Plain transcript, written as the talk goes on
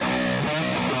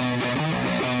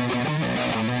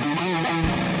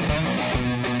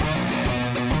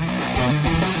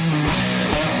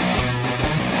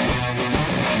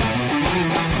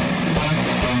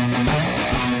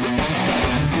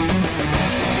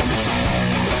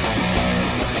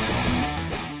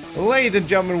Ladies and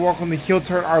gentlemen, welcome to Heel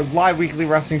Turn, our live weekly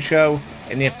wrestling show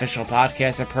and the official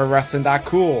podcast of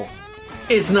ProWrestling.cool.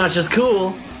 It's not just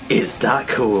cool, it's not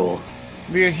cool.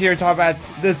 We are here to talk about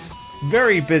this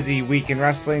very busy week in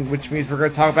wrestling, which means we're going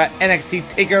to talk about NXT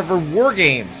TakeOver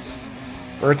WarGames.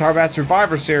 We're going to talk about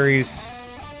Survivor Series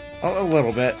a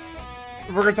little bit.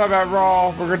 We're going to talk about Raw,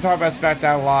 we're going to talk about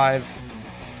SmackDown Live,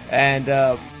 and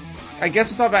I guess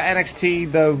we'll talk about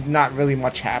NXT, though not really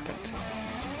much happened.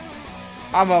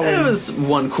 It was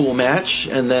one cool match,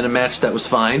 and then a match that was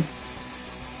fine.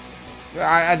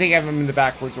 I think I have them in the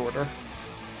backwards order.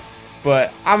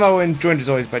 But I'm Owen, joined as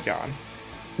always by John.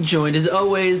 Joined as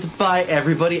always by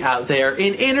everybody out there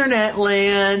in internet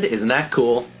land. Isn't that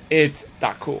cool? It's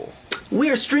not cool. We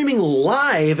are streaming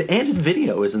live and in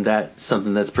video. Isn't that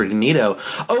something that's pretty neato?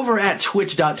 Over at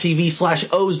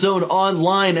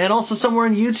twitch.tv/ozoneonline and also somewhere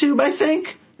on YouTube, I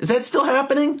think. Is that still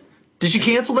happening? Did you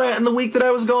cancel that in the week that I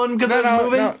was gone because I was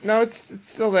moving? No, it's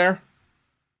still there.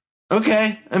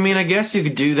 Okay. I mean, I guess you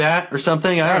could do that or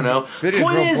something. I don't know.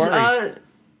 Point is,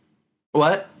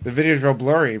 what? The video's real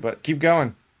blurry, but keep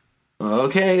going.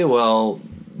 Okay, well,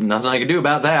 nothing I can do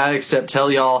about that except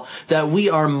tell y'all that we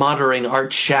are monitoring our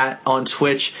chat on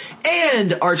Twitch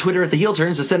and our Twitter at the Heel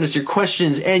Turns to send us your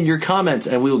questions and your comments,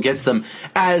 and we will get to them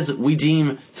as we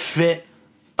deem fit.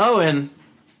 Owen.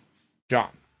 John.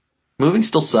 Moving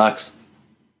still sucks.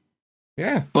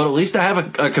 Yeah. But at least I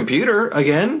have a computer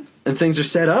again, and things are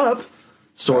set up.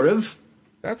 Sort of.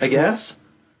 That's I guess.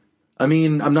 I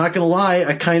mean, I'm not going to lie.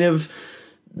 I kind of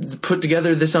put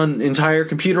together this entire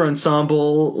computer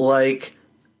ensemble like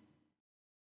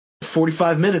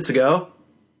 45 minutes ago.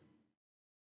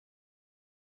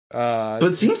 But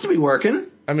it seems to be working.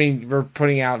 I mean, we're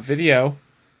putting out video.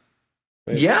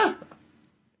 Yeah.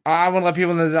 I want to let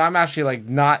people know that I'm actually like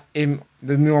not in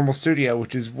the normal studio,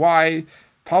 which is why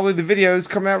probably the videos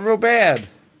come out real bad.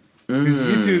 Because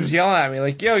YouTube's yelling at me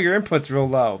like, "Yo, your input's real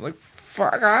low." I'm like,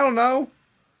 fuck, I don't know.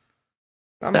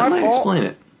 Not that my might fault. Explain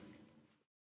it.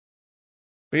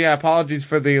 But yeah, apologies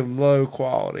for the low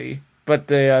quality, but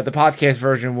the podcast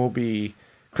version will be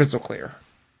crystal clear.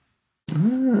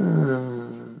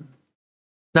 Not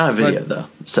a video though,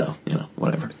 so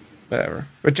whatever.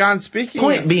 But John,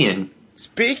 speaking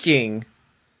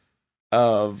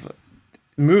of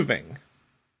moving,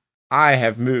 I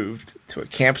have moved to a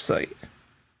campsite.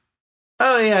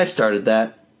 Oh yeah, I started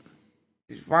that.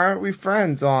 Why aren't we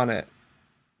friends on it?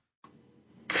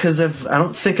 Because I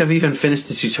don't think I've even finished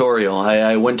the tutorial.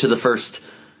 I went to the first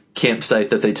campsite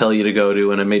that they tell you to go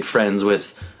to, and I made friends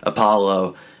with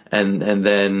Apollo, and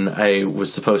then I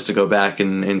was supposed to go back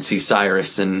and see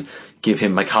Cyrus and give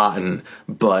him my cotton,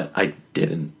 but I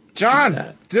didn't.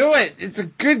 John, do it! It's a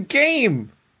good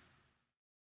game!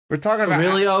 We're talking about...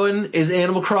 Really, Owen? Is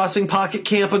Animal Crossing Pocket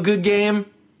Camp a good game?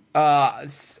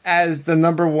 As the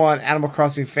number one Animal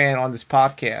Crossing fan on this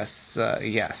podcast,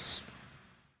 yes.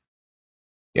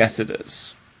 Yes, it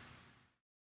is.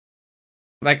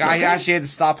 Like, I actually had to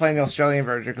stop playing the Australian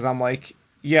version because I'm like,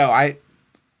 yo, I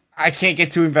can't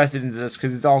get too invested into this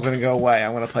because it's all going to go away.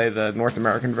 I'm going to play the North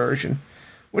American version,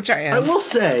 which I am. I will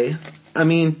say, I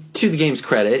mean, to the game's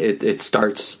credit, it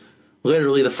starts,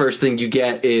 literally the first thing you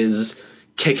get is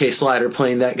KK Slider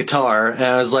playing that guitar, and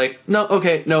I was like, no,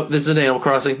 this is an Animal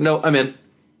Crossing. No, I'm in.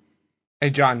 Hey,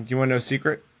 John, you want to know a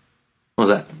secret? What was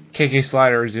that? KK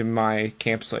Slider is in my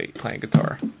campsite playing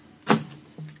guitar.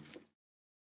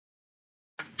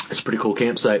 It's a pretty cool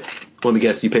campsite. Let me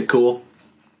guess, you pick cool?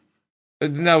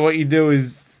 No, what you do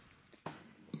is,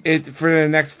 for the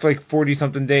next like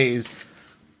 40-something days,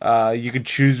 you could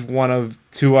choose one of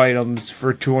two items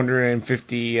for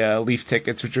 250 Leaf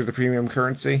tickets, which are the premium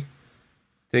currency,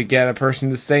 to get a person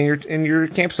to stay in your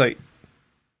campsite.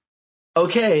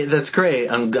 Okay, that's great.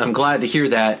 I'm glad to hear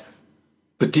that.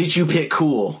 But did you pick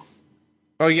cool?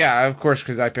 Oh yeah, of course,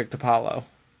 because I picked Apollo.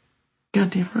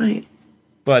 Goddamn right.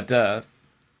 But the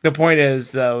point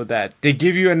is, though, that they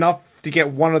give you enough to get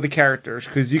one of the characters,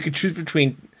 because you could choose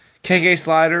between KK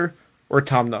Slider or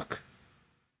Tom Nook.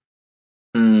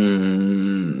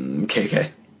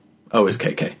 KK. Always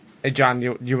KK. Hey, John,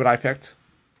 you what I picked?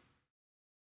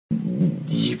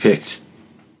 You picked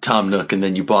Tom Nook, and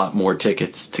then you bought more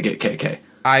tickets to get KK.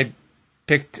 I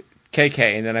picked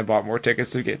KK, and then I bought more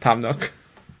tickets to get Tom Nook.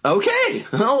 Okay.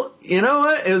 Well, you know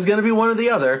what? It was going to be one or the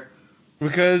other.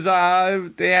 Because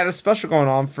they had a special going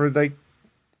on for the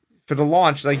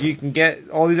launch. Like, you can get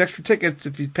all these extra tickets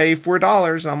if you pay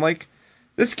 $4. And I'm like,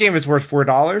 this game is worth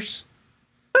 $4.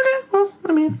 Okay. Well,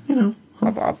 I mean,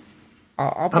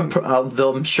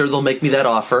 I'm sure they'll make me that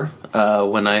offer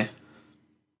when I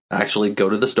actually go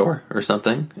to the store or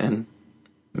something, and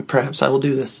perhaps I will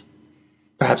do this.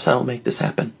 Perhaps I will make this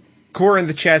happen. Core in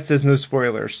the chat says no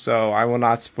spoilers, so I will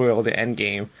not spoil the end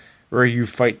game where you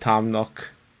fight Tom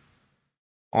Nook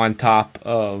on top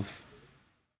of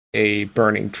a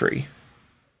burning tree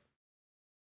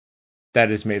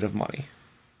that is made of money.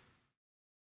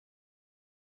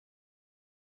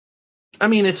 I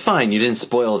mean, it's fine. You didn't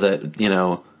spoil that,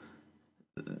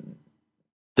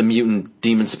 the mutant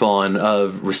demon spawn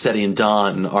of Rossetti and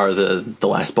Dawn are the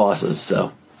last bosses,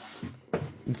 so.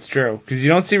 It's true, because you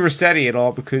don't see Rossetti at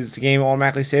all because the game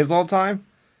automatically saves all the time.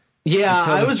 Yeah,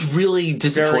 I was really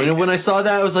disappointed when I saw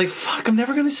that. I was like, fuck, I'm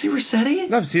never going to see Rossetti?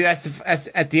 No, see, that's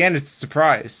at the end, it's a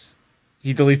surprise.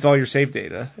 He deletes all your save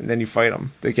data, and then you fight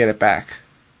him to get it back.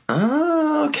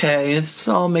 Oh, okay. It's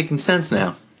all making sense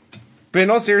now. But in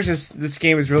all seriousness, this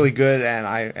game is really good, and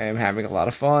I am having a lot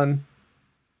of fun.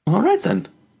 All right, then.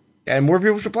 And more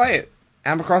people should play it.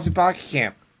 Animal Crossing Pocket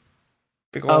Camp.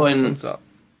 Big old thumbs up.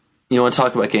 You want to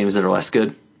talk about games that are less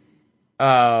good?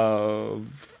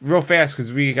 Real fast,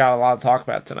 because we got a lot to talk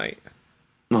about tonight.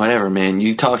 Whatever, man.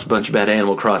 You talked a bunch about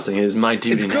Animal Crossing. It is my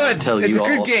duty now to tell you all.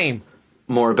 It's a good game.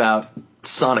 More about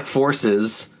Sonic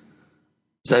Forces.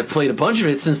 Because I've played a bunch of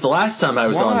it since the last time I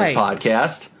was on this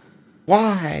podcast.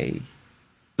 Why?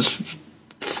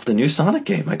 It's the new Sonic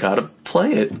game. I gotta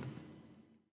play it.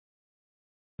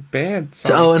 Bad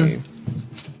Sonic game.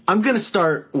 I'm gonna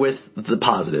start with the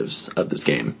positives of this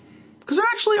game. Because there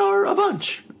actually are a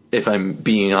bunch, if I'm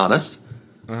being honest.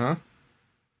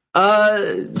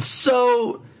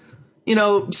 So,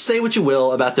 say what you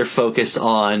will about their focus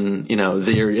on,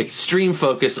 their extreme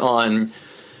focus on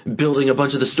building a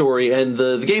bunch of the story and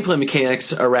the gameplay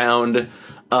mechanics around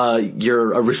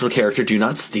your original character do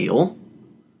not steal.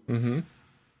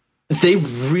 They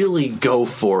really go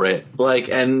for it.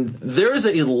 And there is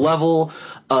a level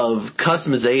of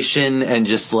customization and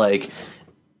just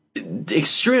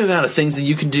extreme amount of things that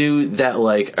you can do that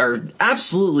are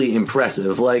absolutely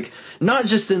impressive. Not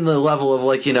just in the level of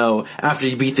after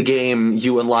you beat the game,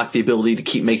 you unlock the ability to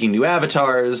keep making new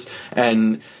avatars,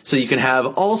 and so you can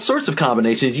have all sorts of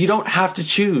combinations. You don't have to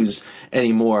choose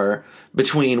anymore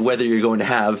between whether you're going to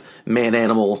have man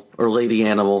animal or lady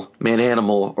animal, man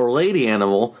animal or lady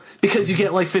animal, because you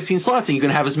get 15 slots and you can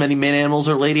have as many man animals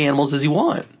or lady animals as you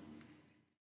want.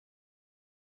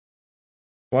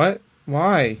 What?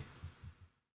 Why?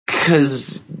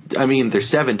 Because, there's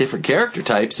 7 different character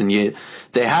types, and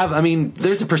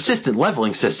there's a persistent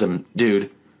leveling system, dude.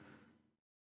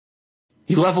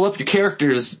 You level up your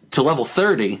characters to level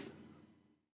 30.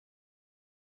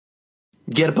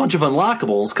 Get a bunch of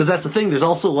unlockables, because that's the thing. There's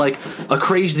also, a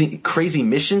crazy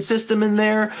mission system in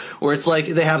there, where it's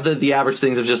they have the average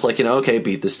things of just okay,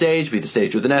 beat the stage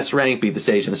with an S rank, beat the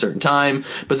stage in a certain time,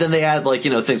 but then they add,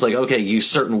 things okay, use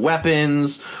certain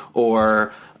weapons,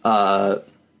 or,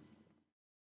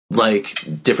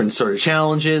 different sort of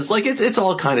challenges. It's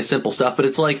all kind of simple stuff, but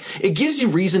it's it gives you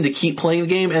reason to keep playing the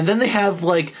game, and then they have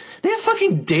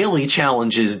fucking daily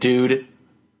challenges, dude.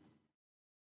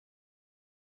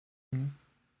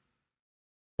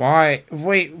 Why?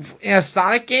 Wait, in a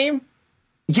Sonic game?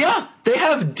 Yeah, they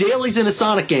have dailies in a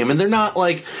Sonic game, and they're not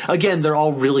again, they're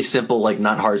all really simple,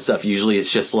 not hard stuff. Usually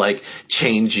it's just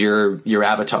change your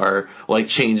avatar,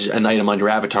 change an item on your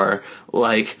avatar,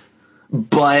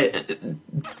 but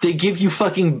they give you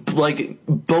fucking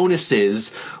bonuses,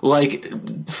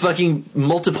 fucking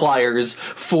multipliers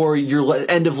for your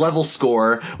end of level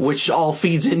score, which all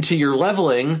feeds into your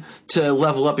leveling to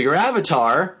level up your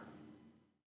avatar.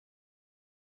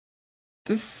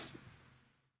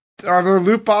 Are there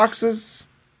loot boxes?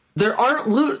 There aren't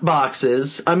loot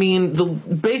boxes.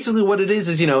 Basically what it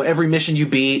is every mission you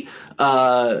beat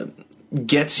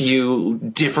gets you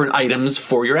different items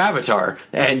for your avatar,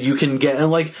 and you can get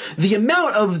the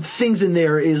amount of things in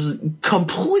there is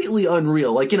completely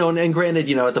unreal. And granted,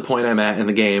 at the point I'm at in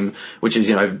the game, which is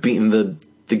I've beaten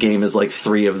the game as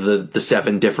 3 of the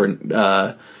 7 different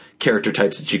character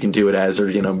types that you can do it as, or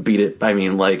beat it.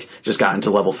 Just gotten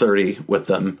to level 30 with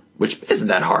them, which isn't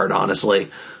that hard, honestly.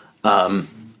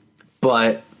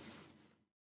 But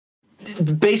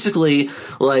basically,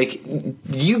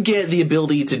 you get the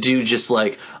ability to do just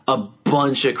a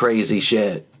bunch of crazy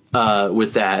shit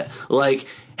with that.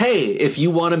 Hey, if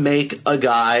you want to make a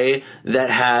guy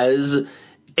that has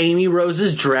Amy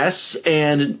Rose's dress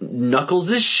and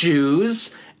Knuckles'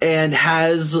 shoes and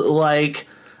has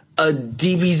a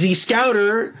DBZ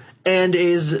Scouter and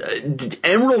is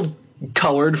emerald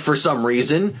colored for some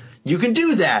reason, you can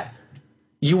do that.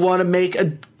 You want to make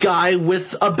a guy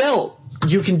with a belt,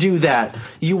 you can do that.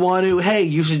 You want to, hey,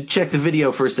 you should check the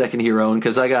video for a second here, Owen,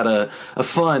 because I got a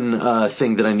fun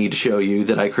thing that I need to show you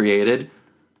that I created.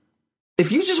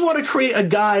 If you just want to create a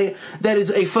guy that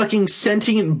is a fucking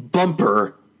sentient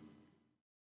bumper,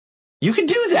 you can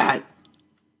do that.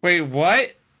 Wait,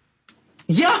 what?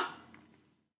 Yeah.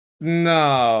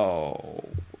 No.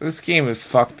 This game is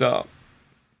fucked up.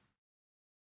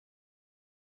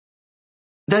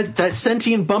 That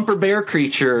sentient bumper bear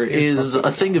creature is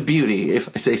a thing of beauty, if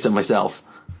I say so myself.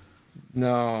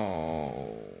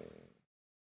 No.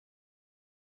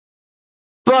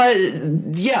 But,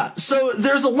 yeah, so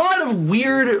there's a lot of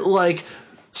weird, like,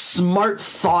 smart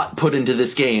thought put into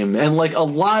this game, and, like, a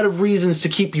lot of reasons to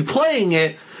keep you playing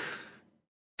it.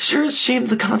 Sure, it's a shame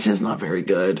the content's not very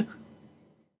good.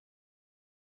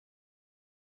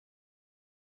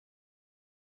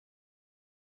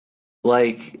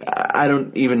 Like, I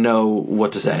don't even know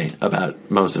what to say about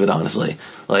most of it, honestly.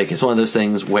 Like, it's one of those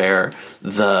things where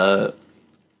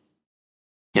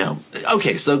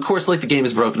okay, so of course, like, the game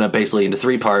is broken up basically into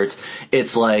 3 parts.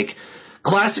 It's like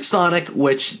classic Sonic,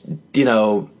 which,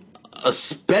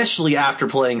 especially after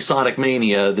playing Sonic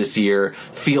Mania this year,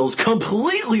 feels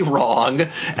completely wrong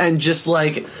and just,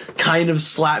 like, kind of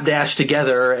slapdash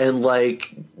together and,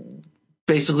 like,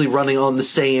 basically running on the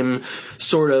same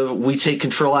sort of we take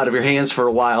control out of your hands for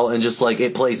a while and just, like,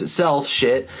 it plays itself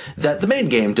shit that the main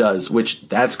game does, which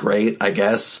that's great, I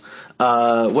guess.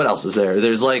 What else is there?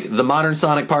 There's, like, the modern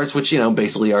Sonic parts, which,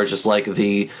 basically are just, like,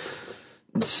 the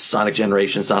Sonic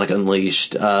Generation, Sonic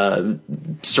Unleashed,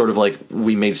 sort of like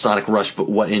we made Sonic Rush, but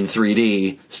what in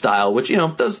 3D style, which,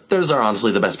 those are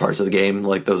honestly the best parts of the game.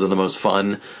 Like, those are the most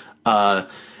fun. And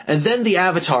then the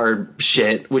Avatar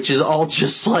shit, which is all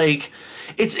just, like,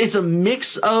 it's a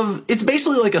mix of, it's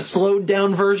basically like a slowed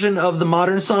down version of the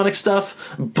modern Sonic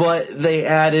stuff, but they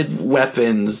added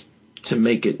weapons to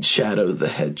make it Shadow the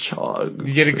Hedgehog.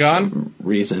 You get a gun? For some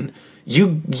reason.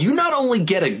 You not only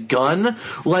get a gun,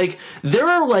 like, there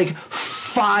are, like,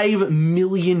 5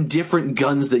 million different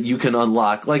guns that you can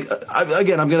unlock. Like,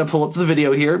 again, I'm gonna pull up the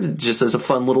video here, just as a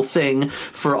fun little thing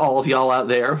for all of y'all out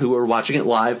there who are watching it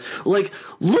live. Like,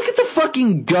 look at the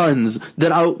fucking guns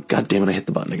that God damn it, I hit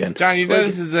the button again. John,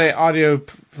 this is a audio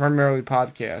primarily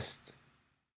podcast.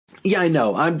 Yeah, I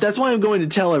know. That's why I'm going to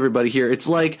tell everybody here. It's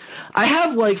like, I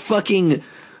have, like, fucking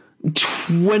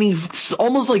 20,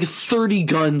 almost like 30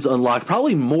 guns unlocked,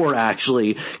 probably more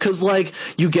actually, because, like,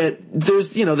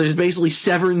 there's basically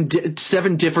seven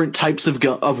different types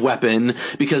of weapon,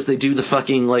 because they do the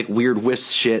fucking, like, weird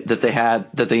whiffs shit that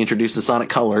they introduced in Sonic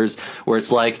Colors, where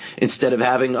it's like, instead of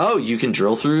having, you can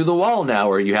drill through the wall now,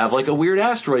 or you have, like, a weird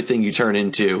asteroid thing you turn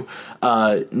into,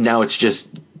 now it's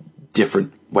just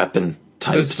different weapon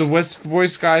types. Does the Wisp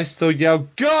voice guy still yell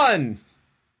gun?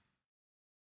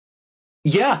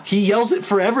 Yeah, he yells it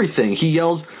for everything. He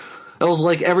yells,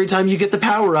 like, every time you get the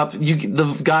power up,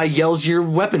 the guy yells your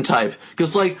weapon type.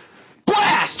 Goes like,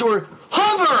 blast or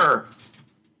hover.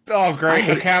 Oh, great!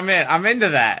 Okay, I'm into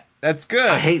that. That's good.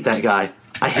 I hate that guy.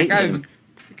 I hate him.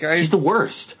 He's the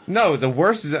worst. No, the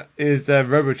worst is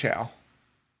RoboChow.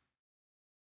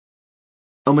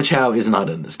 Omochow is not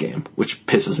in this game, which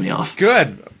pisses me off.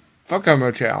 Good. Fuck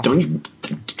Omochow.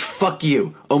 Fuck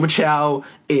you. Omochow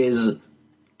is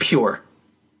pure.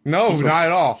 No, not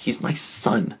at all. He's my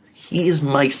son. He is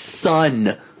my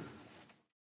son.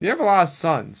 You have a lot of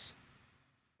sons.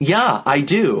 Yeah, I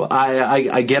do.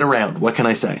 I get around. What can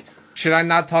I say? Should I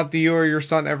not talk to you or your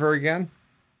son ever again?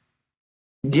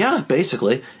 Yeah,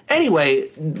 basically. Anyway,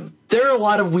 there are a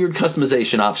lot of weird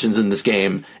customization options in this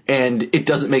game, and it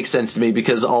doesn't make sense to me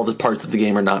because all the parts of the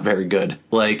game are not very good.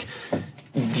 Like,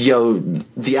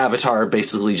 the Avatar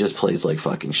basically just plays like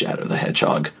fucking Shadow the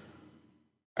Hedgehog.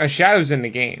 Shadow's in the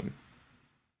game.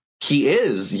 He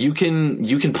is. You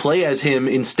can play as him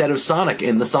instead of Sonic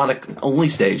in the Sonic only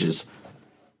stages.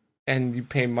 And you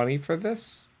pay money for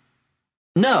this?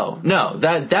 No.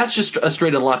 That's just a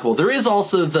straight unlockable. There is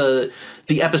also the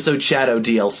episode Shadow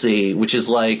DLC, which is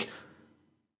like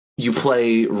you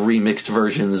play remixed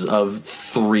versions of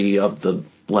 3 of the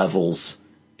levels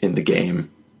in the game.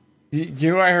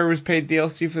 You know what I heard was paid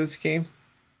DLC for this game?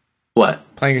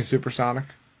 What? Playing a Supersonic.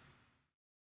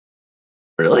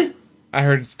 Really? I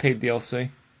heard it's paid DLC.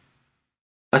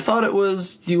 I thought it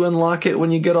was you unlock it when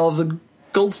you get all the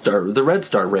the red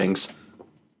star rings.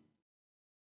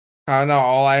 I don't know.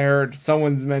 All I heard,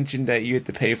 someone's mentioned that you had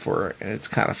to pay for it, and it's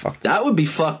kind of fucked up. That would be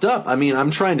fucked up. I mean, I'm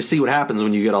trying to see what happens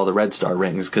when you get all the red star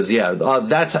rings, because,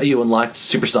 that's how you unlocked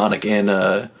Supersonic in,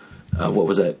 what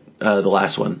was it? The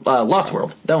last one. Lost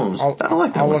World. That one was, I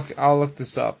like that one. I'll look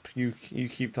this up. You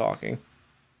keep talking.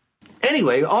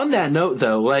 Anyway, on that note,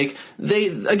 though, like, they,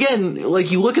 again,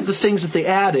 like, you look at the things that they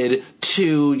added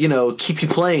to, you know, keep you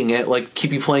playing it, like,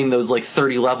 keep you playing those, like,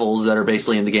 30 levels that are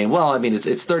basically in the game. Well, I mean,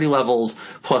 it's 30 levels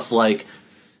plus, like,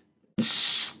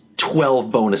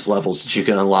 12 bonus levels that you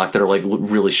can unlock that are, like,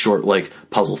 really short, like,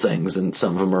 puzzle things, and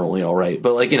some of them are only alright.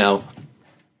 But, like, you know,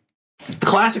 the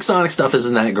classic Sonic stuff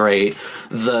isn't that great.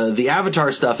 The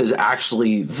Avatar stuff is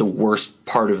actually the worst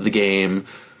part of the game.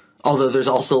 Although there's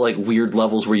also, like, weird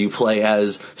levels where you play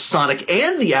as Sonic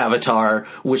and the Avatar,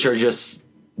 which are just...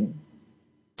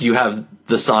 You have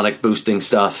the Sonic boosting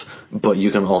stuff, but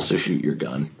you can also shoot your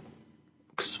gun.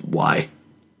 'Cause why?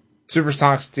 Super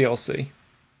Sonic's DLC.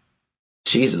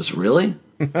 Jesus, really?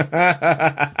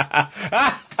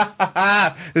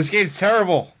 This game's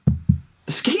terrible.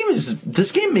 This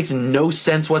game makes no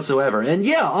sense whatsoever. And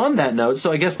yeah, on that note,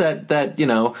 so I guess that you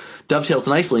know, dovetails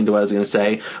nicely into what I was going to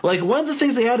say. Like, one of the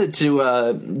things they added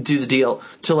to do the deal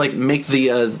to, like, make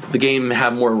the game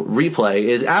have more replay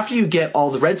is after you get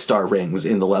all the red star rings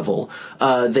in the level,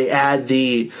 they add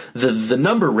the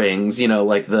number rings, you know,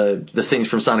 like the things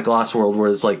from Sonic Lost World where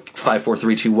it's like 5, 4,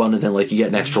 3, 2, 1, and then, like, you get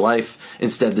an extra life.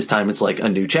 Instead, this time it's like a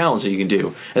new challenge that you can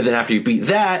do. And then after you beat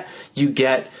that, you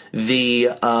get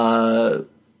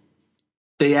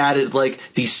they added, like,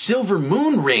 these silver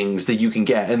moon rings that you can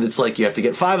get, and it's like you have to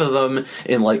get 5 of them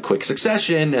in, like, quick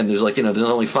succession, and there's, like, you know, there's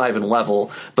only 5 in a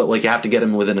level, but, like, you have to get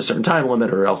them within a certain time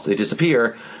limit or else they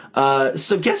disappear.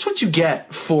 So guess what you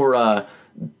get for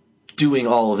doing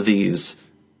all of these?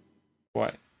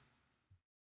 What?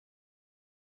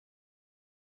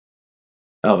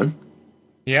 Owen?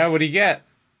 Yeah, what do you get?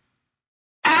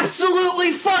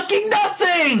 Absolutely fucking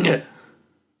nothing!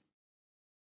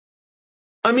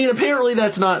 I mean, apparently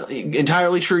that's not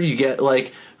entirely true. You get,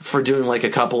 like, for doing, like, a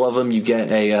couple of them, you get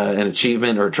an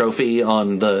achievement or a trophy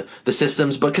on the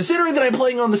systems. But considering that I'm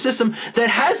playing on the system that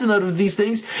has none of these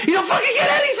things, you don't fucking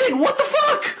get anything! What the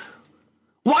fuck?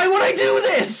 Why would I do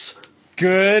this?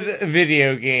 Good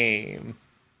video game.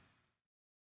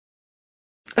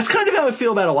 That's kind of how I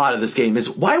feel about a lot of this game, is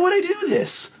why would I do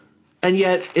this? And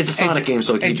yet, it's a Sonic game,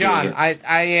 so I keep John, doing it.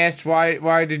 I asked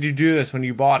why did you do this when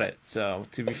you bought it, so,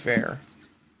 to be fair.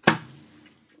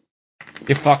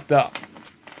 You fucked up.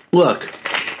 Look,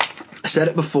 I said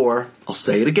it before, I'll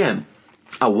say it again.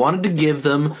 I wanted to give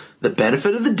them the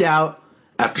benefit of the doubt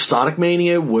after Sonic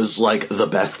Mania was, like, the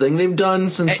best thing they've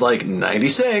done since, like,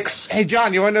 96. Hey,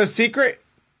 John, you want to know a secret?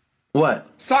 What?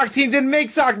 Sonic Team didn't make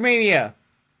Sonic Mania!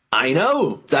 I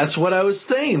know. That's what I was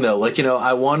saying, though. Like, you know,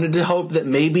 I wanted to hope that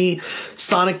maybe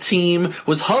Sonic Team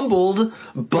was humbled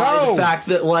by the fact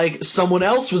that, like, someone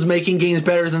else was making games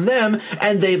better than them,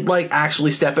 and they'd, like,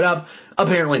 actually step it up.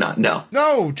 Apparently not. No.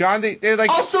 No, John, they're like...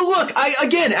 Also, look,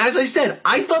 again, as I said,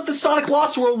 I thought that Sonic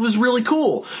Lost World was really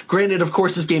cool. Granted, of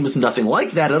course, this game is nothing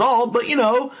like that at all, but, you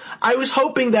know, I was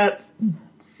hoping that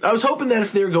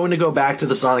if they were going to go back to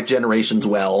the Sonic generations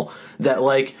well, that,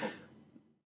 like,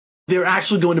 they're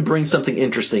actually going to bring something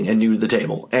interesting and new to the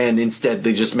table. And instead,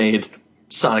 they just made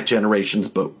Sonic Generations,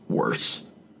 but worse.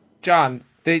 John,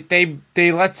 they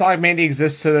let Sonic Mania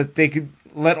exist so that they could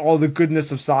let all the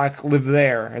goodness of Sonic live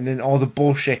there, and then all the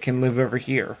bullshit can live over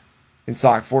here in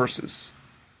Sonic Forces.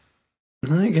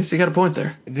 I guess you got a point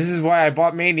there. This is why I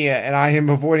bought Mania, and I am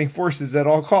avoiding Forces at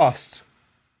all cost.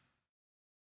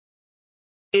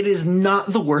 It is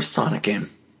not the worst Sonic game.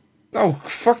 Oh,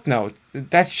 fuck no.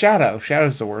 That's Shadow.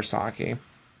 Shadow's the worst Sonic game.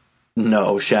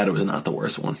 No, Shadow is not the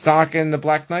worst one. Sonic and the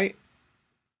Black Knight?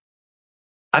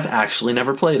 I've actually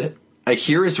never played it. I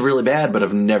hear it's really bad, but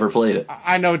I've never played it.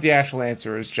 I know what the actual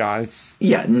answer is, John.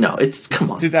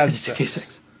 Come on.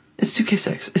 2006. It's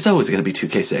 2K6. It's always going to be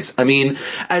 2K6. I mean,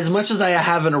 as much as I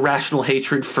have an irrational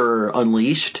hatred for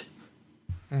Unleashed,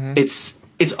 it's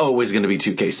always going to be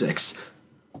 2K6.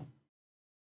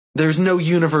 There's no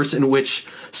universe in which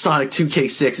Sonic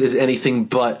 2K6 is anything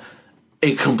but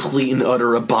a complete and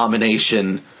utter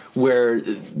abomination where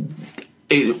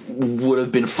it would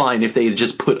have been fine if they had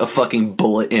just put a fucking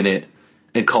bullet in it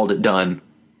and called it done.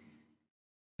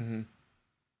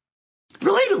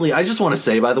 Relatedly, I just want to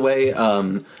say, by the way,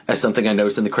 as something I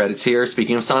noticed in the credits here,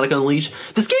 speaking of Sonic Unleashed,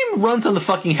 this game runs on the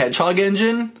fucking Hedgehog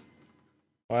engine.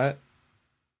 What?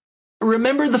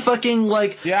 Remember the fucking,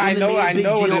 like... Yeah, I know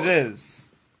what it is.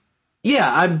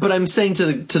 Yeah, but I'm saying to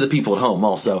the people at home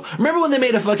also. Remember when they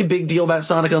made a fucking big deal about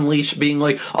Sonic Unleashed being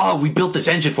like, oh, we built this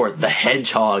engine for it, the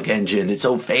Hedgehog engine, it's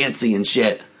so fancy and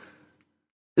shit.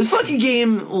 This fucking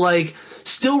game, like,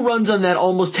 still runs on that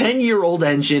almost 10-year-old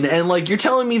engine, and, like, you're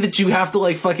telling me that you have to,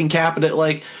 like, fucking cap it at,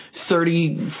 like,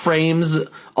 30 frames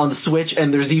on the Switch,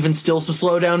 and there's even still some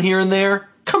slowdown here and there?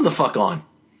 Come the fuck on.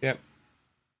 Yep.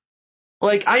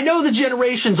 Like, I know the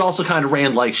Generations also kind of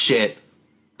ran like shit.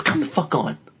 But come the fuck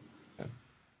on.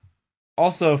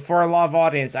 Also, for our live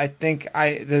audience, I think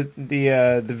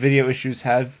the video issues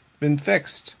have been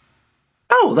fixed.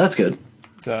 Oh, that's good.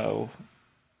 So,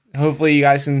 hopefully you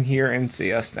guys can hear and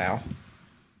see us now.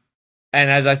 And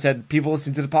as I said, people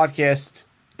listening to the podcast,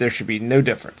 there should be no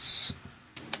difference.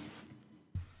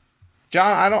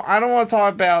 John, I don't want to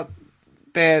talk about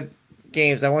bad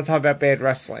games. I want to talk about bad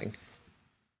wrestling.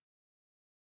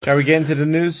 Shall we get into the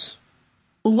news?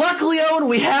 Luckily, Owen,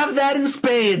 we have that in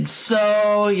spades.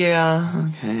 So, yeah.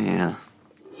 Okay, yeah.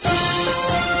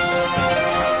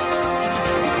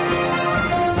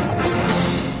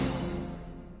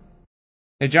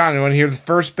 Hey, John, you want to hear the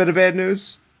first bit of bad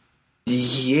news?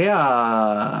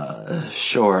 Yeah,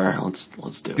 sure.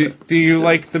 Let's do it. Do you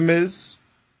like The Miz?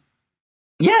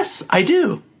 Yes, I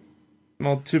do.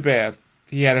 Well, too bad.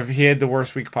 He had the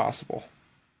worst week possible.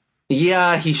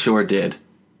 Yeah, he sure did.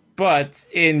 But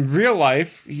in real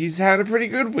life, he's had a pretty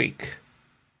good week.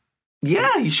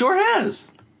 Yeah, he sure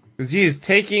has. Because he is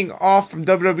taking off from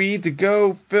WWE to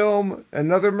go film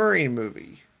another Marine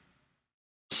movie.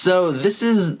 So this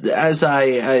is,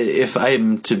 if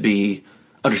I'm to be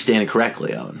understanding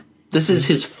correctly, Owen, this is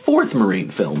his fourth Marine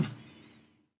film.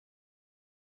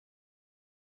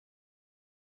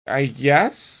 I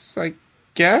guess.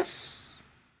 Because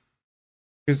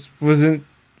was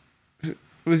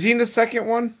he in the second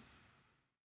one?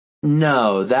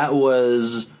 No, that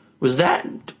was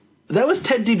Ted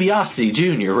DiBiase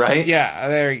Jr., right? Yeah,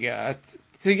 there you go.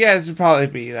 So yeah, this would probably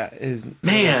be that is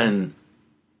Man,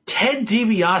 Ted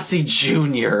DiBiase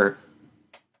Jr.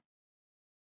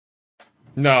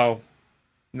 No.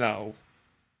 No,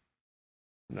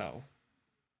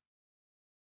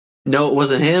 it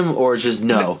wasn't him, or just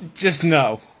no? Just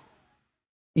no.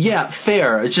 Yeah,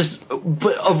 fair. It's just,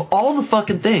 but of all the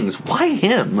fucking things, why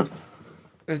him?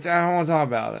 I don't want to talk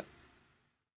about it.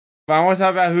 But I want to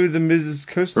talk about who the Miz's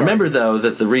co-star. Remember, though,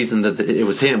 that the reason that it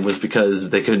was him was because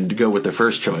they couldn't go with their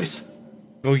first choice.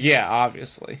 Well, yeah,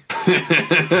 obviously.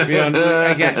 We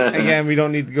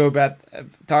don't need to go about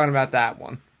talking about that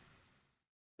one.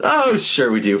 Oh,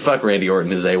 sure we do. Fuck Randy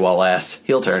Orton, his AWOL ass.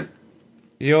 Heel turn.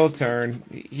 Heel turn.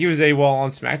 He was AWOL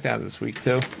on SmackDown this week,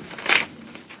 too.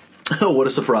 Oh, what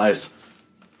a surprise.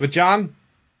 But, John,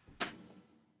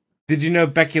 did you know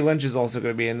Becky Lynch is also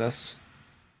going to be in this?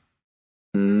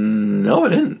 No, I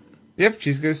didn't. Yep,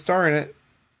 she's going to star in it.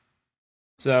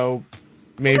 So,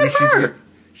 maybe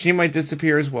she might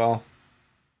disappear as well.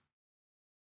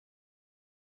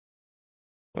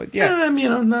 But, yeah.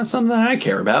 Not something that I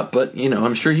care about, but,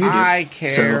 I'm sure you do. I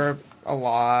care a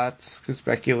lot, because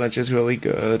Becky Lynch is really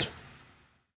good.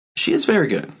 She is very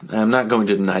good. I'm not going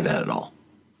to deny that at all.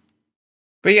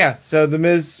 But yeah, so The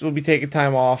Miz will be taking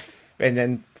time off, and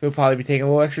then he'll probably be taking a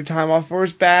little extra time off for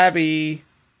his babby.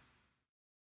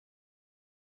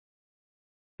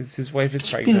 Because his wife is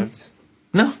pregnant.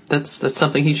 No, that's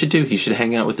something he should do. He should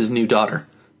hang out with his new daughter.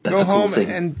 That's a cool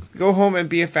thing. Go home and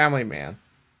be a family man.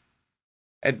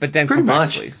 But then Pretty come back,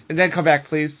 much. please. And then come back,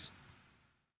 please.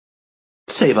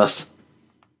 Save us.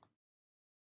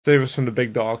 Save us from the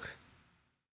big dog.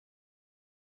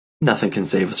 Nothing can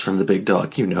save us from the big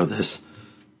dog. You know this.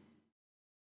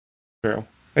 True.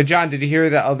 Hey, John, did you hear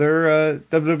that other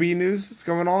WWE news that's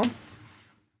going on?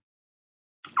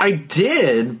 I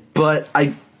did, but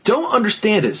I don't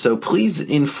understand it, so please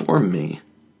inform me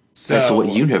as to what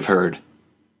you have heard.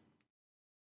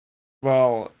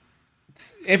 Well,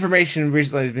 information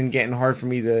recently has been getting hard for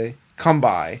me to come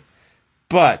by,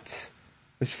 but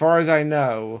as far as I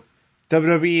know,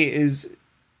 WWE is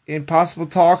in possible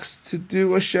talks to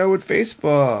do a show with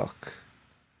Facebook.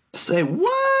 Say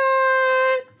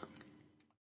what?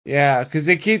 Yeah, because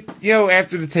they keep,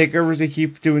 after the takeovers, they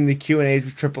keep doing the Q&As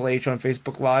with Triple H on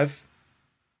Facebook Live.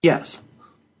 Yes.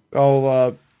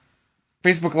 Oh,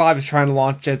 Facebook Live is trying to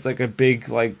launch as like a big,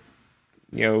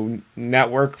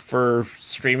 network for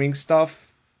streaming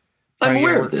stuff. I'm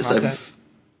aware of this.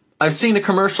 I've seen a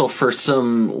commercial for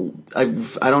some. I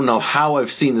don't know how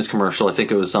I've seen this commercial. I think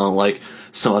it was on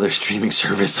some other streaming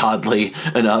service, oddly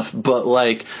enough.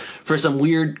 But for some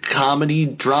weird comedy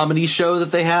dramedy show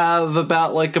that they have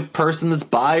about a person that's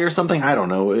bi or something. I don't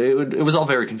know. It was all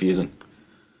very confusing.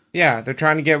 Yeah, they're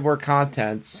trying to get more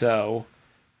content, so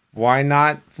why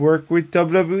not work with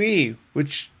WWE?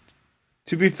 Which,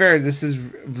 to be fair, this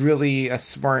is really a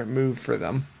smart move for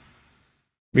them.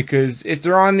 Because if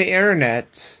they're on the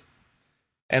internet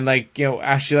and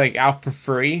actually out for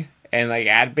free and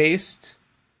ad-based,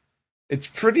 it's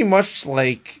pretty much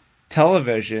like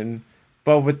television,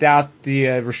 but without the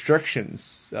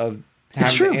restrictions of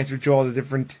having to answer to all the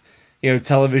different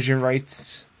television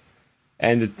rights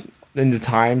and the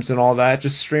times and all that.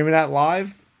 Just streaming that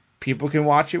live, people can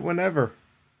watch it whenever.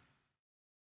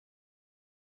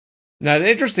 Now,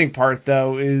 the interesting part,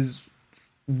 though, is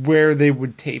where they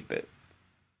would tape it.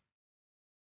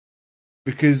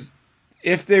 Because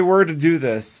if they were to do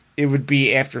this, it would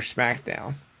be after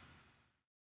SmackDown.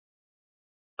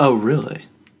 Oh, really?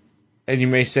 And you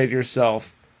may say to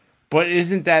yourself, but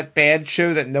isn't that bad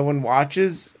show that no one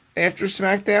watches after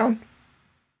SmackDown?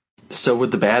 So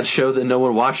would the bad show that no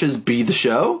one watches be the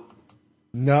show?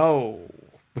 No,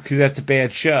 because that's a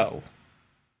bad show.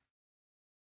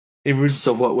 It would.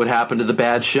 So what would happen to the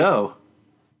bad show?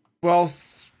 Well,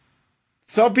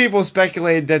 some people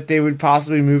speculated that they would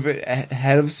possibly move it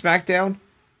ahead of SmackDown.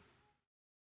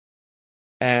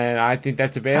 And I think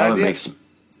that's a bad idea.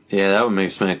 That would make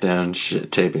SmackDown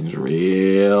tapings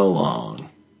real long.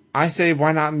 I say,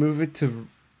 why not move it to,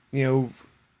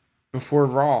 before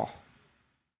Raw?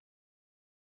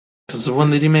 Because it's when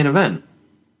they do main event.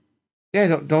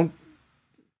 Yeah, don't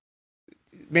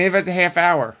main event a half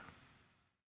hour.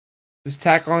 Just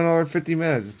tack on another 50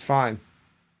 minutes. It's fine.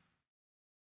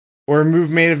 Or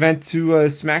move main event to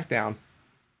SmackDown.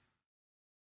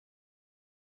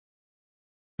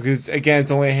 Because, again,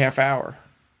 it's only a half hour.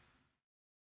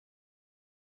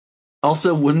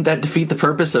 Also, wouldn't that defeat the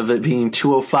purpose of it being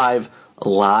 205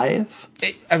 live?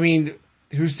 I mean,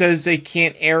 who says they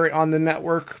can't air it on the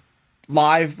network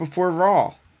live before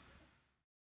Raw?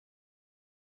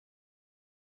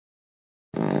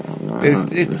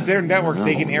 It's their network.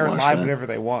 They can air it live whenever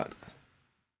they want.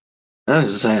 I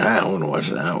was just saying, I don't want to watch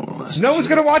that. No one's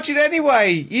going to watch it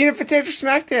anyway, even if it's after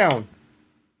SmackDown.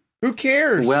 Who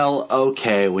cares? Well,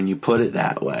 okay, when you put it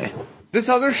that way. This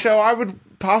other show I would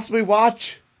possibly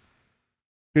watch.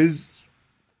 Because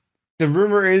the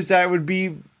rumor is that it would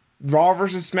be Raw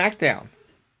versus SmackDown.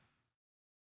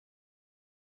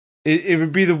 It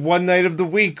would be the one night of the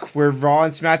week where Raw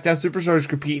and SmackDown Superstars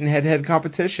compete in head-to-head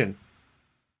competition.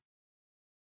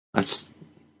 That's...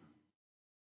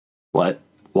 What?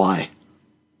 Why?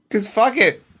 Because fuck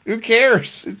it. Who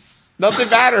cares? Nothing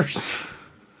matters.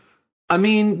 I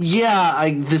mean, yeah,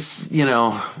 this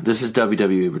is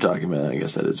WWE we're talking about. I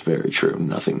guess that is very true.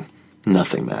 Nothing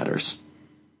matters.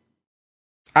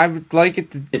 I would like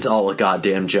it to... It's all a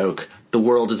goddamn joke. The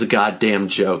world is a goddamn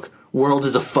joke. World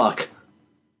is a fuck.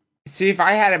 See, if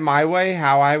I had it my way,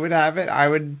 how I would have it, I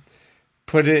would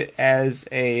put it as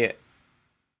a...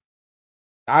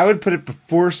 I would put it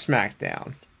before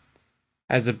SmackDown.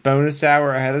 As a bonus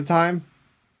hour ahead of time.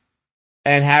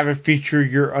 And have it feature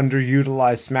your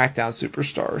underutilized SmackDown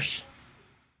superstars.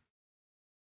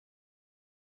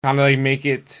 Kind of like make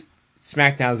it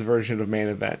SmackDown's version of main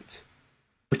event.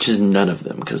 Which is none of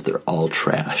them, because they're all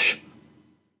trash.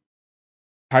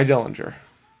 Ty Dillinger.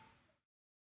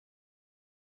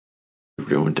 You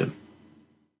ruined him.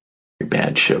 Your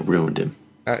bad show ruined him.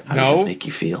 How does that make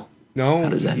you feel? No. How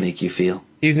does that make you feel?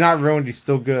 He's not ruined, he's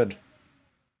still good.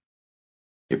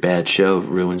 Your bad show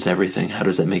ruins everything. How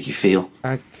does that make you feel?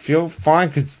 I feel fine,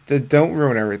 because they don't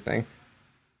ruin everything.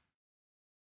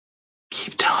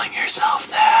 Keep telling yourself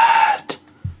that.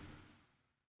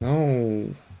 No.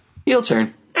 Heel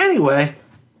turn. Anyway.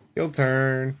 Heel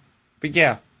turn. But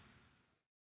yeah.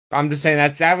 I'm just saying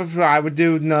that was what I would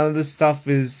do. None of this stuff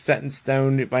is set in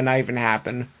stone. It might not even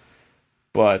happen.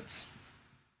 But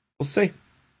we'll see.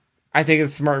 I think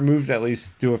it's a smart move to at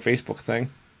least do a Facebook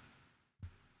thing.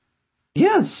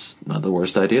 Yeah, it's not the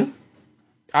worst idea.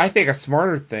 I think a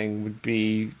smarter thing would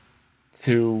be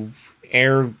to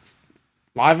air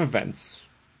live events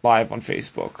live on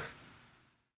Facebook.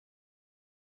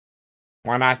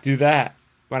 Why not do that?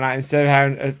 Why not, instead of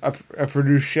having a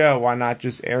produced show, why not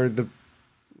just air the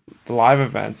live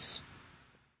events?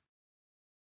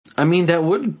 I mean, that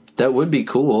would be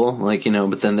cool,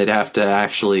 but then they'd have to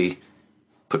actually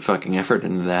put fucking effort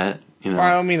into that. Well,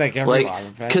 I don't mean like every live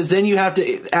event. Because then you have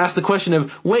to ask the question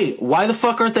of, wait, why the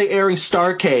fuck aren't they airing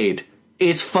Starrcade?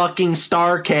 It's fucking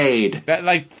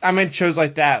Starrcade. I meant shows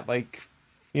like that,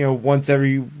 once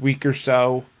every week or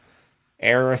so,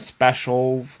 air a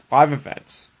special live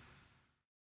events.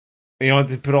 You don't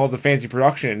have to put all the fancy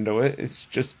production into it. It's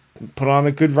just put on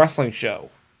a good wrestling show.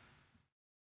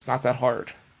 It's not that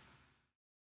hard.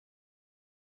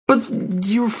 But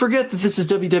you forget that this is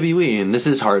WWE, and this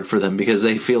is hard for them because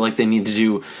they feel like they need to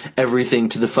do everything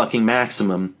to the fucking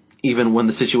maximum, even when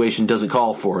the situation doesn't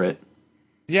call for it.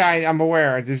 Yeah, I'm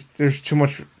aware. There's too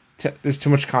much. There's too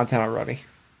much content already.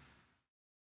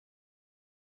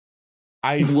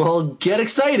 Well, get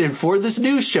excited for this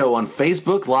news show on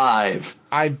Facebook Live.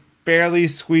 I barely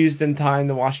squeezed in time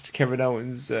to watch Kevin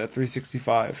Owens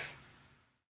 365.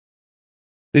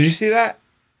 Did you see that?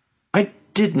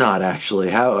 did not actually.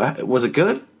 How was it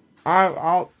good?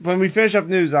 I'll when we finish up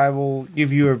news, I will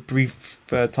give you a brief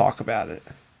talk about it.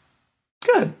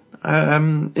 Good.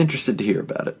 I'm interested to hear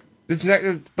about it.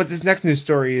 This next news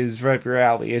story is right up your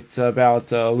alley. It's about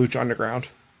Lucha Underground.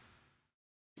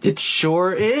 It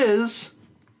sure is.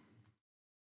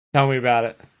 Tell me about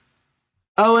it.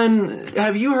 Oh, and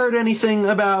have you heard anything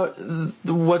about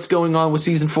what's going on with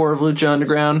season 4 of Lucha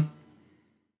Underground?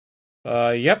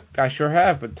 Yep, I sure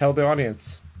have, but tell the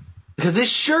audience. Because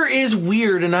this sure is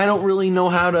weird, and I don't really know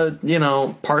how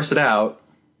to, parse it out.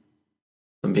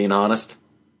 If I'm being honest.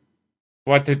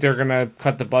 What, that they're gonna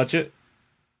cut the budget?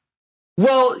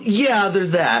 Well, yeah,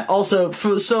 there's that. Also,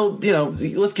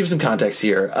 let's give some context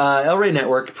here. El Rey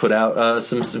Network put out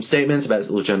some statements about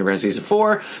Lucha Underground Season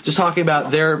 4, just talking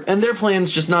about their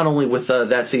plans, just not only with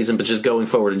that season, but just going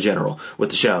forward in general with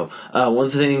the show. One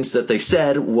of the things that they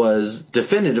said was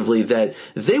definitively that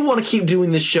they want to keep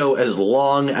doing this show as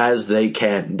long as they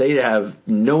can. They have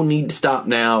no need to stop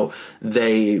now.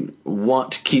 They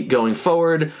want to keep going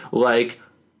forward,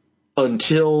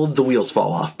 until the wheels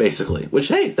fall off, basically. Which,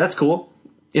 hey, that's cool.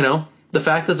 The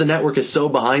fact that the network is so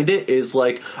behind it is,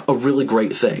 a really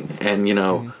great thing. And,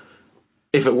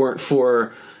 if it weren't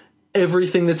for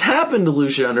everything that's happened to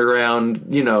Lucha Underground,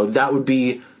 that would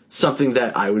be something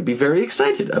that I would be very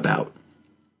excited about.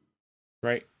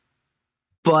 Right.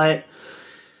 But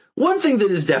one thing that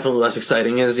is definitely less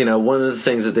exciting is, one of the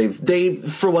things that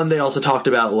they also talked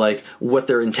about, what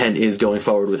their intent is going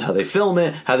forward with how they film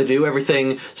it, how they do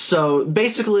everything. So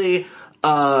basically,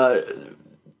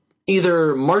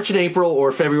 either March and April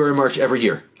or February, March every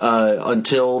year,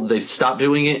 until they stop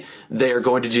doing it, they are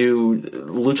going to do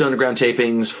Lucha Underground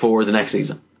tapings for the next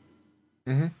season.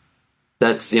 Mm-hmm.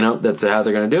 That's how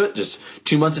they're going to do it. Just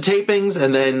 2 months of tapings,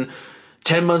 and then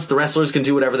 10 months, the wrestlers can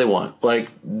do whatever they want.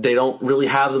 They don't really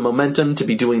have the momentum to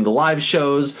be doing the live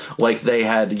shows like they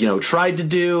had, tried to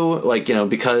do,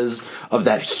 because of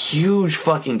that huge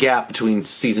fucking gap between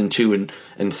season 2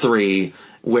 and 3,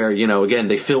 where, again,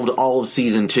 they filmed all of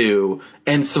season 2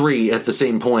 and 3 at the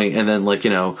same point, and then,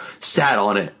 sat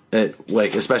on it,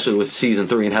 especially with season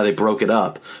 3 and how they broke it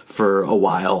up for a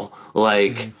while.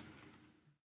 Mm-hmm.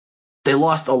 They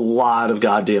lost a lot of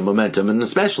goddamn momentum, and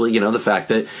especially, the fact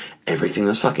that everything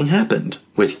that's fucking happened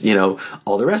with,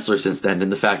 all the wrestlers since then,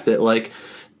 and the fact that,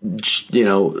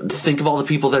 think of all the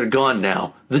people that are gone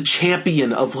now. The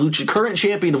current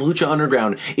champion of Lucha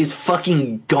Underground is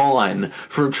fucking gone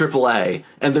from AAA,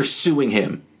 and they're suing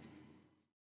him.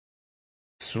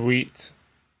 Sweet.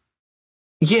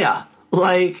 Yeah,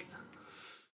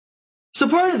 so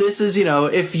part of this is,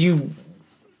 if you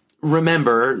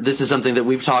remember, this is something that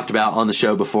we've talked about on the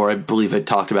show before. I believe I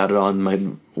talked about it on my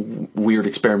weird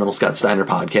experimental Scott Steiner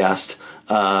podcast.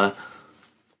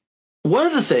 One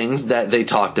of the things that they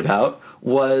talked about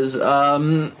was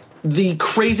the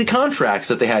crazy contracts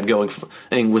that they had going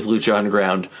with Lucha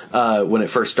Underground when it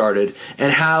first started,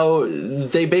 and how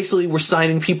they basically were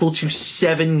signing people to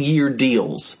 7-year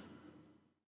deals.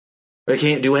 They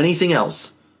can't do anything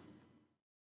else.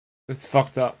 It's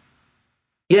fucked up.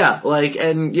 Yeah,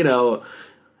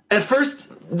 at first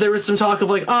there was some talk of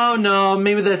oh no,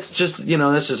 maybe that's just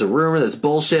a rumor, that's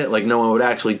bullshit, no one would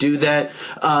actually do that.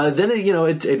 Then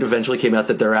it eventually came out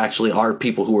that there actually are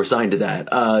people who were signed to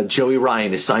that. Joey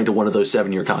Ryan is signed to one of those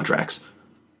 7-year contracts.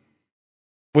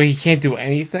 Wait, he can't do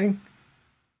anything?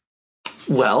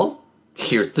 Well,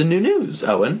 here's the new news,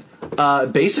 Owen.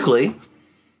 Basically,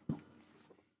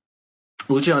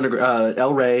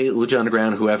 El Rey, Lucha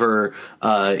Underground, whoever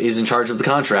is in charge of the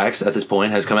contracts at this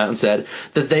point, has come out and said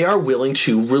that they are willing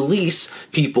to release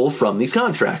people from these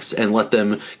contracts and let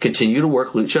them continue to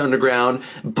work Lucha Underground,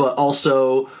 but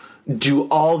also do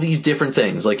all these different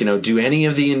things. Do any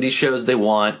of the indie shows they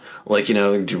want. They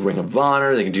can do Ring of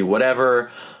Honor, they can do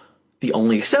whatever. The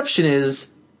only exception is,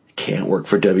 can't work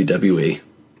for WWE.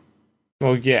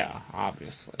 Well, yeah,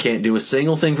 obviously. Can't do a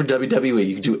single thing for WWE.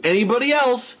 You can do anybody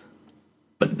else,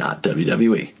 but not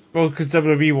WWE. Well, because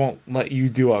WWE won't let you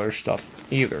do other stuff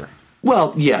either.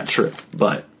 Well, yeah, true.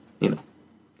 But,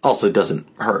 also it doesn't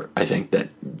hurt, I think, that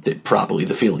probably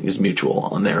the feeling is mutual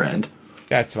on their end.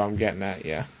 That's what I'm getting at,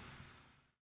 yeah.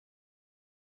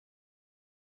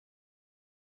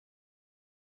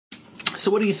 So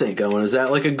what do you think, Owen? Is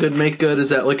that a good make good? Is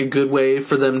that a good way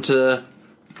for them to...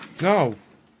 No.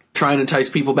 Try and entice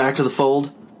people back to the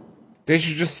fold? They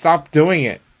should just stop doing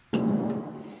it.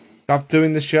 Stop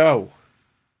doing the show.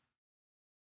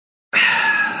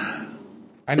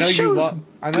 I know you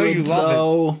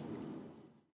love it,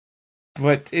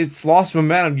 but it's lost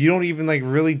momentum. You don't even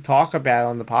really talk about it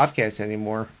on the podcast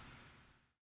anymore.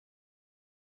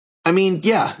 I mean,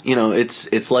 yeah,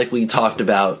 it's like we talked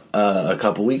about a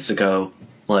couple weeks ago.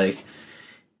 Like,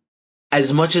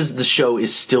 as much as the show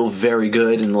is still very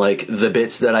good, and like the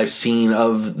bits that I've seen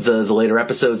of the later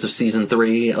episodes of season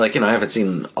 3, like, I haven't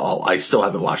seen all. I still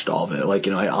haven't watched all of it. Like,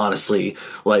 I honestly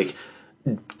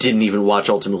didn't even watch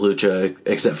Ultimate Lucha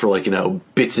except for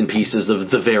bits and pieces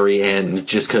of the very end,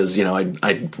 just because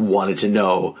I wanted to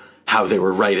know how they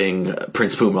were writing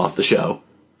Prince Puma off the show.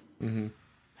 Mm-hmm.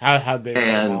 How'd they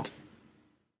and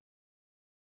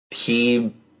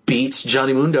he beats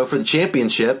Johnny Mundo for the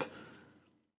championship,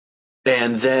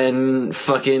 and then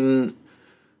fucking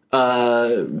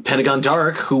Pentagon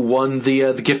Dark, who won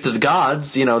the Gift of the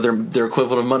Gods, their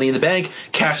equivalent of Money in the Bank,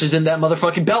 cashes in that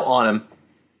motherfucking belt on him.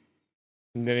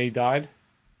 And then he died?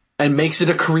 And makes it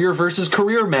a career versus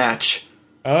career match.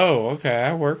 Oh, okay,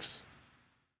 that works.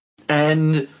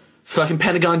 And fucking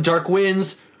Pentagon Dark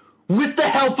wins with the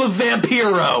help of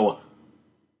Vampiro.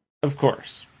 Of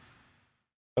course.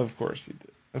 Of course he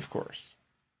did. Of course.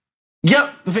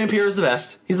 Yep, Vampiro's the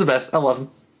best. He's the best. I love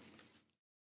him.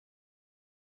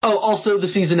 Oh, also, the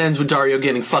season ends with Dario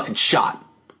getting fucking shot.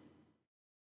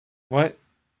 What?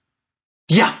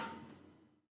 Yeah.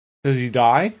 Does he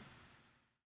die?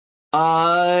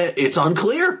 It's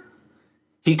unclear.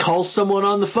 He calls someone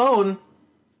on the phone.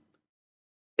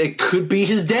 It could be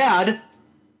his dad.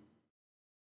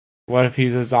 What if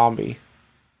he's a zombie?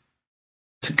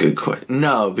 It's a good question.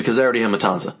 No, because they already have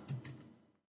Matanza.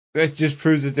 That just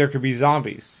proves that there could be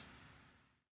zombies.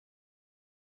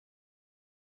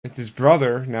 It's his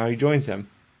brother. Now he joins him.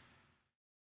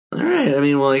 Alright, I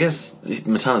mean, well, I guess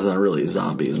Matanza's not really a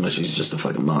zombie as much as he's just a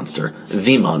fucking monster.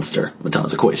 The monster.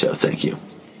 Matanza Cueto, thank you.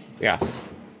 Yes.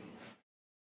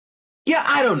 Yeah,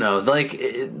 I don't know. Like,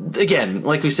 again,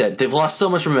 like we said, they've lost so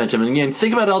much momentum. And again,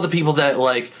 think about all the people that,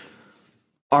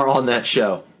 are on that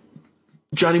show.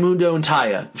 Johnny Mundo and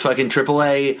Taya, fucking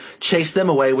AAA, chased them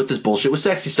away with this bullshit with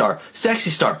Sexy Star. Sexy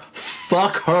Star,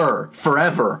 fuck her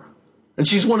forever. And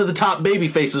she's one of the top baby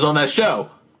faces on that show.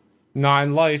 Not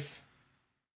in life.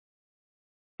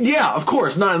 Yeah, of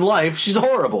course, not in life. She's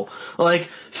horrible. Like,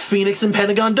 Phoenix and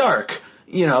Pentagon Dark.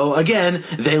 Again,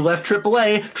 they left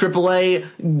AAA.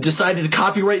 AAA decided to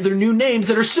copyright their new names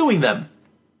that are suing them.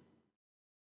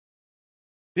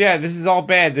 Yeah, this is all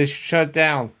bad. They should shut it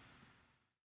down.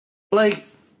 Like,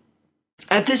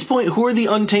 at this point, who are the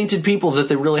untainted people that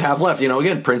they really have left?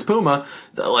 Again, Prince Puma,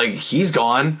 he's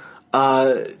gone.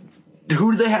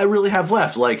 Who do they really have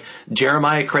left?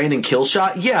 Jeremiah Crane and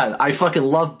Killshot? Yeah, I fucking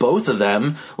love both of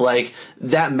them.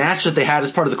 That match that they had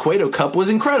as part of the Cueto Cup was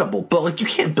incredible. But, you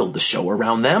can't build the show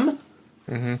around them.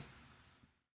 Mm-hmm.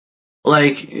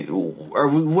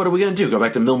 What are we going to do? Go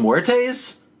back to Mil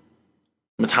Muertes?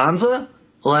 Matanza?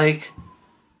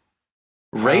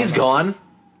 Ray's gone.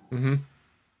 Mm-hmm.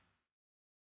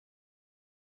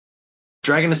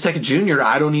 Dragon Azteca Jr.,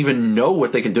 I don't even know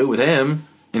what they can do with him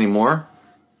anymore.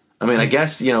 I mean, I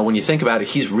guess, when you think about it,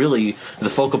 he's really the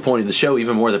focal point of the show,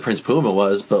 even more than Prince Puma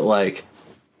was, but,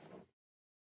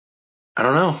 I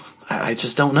don't know. I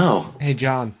just don't know. Hey,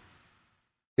 John.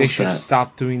 They should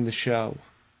stop doing the show.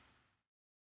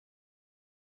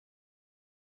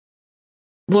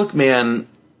 Look, man.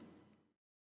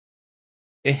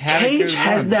 Cage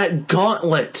has that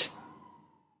gauntlet.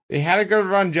 They had a good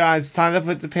run, John. It's time to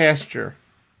put the pasture.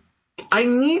 I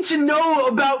need to know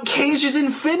about Cage's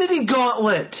Infinity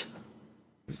Gauntlet.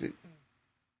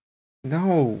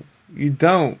 No, you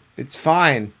don't. It's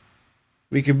fine.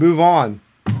 We can move on.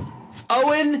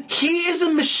 Owen, he is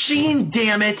a machine,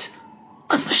 damn it.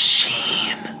 A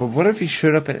machine. But what if he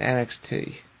showed up in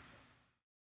NXT?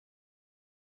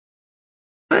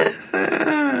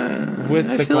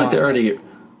 I feel like they're already...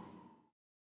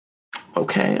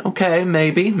 Okay,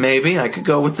 maybe. I could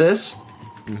go with this.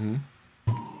 Mm-hmm.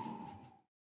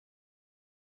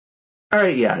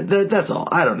 Alright, yeah, that's all.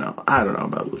 I don't know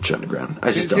about Lucha Underground.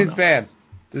 I just don't know. It seems bad.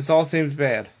 This all seems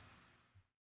bad.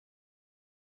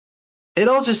 It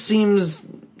all just seems...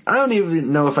 I don't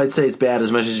even know if I'd say it's bad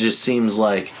as much as it just seems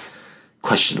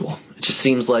questionable. It just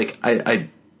seems I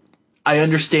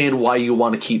understand why you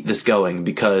want to keep this going,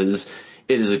 because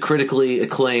it is a critically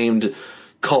acclaimed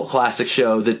cult classic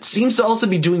show that seems to also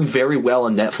be doing very well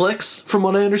on Netflix, from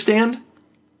what I understand.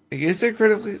 Is it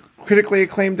critically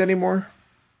acclaimed anymore?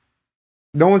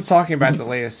 No one's talking about the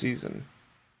latest season.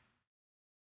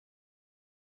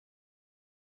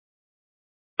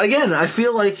 Again, I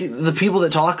feel like the people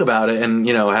that talk about it and,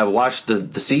 have watched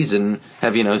the season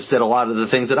have, said a lot of the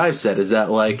things that I've said, is that,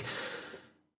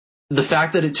 the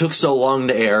fact that it took so long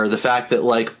to air, the fact that,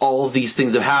 all of these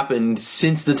things have happened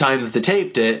since the time that they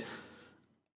taped it,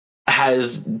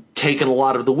 has taken a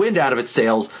lot of the wind out of its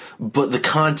sails, but the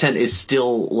content is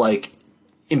still, like,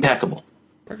 impeccable.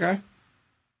 Okay.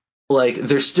 Like,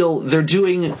 they're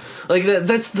doing, like,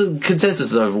 that's the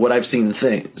consensus of what I've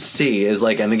see is,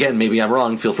 like, and again, maybe I'm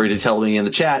wrong, feel free to tell me in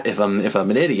the chat if I'm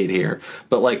an idiot here,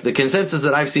 but, like, the consensus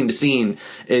that I've seen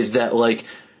is that, like,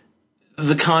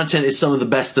 the content is some of the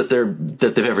best that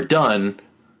they've ever done,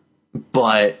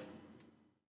 but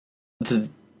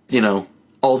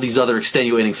all these other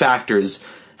extenuating factors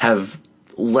have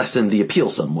lessened the appeal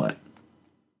somewhat.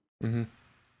 Mm-hmm.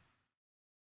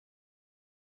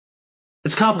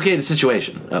 It's a complicated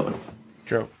situation, Owen.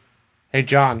 True. Hey,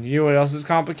 John, you know what else is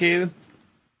complicated?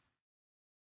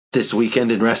 This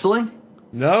weekend in wrestling?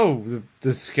 No,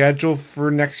 the schedule for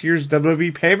next year's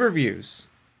WWE pay-per-views.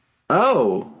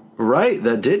 Oh, right,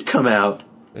 that did come out.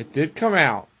 It did come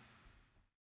out.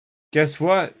 Guess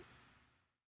what?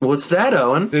 What's that,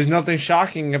 Owen? There's nothing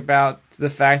shocking about the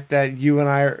fact that you and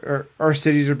our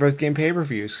cities are both getting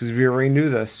pay-per-views, because we already knew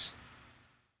this.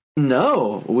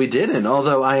 No, we didn't,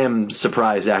 although I am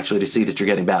surprised, actually, to see that you're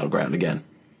getting Battleground again.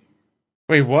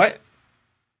 Wait, what?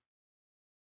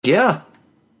 Yeah.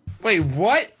 Wait,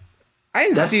 what? I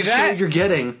didn't see that. That's the show you're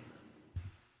getting.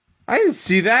 I didn't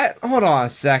see that. Hold on a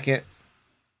second.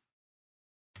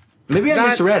 Maybe I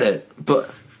misread it, but...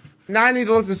 Now I need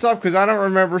to look this up, because I don't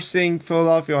remember seeing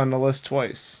Philadelphia on the list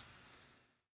twice.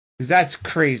 Because that's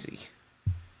crazy.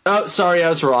 Oh, sorry, I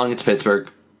was wrong. It's Pittsburgh.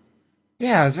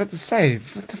 Yeah, I was about to say,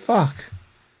 what the fuck?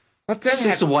 Let them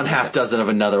 6 of one, half dozen of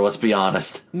another, let's be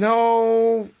honest.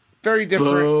 No, very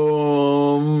different.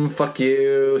 Boom, fuck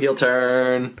you, heel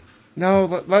turn. No,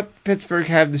 let Pittsburgh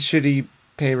have the shitty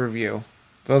pay-per-view.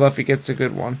 Philadelphia gets a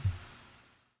good one.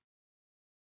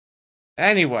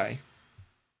 Anyway.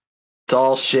 It's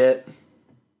all shit.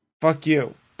 Fuck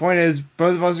you. Point is,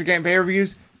 both of us are getting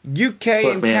pay-per-views. UK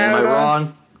and man, Canada am I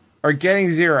wrong? Are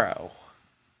getting 0.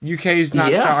 UK is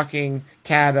not shocking.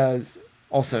 Canada's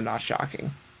also not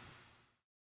shocking.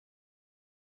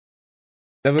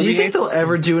 Do you think they'll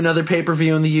ever do another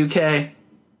pay-per-view in the UK?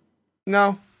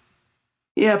 No.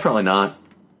 Yeah, probably not.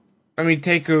 I mean,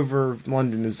 TakeOver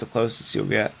London is the closest you'll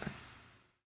get.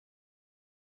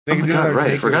 Oh my god,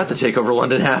 right. I forgot the TakeOver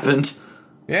London happened.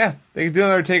 Yeah, they could do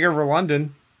another TakeOver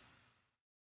London.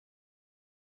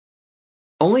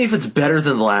 Only if it's better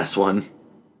than the last one.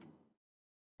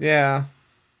 Yeah.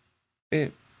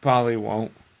 It probably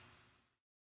won't.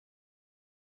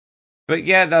 But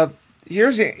yeah,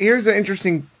 here's the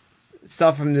interesting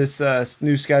stuff from this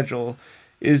new schedule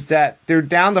is that they're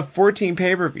down to 14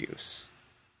 pay-per-views.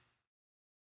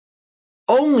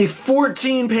 Only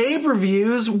 14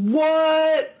 pay-per-views?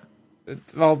 What?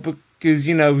 Well, because,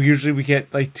 usually we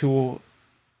get like two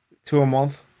a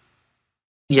month.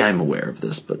 Yeah, I'm aware of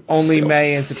this, but only still,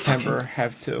 May and September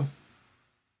have 2.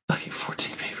 Fucking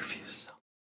 14 pay-per-views.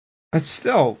 But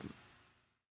still,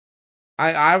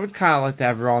 I would kind of like to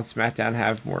have Raw and SmackDown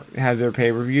have their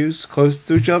pay-per-views close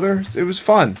to each other. It was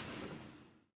fun.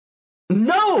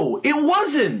 No, it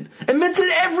wasn't. It meant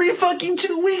that every fucking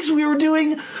 2 weeks we were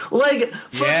doing, like,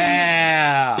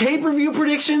 fucking pay-per-view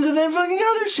predictions and then fucking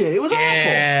other shit. It was awful.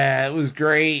 Yeah, it was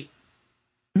great.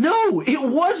 No, it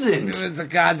wasn't. It was a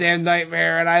goddamn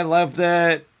nightmare, and I loved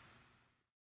it.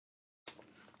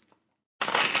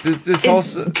 This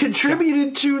also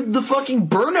contributed to the fucking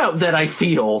burnout that I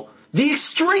feel. The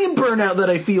extreme burnout that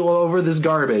I feel over this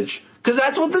garbage. Because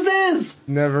that's what this is.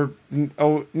 Never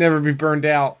be burned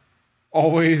out.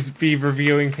 Always be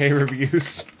reviewing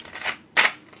pay-per-views.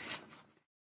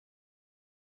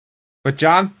 But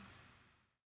John?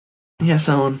 Yes,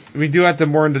 Owen? We do have to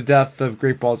mourn the death of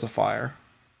Great Balls of Fire.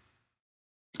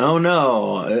 Oh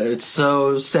no, it's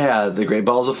so sad. The Great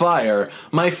Balls of Fire,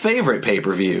 my favorite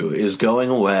pay-per-view, is going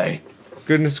away.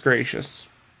 Goodness gracious.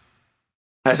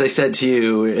 As I said to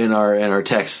you in our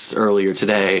texts earlier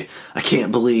today, I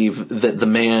can't believe that the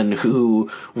man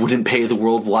who wouldn't pay the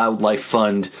World Wildlife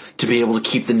Fund to be able to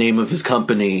keep the name of his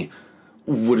company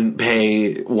wouldn't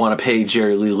want to pay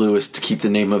Jerry Lee Lewis to keep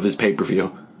the name of his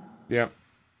pay-per-view. Yep,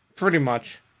 pretty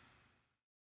much.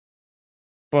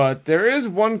 But there is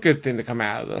one good thing to come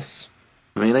out of this.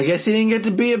 I mean, I guess he didn't get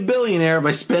to be a billionaire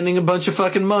by spending a bunch of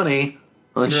fucking money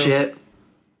on shit.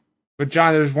 But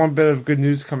John, there's one bit of good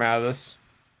news to come out of this.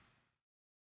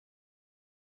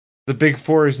 The Big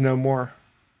Four is no more.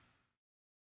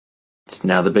 It's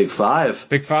now the Big Five.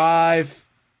 Big Five.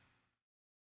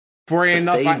 4 ain't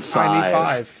enough. I need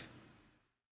 5.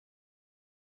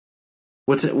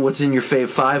 What's in your Fave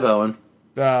 5, Owen?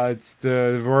 It's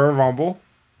the Royal Rumble.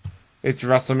 It's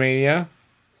WrestleMania,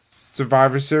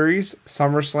 Survivor Series,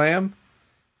 SummerSlam,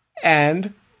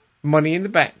 and Money in the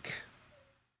Bank.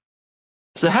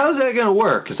 So how's that going to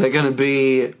work? Is that going to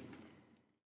be...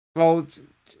 Well,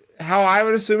 how I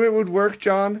would assume it would work,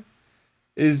 John,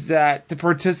 is that the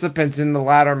participants in the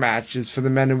ladder matches for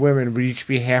the men and women would each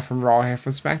be half from Raw, half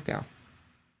from SmackDown.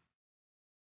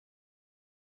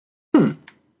 You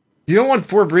don't want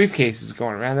 4 briefcases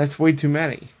going around. That's way too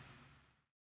many.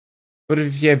 But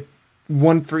if you have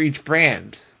one for each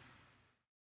brand,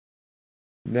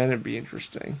 then it'd be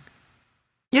interesting.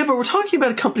 Yeah, but we're talking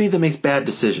about a company that makes bad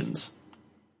decisions.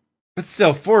 But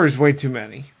still, 4 is way too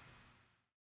many.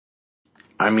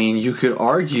 I mean, you could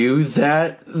argue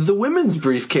that the women's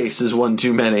briefcase is one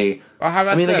too many. Well, how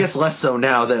about this? I guess less so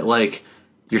now that, like,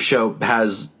 your show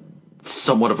has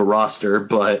somewhat of a roster,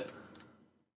 but...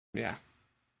 Yeah.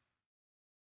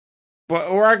 Well,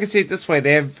 or I could say it this way.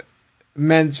 They have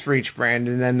men's for each brand,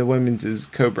 and then the women's is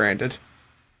co-branded.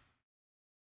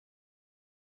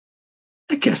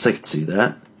 I guess I could see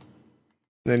that.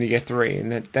 Then you get 3,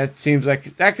 and that seems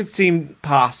like... That could seem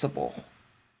possible.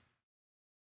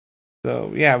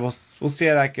 So, yeah, we'll see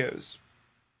how that goes.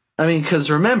 I mean, because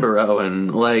remember,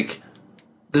 Owen, like,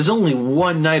 there's only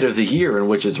one night of the year in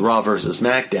which it's Raw versus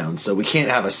SmackDown, so we can't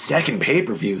have a second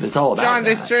pay-per-view that's all about John, that.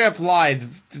 they straight up lied.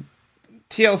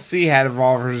 TLC had a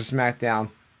Raw versus SmackDown.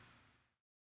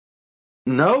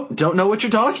 Nope, don't know what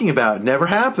you're talking about. Never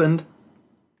happened.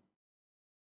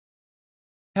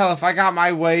 Hell, if I got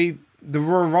my way, the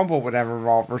Royal Rumble would have a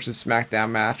Raw versus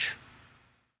SmackDown match.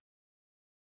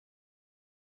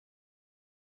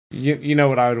 You know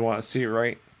what I would want to see,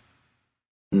 right?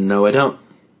 No, I don't.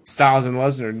 Styles and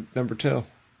Lesnar, number 2.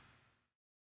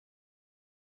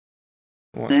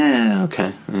 What? Yeah,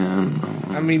 okay. Yeah,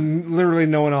 I mean, literally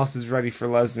no one else is ready for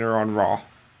Lesnar on Raw.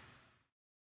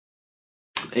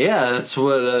 Yeah, that's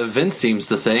what Vince seems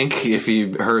to think, if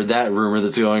you heard that rumor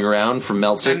that's going around from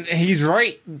Meltzer. And he's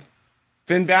right.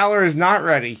 Finn Balor is not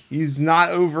ready. He's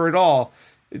not over at all.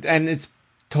 And it's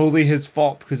totally his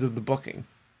fault because of the booking.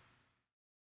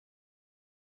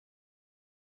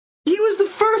 He was the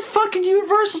first fucking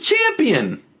Universal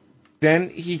Champion! Then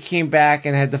he came back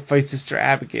and had to fight Sister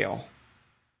Abigail.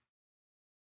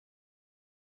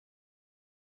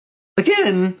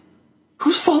 Again,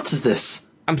 whose fault is this?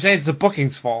 I'm saying it's the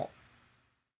booking's fault.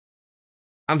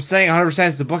 I'm saying 100%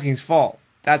 it's the booking's fault.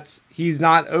 He's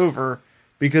not over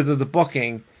because of the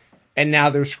booking, and now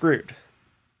they're screwed.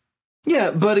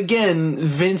 Yeah, but again,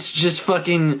 Vince just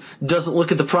fucking doesn't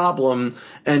look at the problem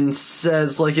and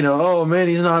says, like, oh man,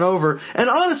 he's not over. And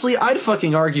honestly, I'd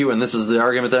fucking argue, and this is the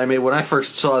argument that I made when I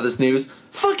first saw this news,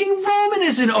 fucking Roman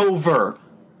isn't over!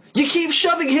 You keep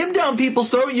shoving him down people's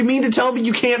throat. You mean to tell me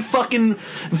you can't fucking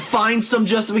find some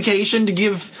justification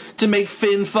to make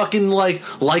Finn fucking,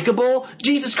 likable?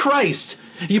 Jesus Christ.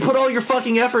 You put all your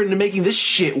fucking effort into making this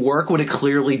shit work when it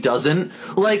clearly doesn't.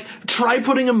 Try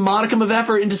putting a modicum of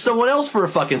effort into someone else for a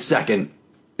fucking second.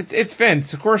 It's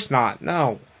Vince. Of course not.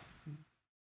 No.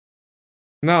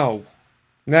 No.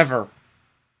 Never.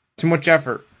 Too much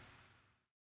effort.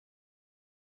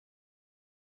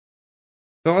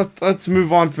 So let's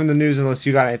move on from the news unless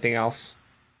you got anything else.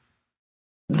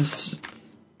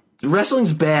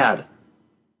 Wrestling's bad.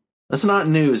 That's not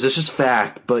news. It's just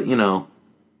fact, but, You know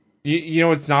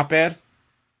what's not bad?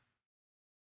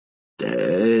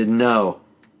 No.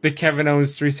 The Kevin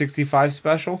Owens 365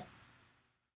 special.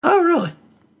 Oh, really?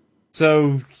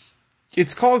 So,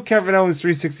 it's called Kevin Owens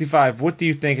 365. What do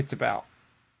you think it's about?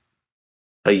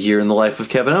 A year in the life of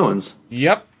Kevin Owens.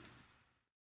 Yep.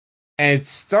 And it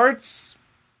starts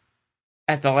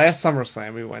at the last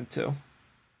SummerSlam we went to.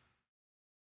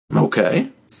 Okay.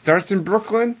 Starts in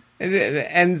Brooklyn, and it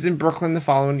ends in Brooklyn the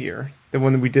following year. The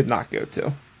one that we did not go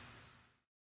to.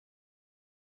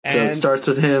 So it starts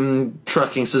with him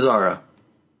trucking Cesaro.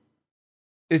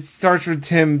 It starts with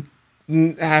him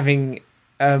having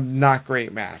a not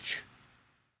great match.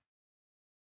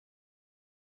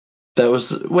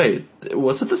 Wait,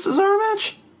 was it the Cesaro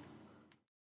match?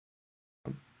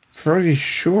 Pretty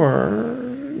sure.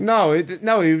 No, it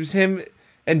was him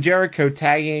and Jericho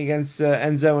tagging against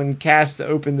Enzo and Cass to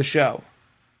open the show.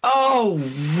 Oh,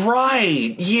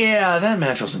 right. Yeah, that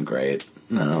match wasn't great.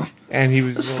 No. And he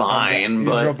was fine, he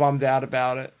was real bummed out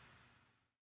about it.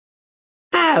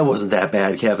 It wasn't that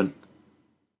bad, Kevin.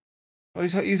 Well,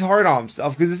 he's hard on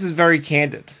himself because this is very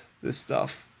candid, this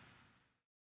stuff.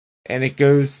 And it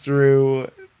goes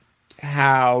through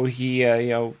how he,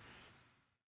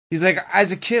 he's like,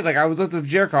 as a kid, I was with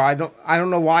Jericho. I don't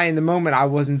know why in the moment I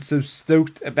wasn't so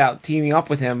stoked about teaming up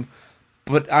with him,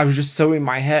 but I was just so in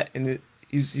my head, and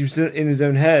he was in his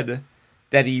own head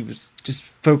that he was just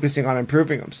focusing on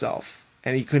improving himself,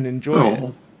 and he couldn't enjoy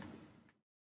it.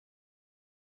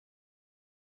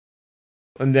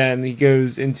 and then he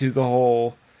goes into the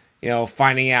whole,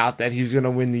 finding out that he was going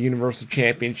to win the Universal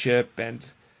Championship, and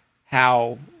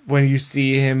how when you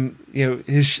see him,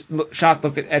 his shot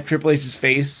look at Triple H's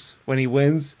face when he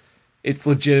wins, it's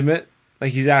legitimate.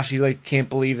 Like, he's actually, like, can't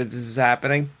believe that this is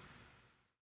happening.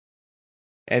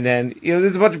 And then,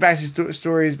 there's a bunch of backstory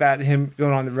stories about him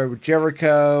going on the road with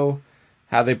Jericho,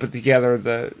 how they put together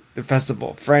the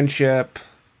Festival of Friendship.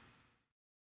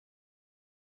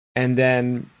 And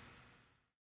then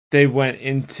they went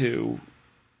into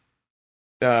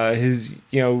his,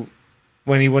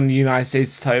 when he won the United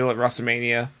States title at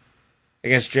WrestleMania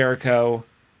against Jericho.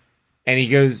 And he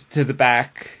goes to the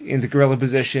back in the gorilla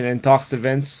position and talks to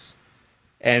Vince.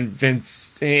 And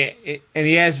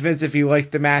he asked Vince if he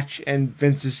liked the match, and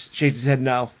Vince shakes his head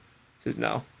no. Says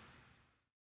no.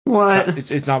 What?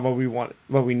 It's not what we wanted,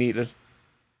 what we needed.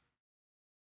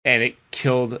 And it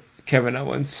killed Kevin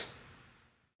Owens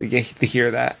to hear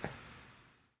that.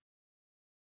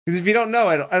 Because if you don't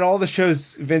know, at all the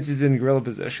shows, Vince is in gorilla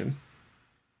position.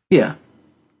 Yeah.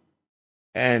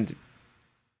 And,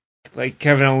 like,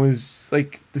 Kevin Owens,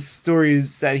 like, the story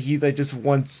is that he, like, just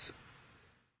wants,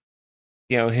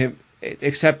 him,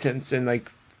 acceptance and,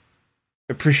 like,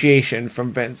 appreciation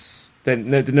from Vince, to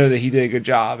know that he did a good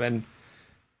job. And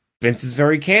Vince is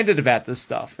very candid about this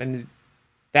stuff. And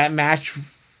that match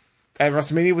at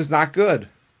WrestleMania was not good.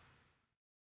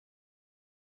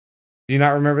 Do you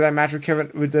not remember that match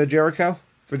with Jericho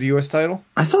for the U.S. title?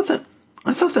 I thought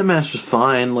that match was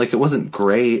fine. Like, it wasn't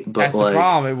great, but that's the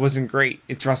problem. It wasn't great.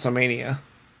 It's WrestleMania.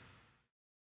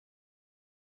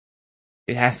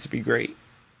 It has to be great.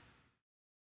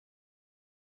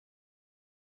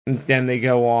 And then they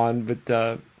go on with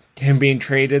him being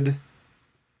traded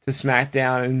to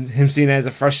SmackDown and him seeing it as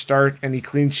a fresh start, and he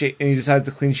decides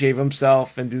to clean shave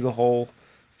himself and do the whole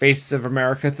Faces of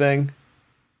America thing.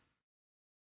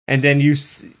 And then you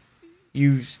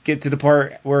get to the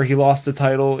part where he lost the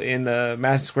title in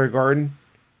Madison Square Garden,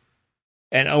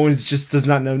 and Owens just does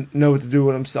not know what to do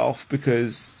with himself,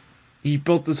 because he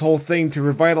built this whole thing to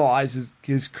revitalize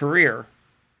his career.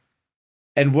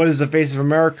 And what is the Face of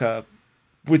America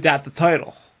without the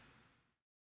title?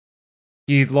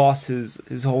 He lost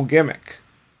his whole gimmick.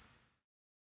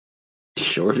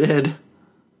 Sure did.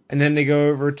 And then they go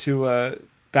over to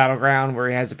Battleground, where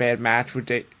he has a bad match with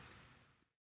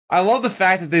I love the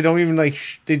fact that they don't even, like,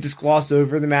 they just gloss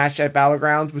over the match at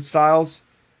Battleground with Styles,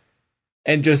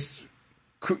 and just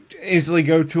instantly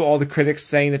go to all the critics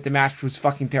saying that the match was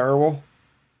fucking terrible.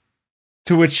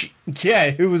 To which,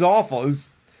 yeah, it was awful.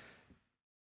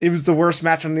 It was the worst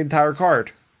match on the entire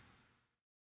card.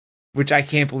 Which I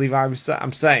can't believe I'm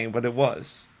saying, but it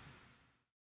was.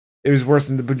 It was worse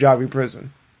than the Punjabi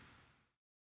prison.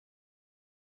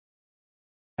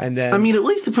 And then, I mean, at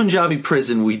least the Punjabi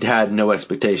prison we'd had no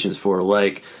expectations for.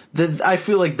 Like, I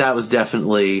feel like that was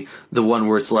definitely the one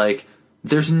where it's like,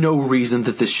 there's no reason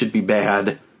that this should be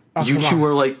bad. Oh, you two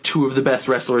are like two of the best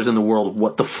wrestlers in the world.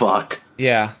 What the fuck?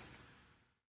 Yeah.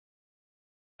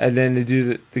 And then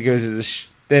they go to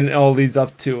then it all leads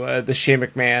up to the Shane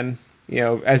McMahon,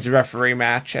 as the referee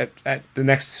match at the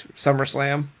next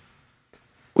SummerSlam.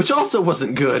 Which also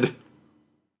wasn't good.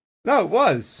 No, it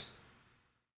was.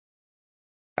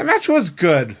 That match was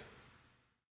good.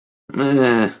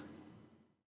 Meh.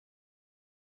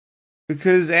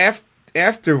 Because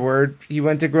afterward, he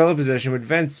went to gorilla position with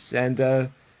Vince, and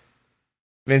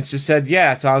Vince just said,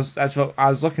 "Yeah, that's what I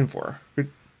was looking for."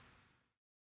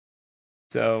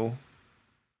 So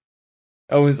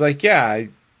Owen's like, "Yeah,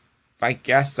 I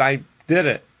guess I did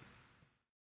it."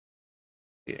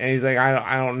 And he's like,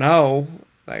 "I don't know.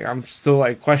 Like, I'm still,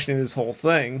 like, questioning this whole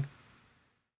thing."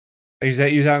 He's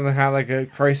having kind of like a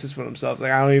crisis with himself.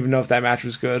 Like, I don't even know if that match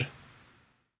was good.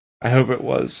 I hope it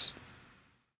was.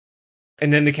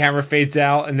 And then the camera fades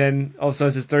out, and then all of a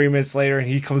sudden it's 30 minutes later, and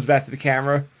he comes back to the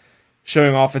camera,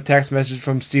 showing off a text message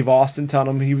from Steve Austin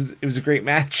telling him it was a great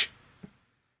match.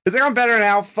 He's like, "I'm better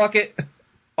now. Fuck it."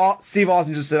 Steve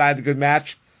Austin just said I had a good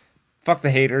match. Fuck the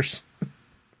haters.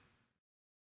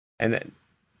 And then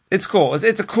it's cool.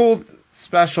 It's a cool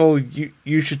special.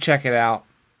 You should check it out.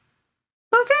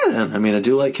 Okay, then. I mean, I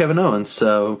do like Kevin Owens,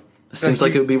 so it seems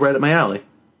like it would be right up my alley.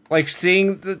 Like,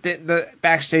 seeing the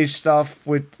backstage stuff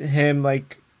with him,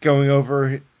 like, going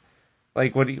over,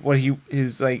 like,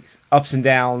 his, like, ups and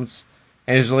downs,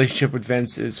 and his relationship with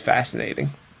Vince is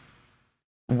fascinating.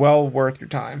 Well worth your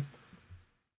time.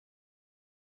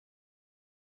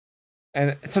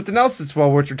 And something else that's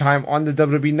well worth your time on the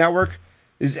WWE Network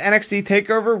is NXT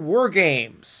TakeOver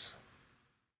WarGames.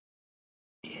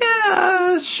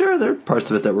 Yeah, sure. There are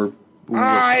parts of it that were worth the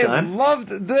time. I loved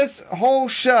this whole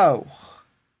show.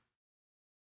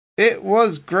 It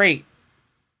was great.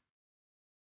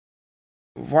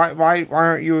 Why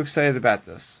aren't you excited about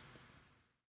this?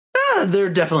 There are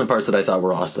definitely parts that I thought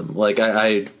were awesome. Like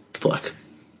I look,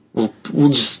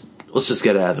 let's just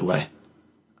get it out of the way.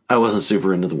 I wasn't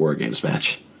super into the WarGames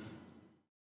match.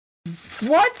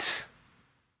 What?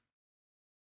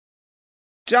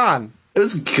 John. It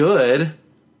was good.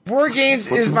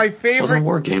 WarGames is my favorite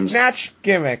WarGames match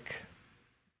gimmick.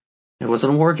 It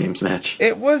wasn't a WarGames match.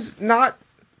 It was not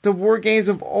the WarGames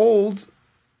of old,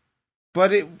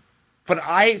 but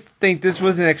I think this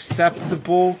was an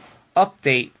acceptable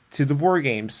update to the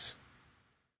WarGames.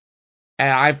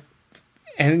 I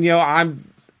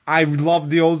love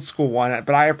the old school one,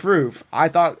 but I approve. I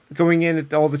thought going in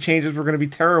that all the changes were going to be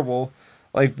terrible.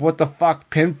 Like, what the fuck?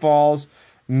 Pinfalls,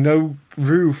 no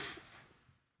roof.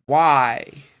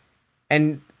 Why?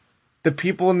 And the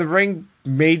people in the ring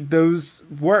made those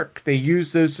work. They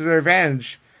used those to their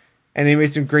advantage. And they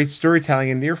made some great storytelling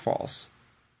in near falls.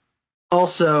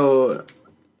 Also,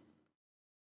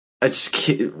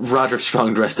 Roderick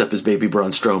Strong dressed up as Baby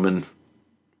Braun Strowman.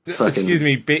 Excuse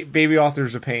me, Baby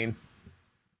Authors of Pain.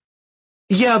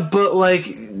 Yeah, but like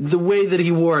the way that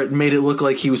he wore it made it look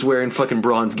like he was wearing fucking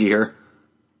bronze gear.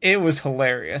 It was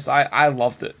hilarious. I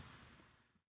loved it.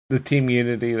 The team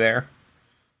unity there.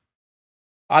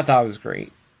 I thought it was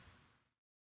great.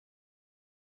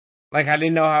 Like, I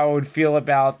didn't know how I would feel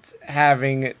about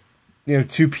having,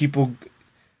 two people,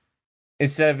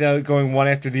 instead of going one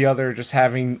after the other, just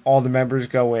having all the members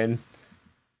go in.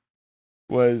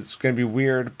 Was going to be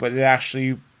weird, but it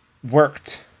actually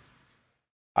worked.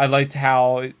 I liked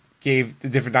how it gave the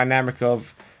different dynamic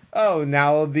of,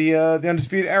 now the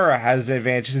Undisputed Era has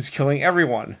advantages killing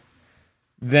everyone.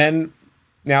 Then,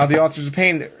 now the Authors of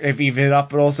Pain have evened it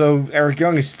up, but also Eric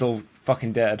Young is still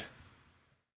fucking dead.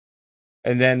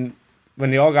 And then,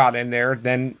 when they all got in there,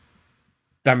 then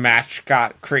the match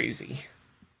got crazy.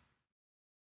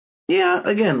 Yeah,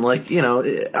 again, I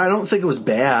don't think it was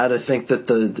bad. I think that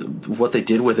what they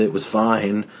did with it was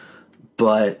fine,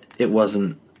 but it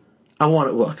wasn't. I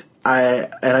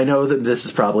know that this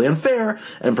is probably unfair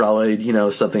and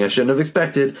probably, something I shouldn't have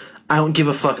expected. I don't give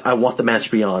a fuck. I want the match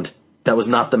beyond. That was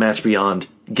not the match beyond.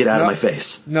 Get out of my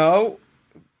face. No,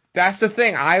 that's the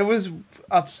thing. I was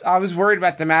worried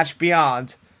about the match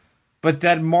beyond, but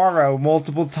then Morrow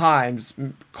multiple times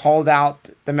called out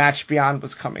the match beyond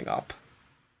was coming up.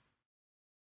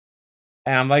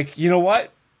 And I'm like, you know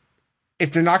what?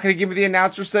 If they're not going to give me the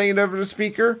announcer saying it over the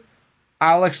speaker,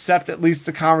 I'll accept at least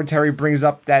the commentary brings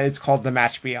up that it's called the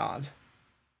match beyond.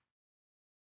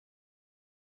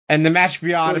 And the match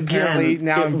beyond apparently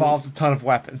now involves a ton of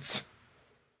weapons.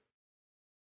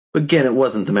 Again, it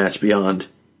wasn't the match beyond.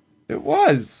 It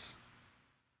was.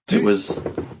 It was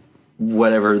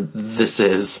whatever this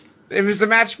is. It was the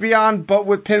match beyond, but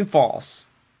with pinfalls.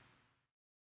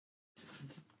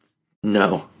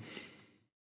 No.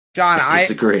 John, I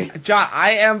disagree. John,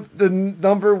 I am the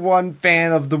number one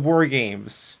fan of the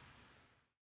WarGames.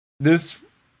 This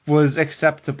was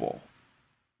acceptable.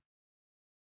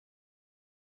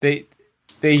 They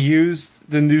used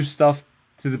the new stuff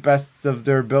to the best of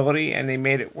their ability, and they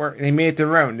made it work. They made it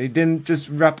their own. They didn't just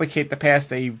replicate the past.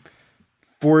 They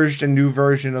forged a new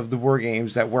version of the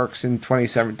WarGames that works in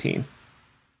 2017.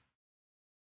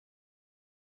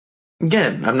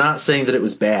 Again, I'm not saying that it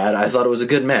was bad. I thought it was a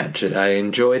good match. I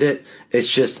enjoyed it.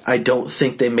 It's just I don't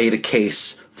think they made a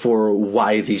case for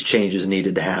why these changes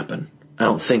needed to happen. I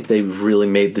don't think they really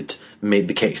made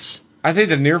the case. I think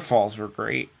the near falls were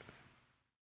great.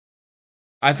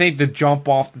 I think the jump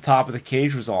off the top of the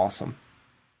cage was awesome.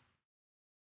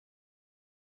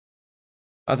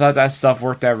 I thought that stuff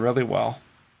worked out really well.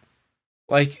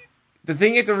 Like, the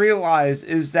thing you have to realize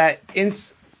is that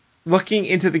looking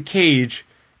into the cage,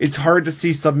 it's hard to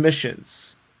see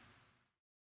submissions.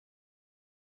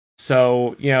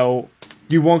 So,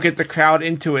 you won't get the crowd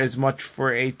into it as much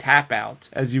for a tap out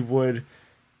as you would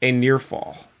a near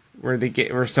fall,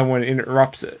 where someone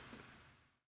interrupts it.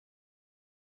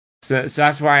 So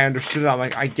that's why I understood it. I'm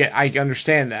like, I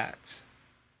understand that.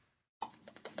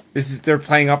 They're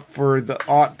playing up for the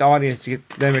audience to get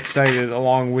them excited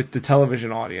along with the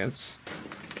television audience.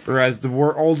 Whereas the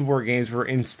old WarGames were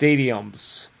in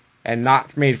stadiums and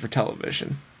not made for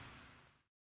television.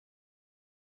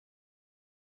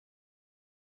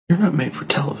 You're not made for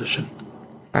television.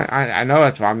 I know,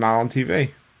 that's why I'm not on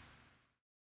TV.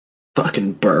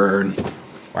 Fucking burn.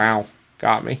 Wow,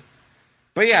 got me.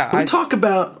 But yeah, Can we talk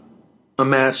about a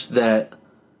match that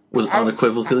was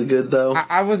unequivocally good, though?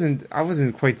 I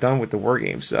wasn't quite done with the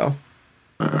WarGames, though.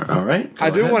 All right.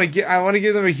 I want to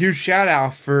give them a huge shout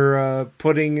out for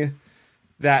putting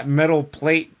that metal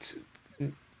plate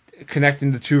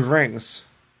connecting the two rings.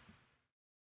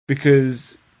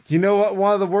 Because you know what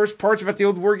one of the worst parts about the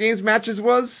old WarGames matches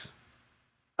was?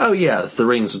 Oh yeah, the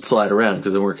rings would slide around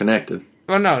because they weren't connected.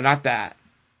 Oh no, not that.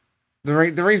 The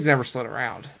rings never slid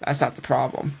around. That's not the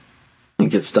problem. You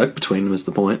get stuck between them is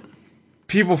the point.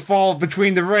 People fall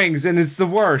between the rings, and it's the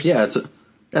worst. Yeah,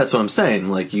 that's what I'm saying.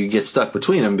 Like, you get stuck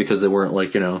between them because they weren't,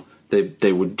 like,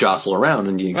 they would jostle around,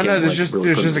 and you can't, no, there's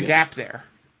really just a gap there.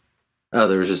 Oh,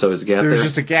 there was just always a gap there? There's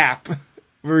just a gap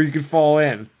where you could fall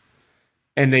in.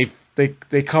 And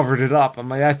they covered it up. I'm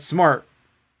like, that's smart.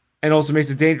 And also makes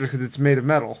it dangerous because it's made of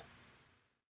metal.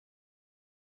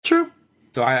 True.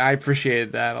 So I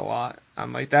appreciated that a lot.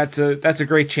 I'm like, that's a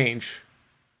great change.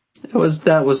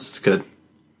 That was good.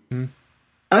 Hmm.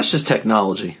 That's just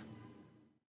technology.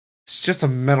 It's just a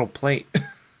metal plate.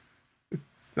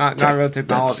 It's not real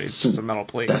technology. It's just a metal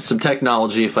plate. That's some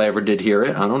technology if I ever did hear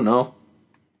it. I don't know.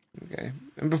 Okay.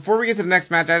 And before we get to the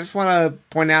next match, I just want to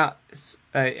point out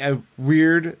a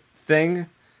weird thing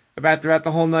about throughout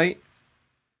the whole night.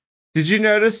 Did you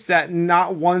notice that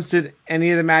not once did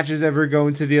any of the matches ever go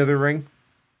into the other ring?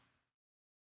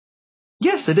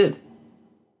 Yes, I did.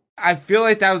 I feel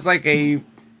like that was like a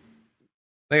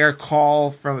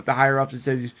call from the higher ups that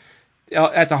said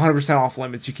that's 100% off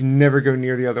limits. You can never go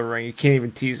near the other ring. You can't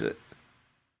even tease it.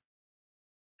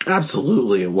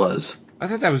 Absolutely, it was. I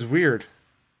thought that was weird.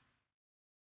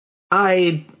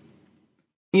 I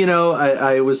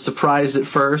was surprised at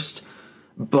first,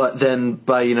 but then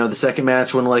by, the second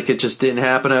match when, like, it just didn't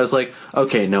happen, I was like,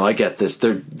 okay, no, I get this.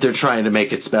 They're trying to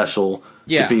make it special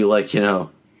to be like,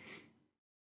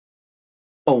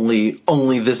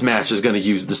 only this match is going to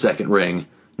use the second ring.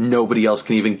 Nobody else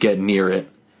can even get near it.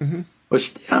 Mm-hmm.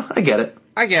 Which, yeah, I get it.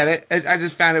 I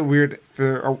just found it weird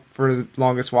for the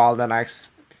longest while, then I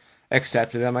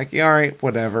accepted it. I'm like, yeah, all right,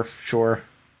 whatever, sure.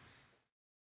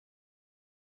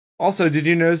 Also, did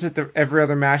you notice that every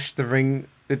other match, the ring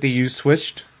that they used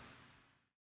switched?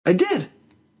 I did.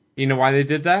 You know why they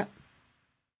did that?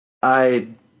 I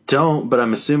don't, but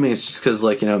I'm assuming it's just because,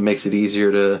 like, it makes it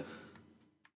easier to,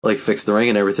 like, fix the ring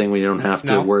and everything when you don't have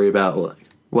to worry about, like,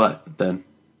 what, then?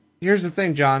 Here's the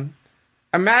thing, John.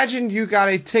 Imagine you got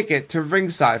a ticket to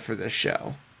ringside for this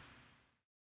show.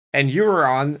 And you were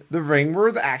on the ring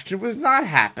where the action was not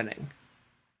happening.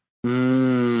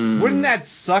 Wouldn't that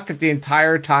suck if the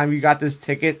entire time you got this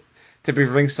ticket to be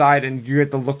ringside and you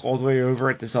had to look all the way over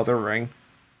at this other ring?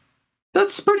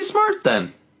 That's pretty smart,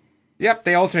 then. Yep,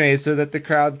 they alternated so that the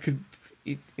crowd could,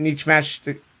 in each match,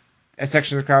 a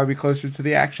section of the crowd would be closer to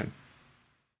the action.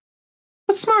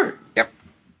 That's smart. Yep.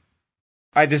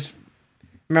 I just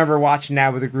remember watching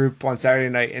that with a group on Saturday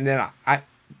night, and then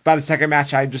by the second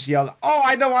match, I just yelled, "Oh,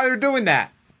 I know why they're doing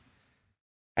that!"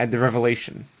 And the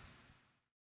revelation.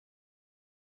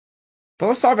 But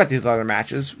let's talk about these other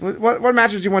matches. What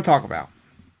matches do you want to talk about?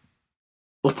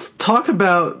 Let's talk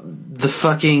about the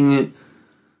fucking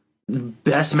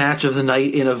best match of the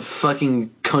night in a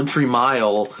fucking country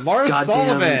mile. Lars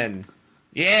Sullivan.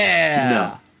 Yeah.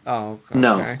 No. Oh, okay.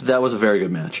 No, that was a very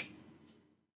good match.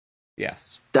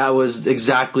 Yes. That was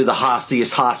exactly the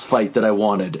Haasiest Haas fight that I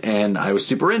wanted, and I was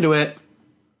super into it.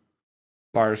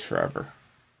 Lars forever.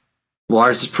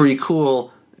 Lars is pretty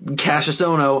cool. Cassius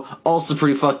Ohno, also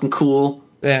pretty fucking cool.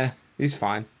 Yeah, he's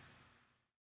fine.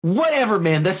 Whatever,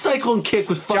 man. That cyclone kick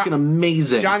was fucking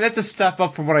amazing. John, that's a step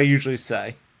up from what I usually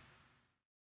say.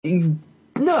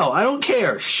 No, I don't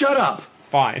care. Shut up.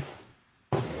 Fine.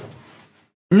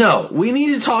 No, we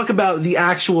need to talk about the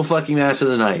actual fucking match of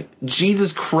the night.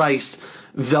 Jesus Christ,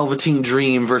 Velveteen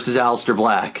Dream versus Aleister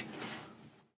Black.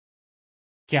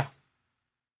 Yeah.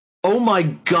 Oh my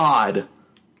god.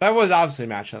 That was obviously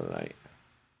match of the night.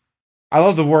 I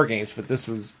love the WarGames, but this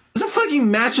was... It's a fucking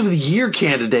match of the year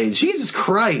candidate. Jesus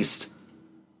Christ.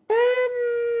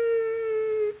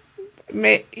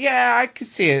 Yeah, I could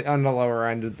see it on the lower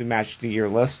end of the match of the year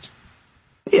list.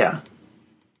 Yeah.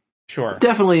 Sure.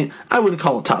 Definitely, I wouldn't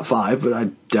call it top 5, but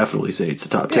I'd definitely say it's a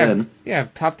top 10. Yeah,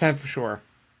 top 10 for sure.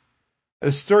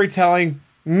 The storytelling,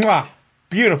 mwah,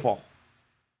 beautiful.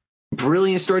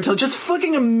 Brilliant storytelling. Just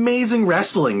fucking amazing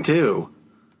wrestling, too.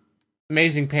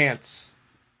 Amazing pants.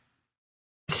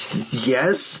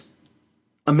 Yes.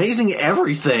 Amazing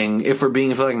everything, if we're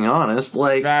being fucking honest.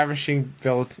 Like, ravishing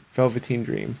Velveteen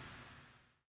Dream.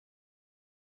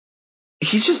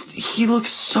 He looks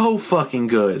so fucking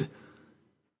good.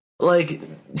 Like,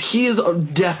 he is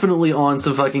definitely on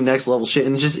some fucking next level shit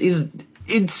and just is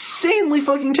insanely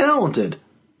fucking talented.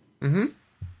 Mm-hmm.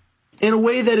 In a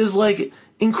way that is, like,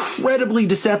 incredibly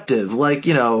deceptive. Like,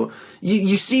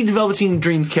 you see Velveteen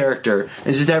Dream's character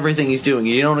and just everything he's doing.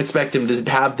 You don't expect him to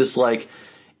have this, like,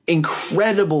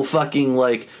 incredible fucking,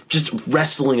 like, just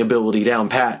wrestling ability down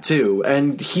pat, too.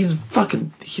 And he's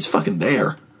fucking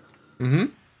there. Mm-hmm.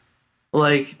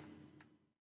 Like,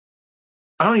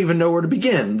 I don't even know where to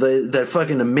begin. That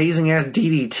fucking amazing-ass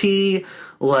DDT,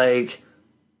 like,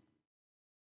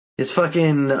 his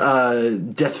fucking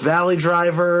Death Valley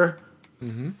driver,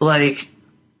 like,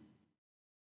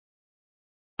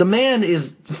 the man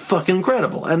is fucking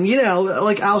incredible. And, you know,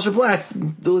 like, Aleister Black,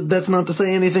 that's not to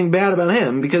say anything bad about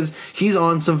him, because he's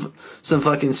on some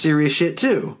fucking serious shit,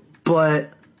 too. But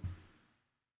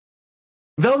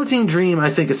Velveteen Dream,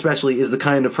 I think especially, is the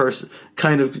kind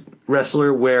of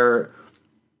wrestler where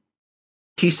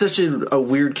he's such a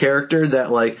weird character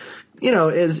that, like, you know,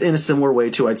 is in a similar way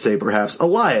to, I'd say, perhaps,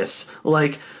 Elias.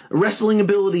 Like, wrestling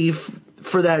ability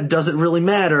for that doesn't really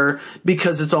matter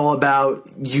because it's all about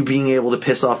you being able to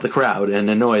piss off the crowd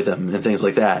and annoy them and things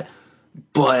like that.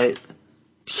 But,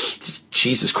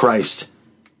 Jesus Christ,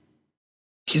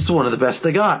 he's one of the best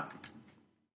they got.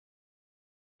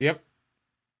 Yep.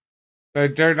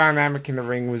 Their dynamic in the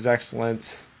ring was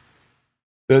excellent.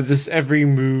 Just every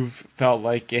move felt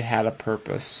like it had a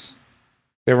purpose.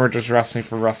 They weren't just wrestling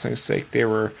for wrestling's sake. They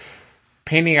were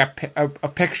painting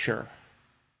a picture.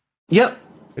 Yep.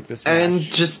 With this match. And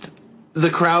just the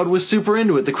crowd was super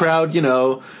into it. The crowd, you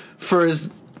know, for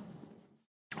as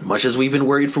much as we've been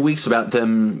worried for weeks about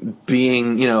them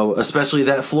being, you know, especially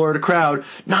that Florida crowd,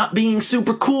 not being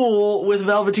super cool with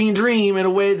Velveteen Dream in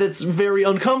a way that's very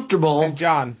uncomfortable. And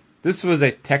John, this was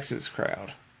a Texas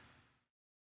crowd.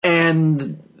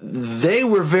 And they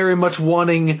were very much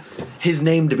wanting his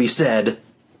name to be said.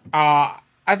 I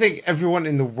think everyone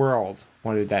in the world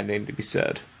wanted that name to be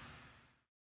said.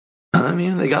 I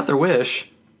mean, they got their wish.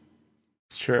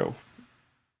 It's true.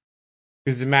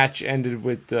 Because the match ended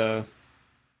with the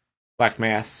Black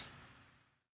Mass.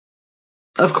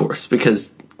 Of course,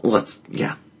 because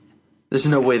there's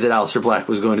no way that Aleister Black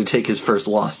was going to take his first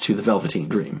loss to the Velveteen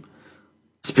Dream.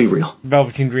 Let's be real.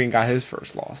 Velveteen Dream got his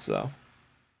first loss, though.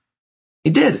 He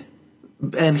did.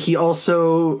 And he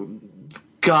also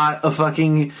got a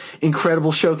fucking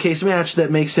incredible showcase match that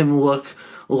makes him look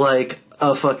like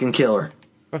a fucking killer.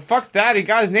 But fuck that, he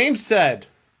got his name said.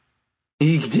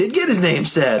 He did get his name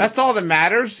said. That's all that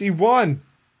matters. He won.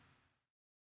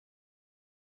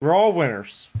 We're all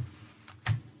winners.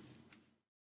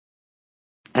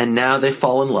 And now they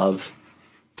fall in love.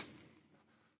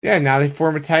 Yeah, now they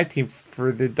form a tag team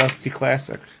for the Dusty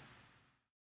Classic.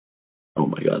 Oh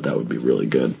my god, that would be really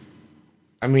good.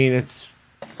 I mean, it's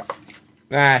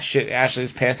shit.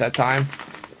 Ashley's past that time.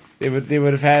 They would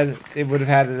have had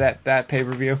it at that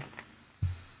pay-per-view.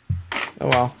 Oh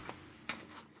well.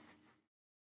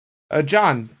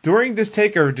 John, during this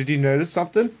takeover, did you notice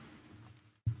something?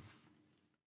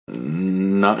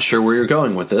 Not sure where you're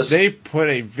going with this. They put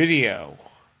a video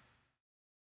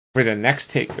for the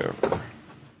next takeover.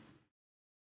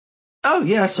 Oh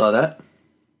yeah, I saw that.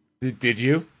 Did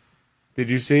you? Did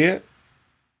you see it?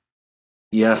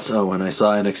 Yes, and I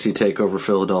saw NXT TakeOver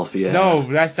Philadelphia. No,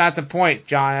 that's not the point,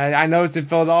 John. I know it's in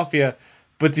Philadelphia,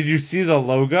 but did you see the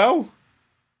logo?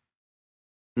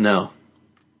 No.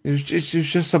 It was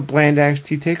just a bland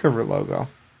NXT TakeOver logo.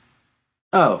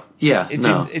 Oh, yeah, It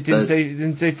no.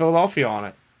 didn't say Philadelphia on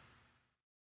it.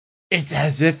 It's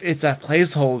as if it's a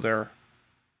placeholder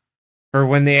for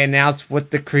when they announce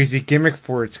what the crazy gimmick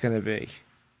for it's going to be.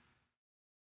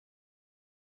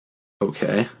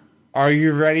 Okay. Are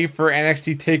you ready for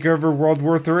NXT TakeOver World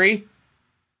War III?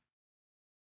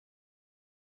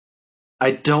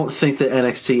 I don't think that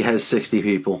NXT has 60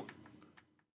 people.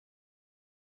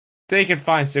 They can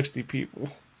find 60 people.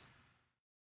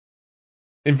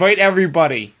 Invite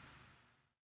everybody.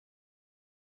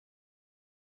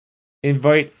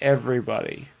 Invite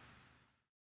everybody.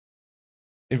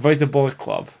 Invite the Bullet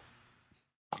Club.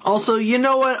 Also, you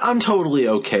know what? I'm totally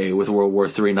okay with World War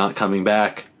III not coming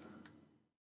back.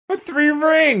 But 3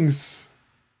 rings!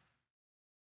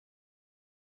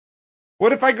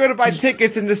 What if I go to buy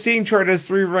tickets and the scene chart has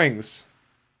 3 rings?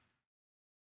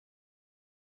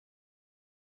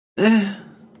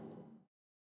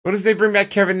 What if they bring back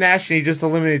Kevin Nash and he just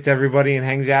eliminates everybody and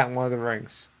hangs out in one of the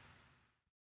rings?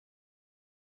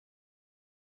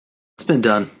 It's been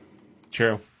done.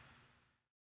 True.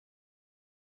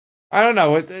 I don't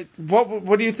know.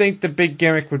 What do you think the big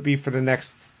gimmick would be for the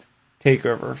next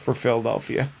takeover for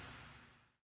Philadelphia?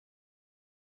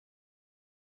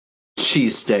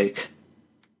 Cheesesteak.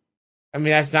 I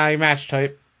mean, that's not a match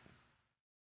type.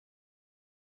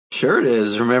 Sure it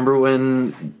is. Remember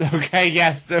when... Okay,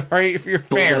 yes, right, if you're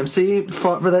fair. MC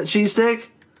fought for that cheesesteak?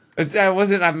 It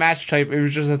wasn't a match type, it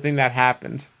was just a thing that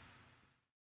happened.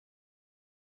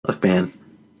 Look, man.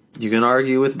 You gonna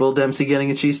argue with Bull Dempsey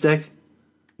getting a cheesesteak?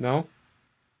 No.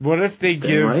 What if they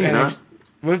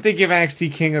What if they give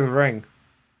NXT King of the Ring?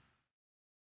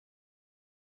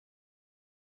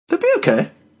 That'd be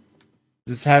okay.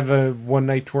 Just have a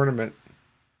one-night tournament.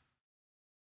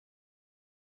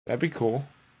 That'd be cool.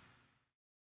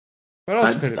 What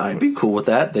else could it I'd be cool with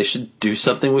that. They should do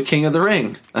something with King of the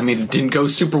Ring. I mean, it didn't go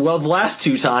super well the last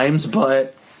 2 times,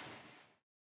 but...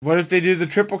 What if they do the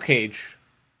triple cage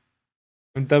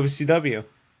from WCW?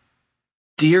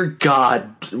 Dear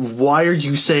God, why are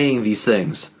you saying these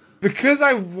things? Because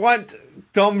I want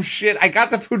dumb shit. I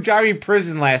got the Punjabi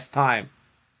prison last time.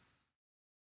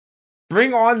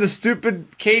 Bring on the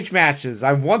stupid cage matches.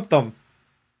 I want them.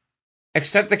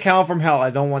 Except the Kennel from Hell. I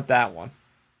don't want that one.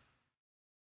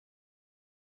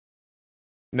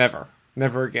 Never.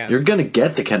 Never again. You're gonna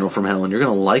get the Kennel from Hell and you're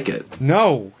gonna like it.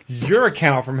 No. You're a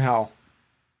Kennel from Hell.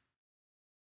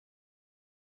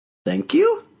 Thank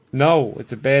you? No.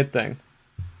 It's a bad thing.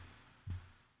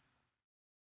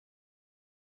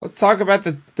 Let's talk about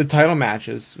the title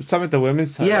matches. Let's talk about the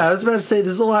women's title. Yeah, I was about to say,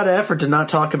 there's a lot of effort to not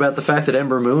talk about the fact that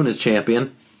Ember Moon is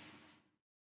champion.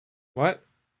 What?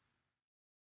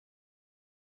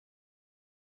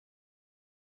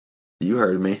 You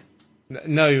heard me.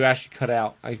 No, you actually cut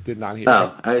out. I did not hear.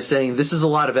 Oh, I was saying, this is a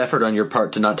lot of effort on your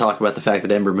part to not talk about the fact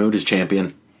that Ember Moon is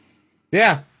champion.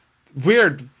 Yeah.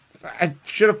 Weird. I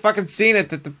should have fucking seen it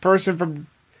that the person from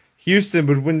Houston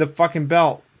would win the fucking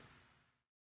belt.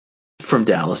 From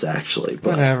Dallas, actually.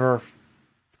 But whatever.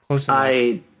 Close enough.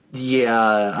 I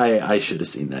should have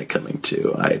seen that coming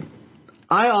too.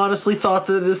 I honestly thought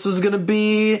that this was going to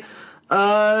be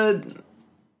Harvey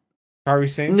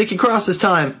Singh? Nikki Cross's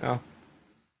time. Oh.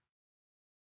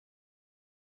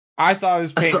 I thought it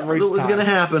was Peyton Royce's time. It was going to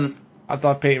happen. I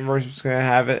thought Peyton Royce was going to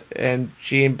have it, and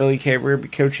she and Billie Kay were going to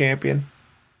be co-champion.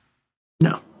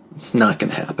 No, it's not going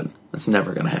to happen. It's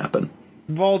never going to happen.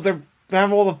 Well, they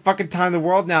have all the fucking time in the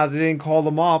world now. They didn't call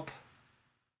them up.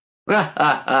 We'll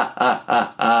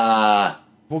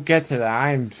get to that.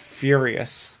 I'm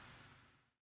furious.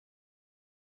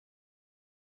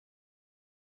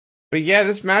 But yeah,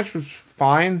 this match was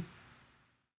fine.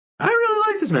 I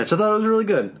really liked this match. I thought it was really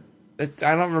good. I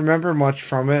don't remember much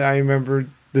from it. I remember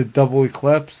the double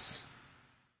eclipse.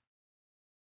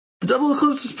 The double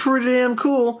eclipse is pretty damn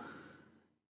cool.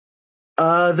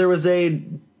 There was a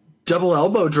double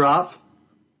elbow drop.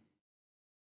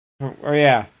 Oh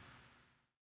yeah.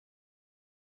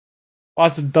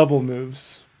 Lots of double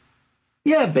moves.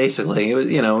 Yeah, basically. It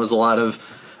was a lot of,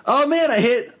 oh man, I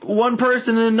hit one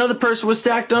person and another person was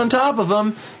stacked on top of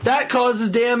them. That causes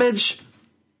damage.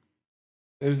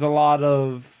 There's a lot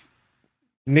of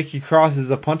Nikki Cross is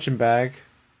a punching bag.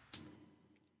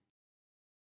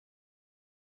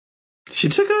 She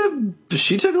took a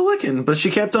licking, but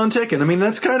she kept on ticking. I mean,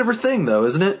 that's kind of her thing, though,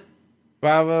 isn't it?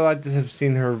 Well, I just have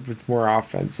seen her with more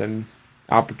offense and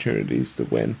opportunities to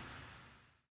win.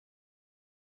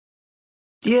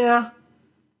 Yeah.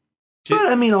 But,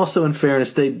 I mean, also in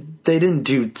fairness, they didn't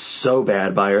do so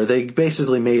bad by her. They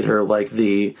basically made her like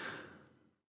They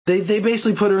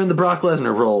basically put her in the Brock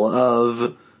Lesnar role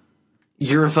of,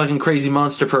 you're a fucking crazy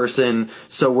monster person,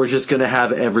 so we're just gonna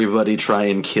have everybody try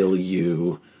and kill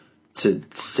you to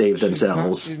save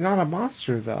themselves. She's not a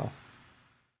monster, though.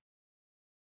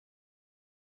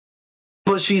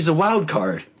 But she's a wild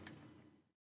card.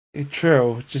 It's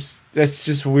true. That's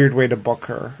just a weird way to book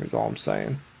her, is all I'm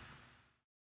saying.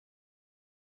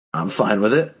 I'm fine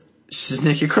with it. She's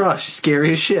Nikki Cross. She's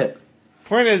scary as shit.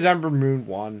 Point is, Ember Moon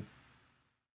won.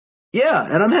 Yeah,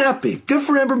 and I'm happy. Good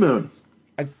for Ember Moon.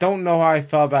 I don't know how I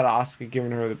felt about Asuka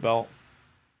giving her the belt.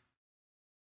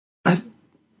 I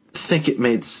think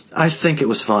it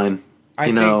was fine. I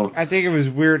think it was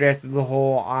weird after the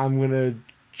whole I'm gonna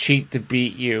cheat to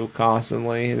beat you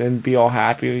constantly and then be all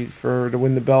happy for her to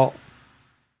win the belt.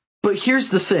 But here's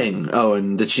the thing,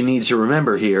 Owen, that you need to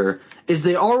remember here, is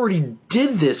they already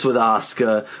did this with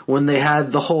Asuka when they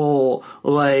had the whole,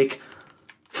 like,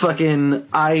 fucking,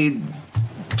 I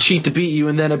cheat to beat you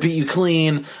and then I beat you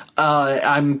clean,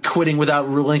 I'm quitting without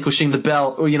relinquishing the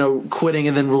belt, or, quitting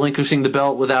and then relinquishing the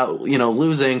belt without,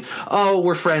 losing. Oh,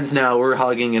 we're friends now, we're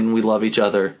hugging and we love each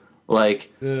other.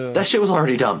 Like, that shit was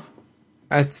already dumb.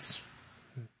 I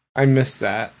missed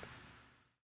that.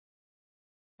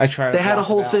 They had a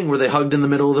whole thing where they hugged in the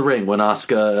middle of the ring when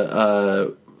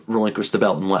Asuka relinquished the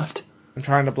belt and left. I'm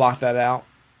trying to block that out.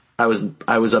 I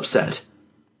was upset.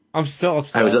 I'm still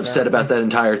upset. I was upset about that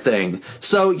entire thing.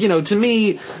 So, to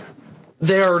me,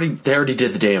 they already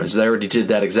did the damage. They already did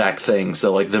that exact thing.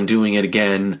 So, like, them doing it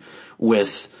again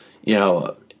with,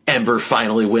 Ember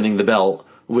finally winning the belt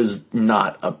was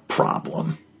not a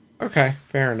problem. Okay,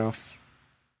 fair enough.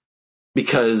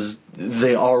 Because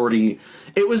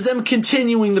it was them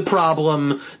continuing the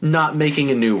problem, not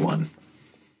making a new one.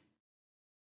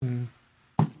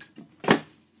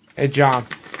 Hey, John.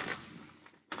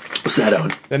 What's that,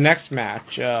 Owen? The next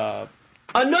match,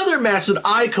 another match that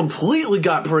I completely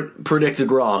got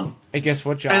predicted wrong. Hey, guess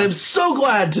what, John? And I'm so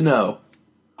glad to know.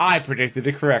 I predicted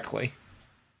it correctly.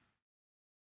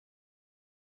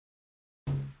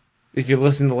 If you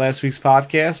listen to last week's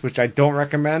podcast, which I don't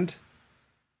recommend,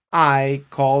 I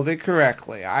called it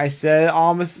correctly. I said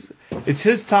almost it's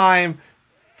his time.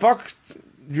 Fuck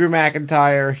Drew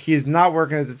McIntyre. He is not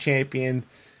working as a champion.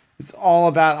 It's all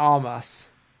about Almas.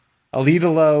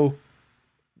 Alita Low,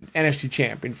 NXT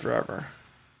champion forever.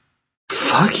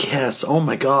 Fuck yes. Oh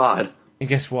my god. And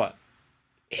guess what?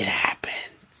 It happened.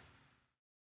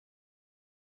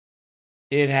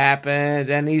 It happened,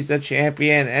 and he's the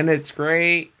champion, and it's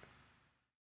great.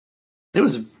 It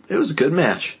was a good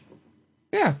match.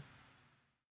 Yeah.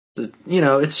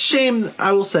 It's a shame,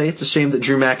 I will say, it's a shame that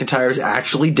Drew McIntyre is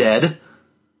actually dead.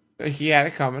 He had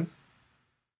it coming.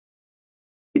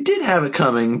 He did have it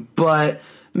coming, but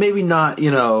maybe not,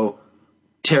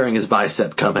 tearing his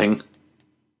bicep coming.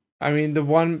 I mean, the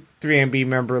one 3MB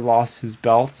member lost his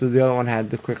belt, so the other one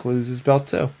had to quickly lose his belt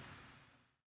too.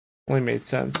 Only made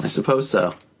sense. I suppose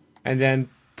so. And then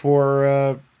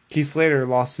poor Keith Slater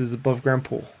lost his above ground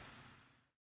pool.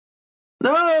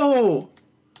 No!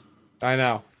 I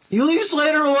know. You leave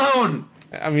Slater alone!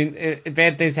 I mean,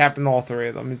 bad things happen to all three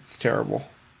of them. It's terrible.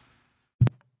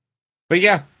 But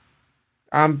yeah.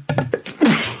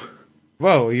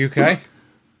 Whoa, are you okay?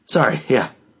 Sorry, yeah.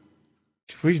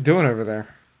 What are you doing over there?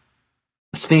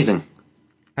 Sneezing.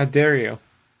 How dare you?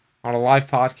 On a live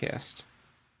podcast.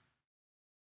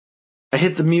 I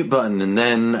hit the mute button and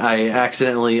then I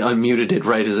accidentally unmuted it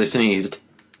right as I sneezed.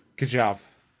 Good job.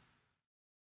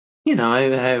 I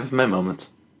have my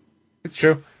moments. It's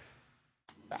true.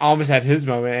 Almost had his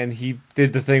moment, and he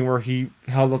did the thing where he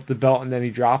held up the belt and then he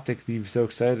dropped it because he was so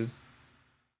excited.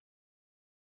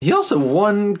 He also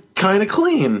won kind of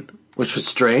clean, which was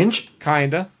strange.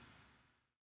 Kinda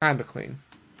clean.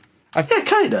 Yeah,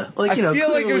 kinda. I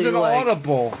feel like it was an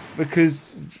audible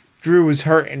because Drew was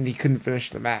hurt and he couldn't finish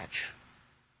the match.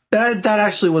 That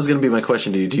actually was going to be my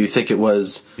question to you. Do you think it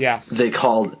was? Yes.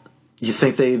 You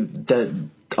think that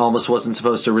Almas wasn't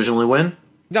supposed to originally win?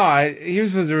 No, he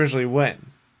was supposed to originally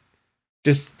win.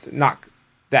 Just not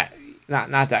that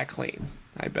clean,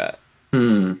 I bet.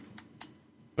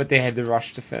 But they had to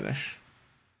rush to finish.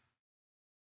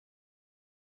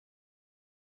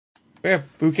 Yeah,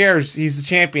 who cares? He's the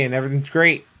champion. Everything's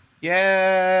great.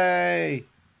 Yay!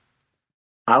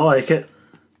 I like it.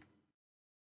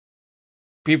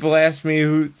 People ask me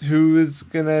who is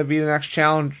gonna be the next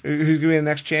challenge. Who's gonna be the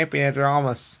next champion after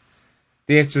Almas?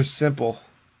 The answer's simple.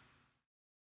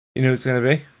 You know who it's gonna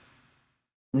be?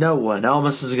 No one.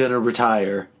 Almas is going to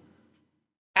retire.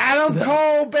 Adam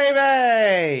Cole,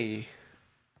 baby!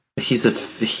 He's a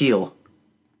heel.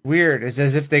 Weird. It's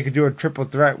as if they could do a triple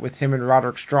threat with him and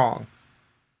Roderick Strong.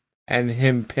 And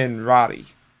him pin Roddy.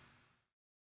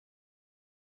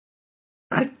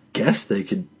 I guess they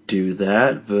could do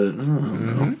that, but I don't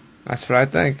know. That's what I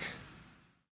think.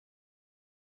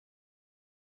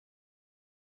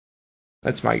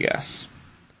 That's my guess.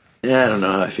 Yeah, I don't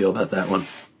know how I feel about that one.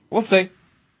 We'll see.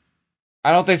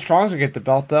 I don't think Strong's gonna get the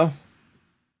belt, though.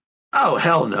 Oh,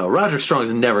 hell no. Roderick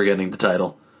Strong's never getting the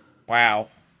title. Wow.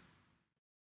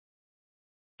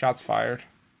 Shots fired.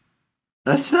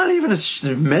 That's not even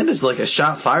meant as like a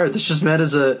shot fired. That's just meant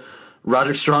as a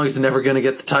Roderick Strong is never going to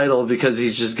get the title because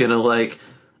he's just going to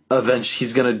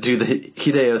he's going to do the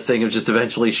Hideo thing of just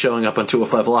eventually showing up on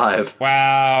 205 Live.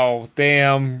 Wow.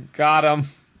 Damn. Got him.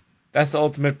 That's the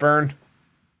ultimate burn.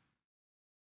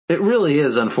 It really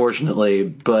is, unfortunately,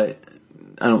 but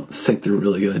I don't think they're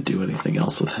really going to do anything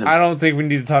else with him. I don't think we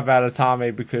need to talk about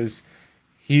Atame because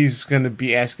he's going to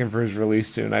be asking for his release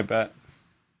soon, I bet.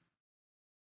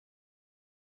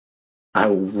 I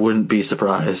wouldn't be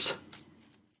surprised.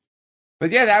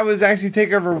 But yeah, that was actually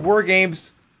TakeOver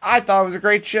WarGames. I thought it was a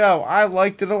great show. I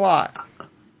liked it a lot.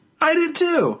 I did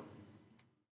too.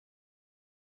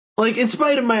 Like, in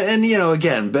spite of my, and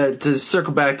again, but to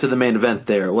circle back to the main event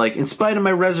there, like, in spite of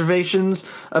my reservations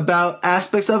about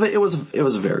aspects of it, it was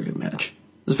a very good match.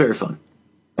 It was very fun.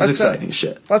 It was exciting as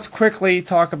shit. Let's quickly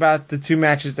talk about the two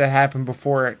matches that happened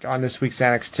before it on this week's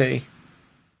NXT.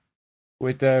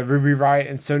 With Ruby Riott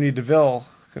and Sonya Deville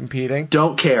competing.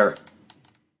 Don't care.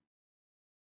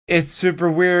 It's super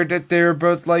weird that they're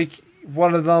both like,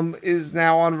 one of them is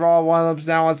now on Raw, one of them's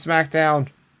now on SmackDown.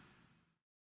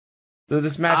 So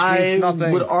this match means nothing.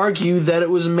 I would argue that it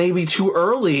was maybe too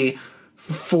early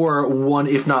for one,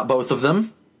 if not both of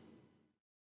them.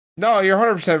 No, you're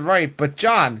 100% right, but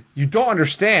John, you don't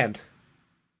understand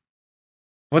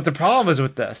what the problem is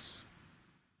with this.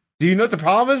 Do you know what the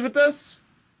problem is with this?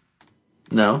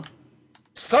 No.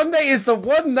 Sunday is the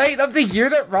one night of the year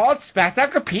that Raw and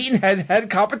SmackDown compete in head-to-head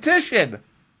competition.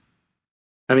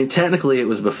 I mean, technically it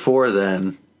was before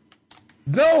then.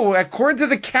 No, according to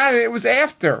the canon, it was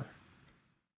after.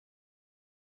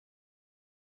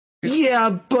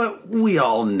 Yeah, but we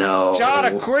all know. John,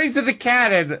 according to the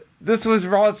canon, this was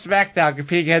Raw and SmackDown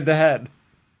competing head-to-head.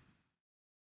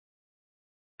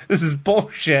 This is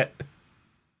bullshit.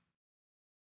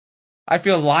 I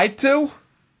feel lied to?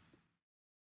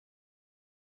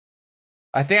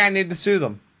 I think I need to sue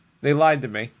them. They lied to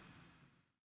me.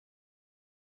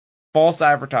 False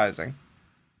advertising.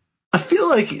 I feel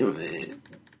like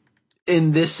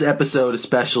in this episode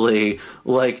especially,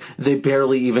 like, they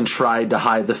barely even tried to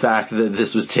hide the fact that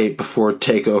this was taped before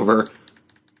TakeOver.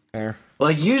 Fair.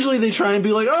 Like, usually they try and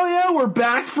be like, oh yeah, we're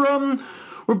back from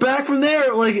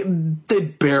there. Like, they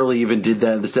barely even did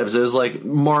that in this episode. It was like,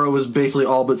 Mara was basically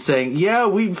all but saying, yeah,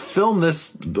 we filmed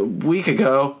this a week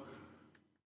ago.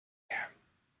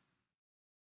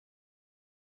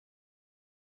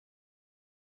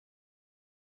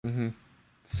 Mm-hmm.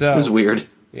 So it was weird.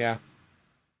 Yeah.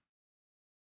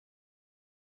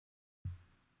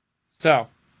 So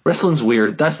wrestling's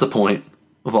weird. That's the point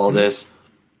of all this.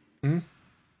 Mm-hmm.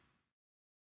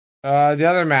 The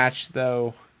other match,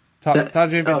 though. Talk to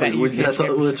me about that.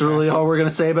 That's really all we're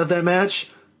gonna say about that match.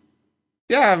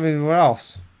 Yeah, I mean, what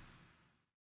else?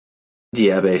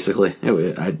 Yeah, basically,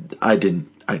 I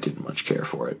didn't much care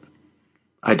for it.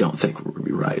 I don't think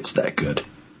Ruby Riot's that good.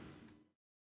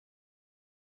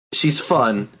 She's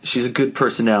fun. She's a good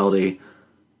personality.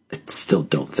 I still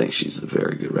don't think she's a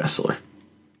very good wrestler.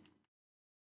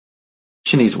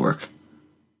 She needs work.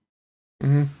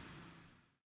 Mm-hmm.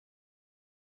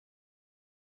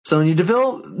 Sonya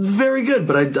Deville, very good,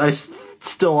 but I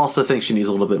still also think she needs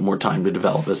a little bit more time to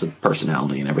develop as a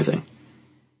personality and everything.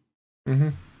 Mm-hmm.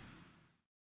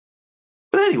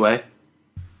 But anyway,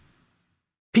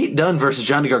 Pete Dunne versus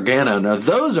Johnny Gargano. Now,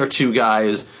 those are two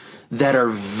guys that are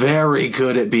very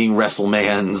good at being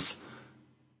WrestleMans.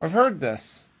 I've heard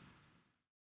this.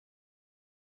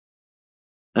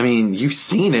 I mean, you've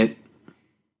seen it.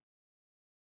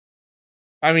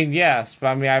 I mean, yes, but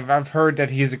I mean, I've heard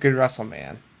that he's a good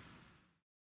WrestleMan.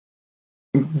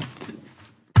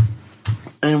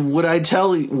 And what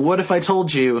if I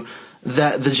told you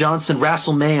that the Johnson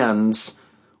WrestleMans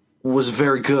was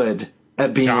very good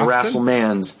at being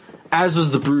WrestleMans, as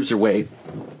was the Bruiserweight?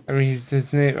 I mean,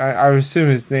 his name. I would assume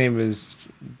his name is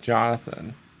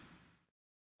Jonathan.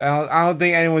 I don't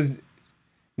think anyone's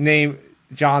name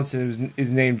Johnson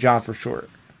is named John for short.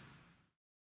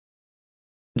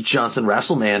 Johnson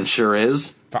WrestleMan sure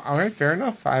is. All right, fair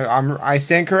enough. I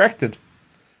stand corrected.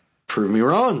 Prove me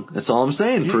wrong. That's all I'm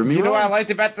saying. Prove me wrong. You know what I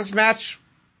liked about this match?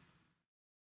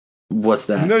 What's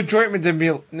that? No joint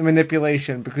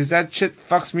manipulation, because that shit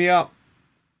fucks me up.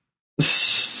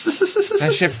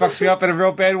 That shit fucks me up in a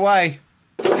real bad way.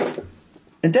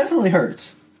 It definitely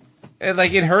hurts.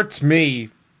 It hurts me,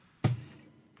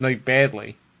 like,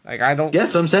 badly. Like, I don't... Yeah,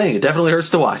 that's what I'm saying. It definitely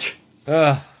hurts to watch.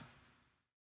 Ugh.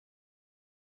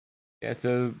 Yeah,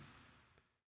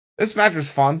 this match was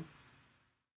fun.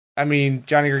 I mean,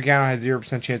 Johnny Gargano had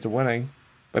 0% chance of winning,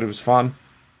 but it was fun.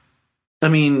 I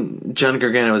mean, Johnny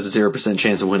Gargano has a 0%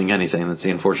 chance of winning anything. That's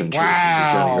the unfortunate truth.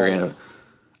 Johnny Gargano.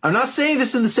 I'm not saying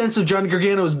this in the sense of Johnny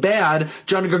Gargano is bad.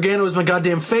 Johnny Gargano is my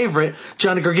goddamn favorite.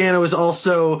 Johnny Gargano is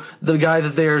also the guy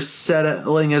that they're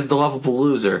settling as the lovable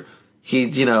loser. He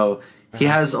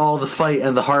has all the fight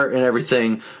and the heart and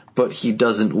everything, but he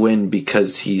doesn't win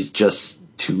because he's just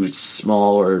too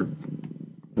small or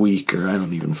weak, or I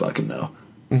don't even fucking know.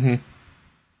 Mm-hmm.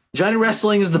 Johnny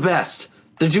Wrestling is the best.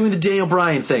 They're doing the Daniel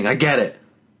Bryan thing. I get it.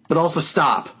 But also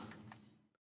stop.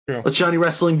 True. Let Johnny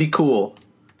Wrestling be cool.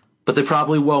 But they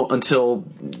probably won't until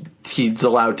he's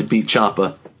allowed to beat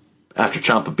Ciampa. After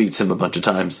Ciampa beats him a bunch of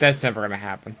times. That's never going to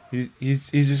happen. He's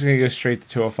just going to go straight to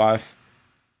 205.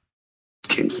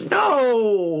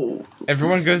 No!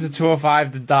 Everyone goes to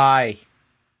 205 to die.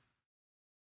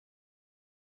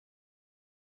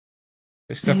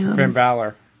 Except for Finn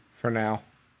Balor, for now.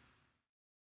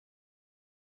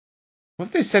 What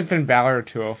if they sent Finn Balor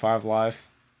to 205 Live?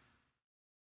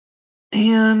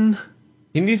 And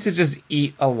he needs to just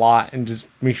eat a lot and just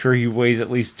make sure he weighs at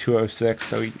least 206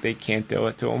 so they can't do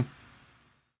it to him.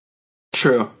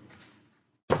 True.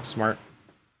 Smart.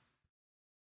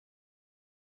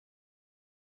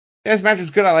 Yeah, this match was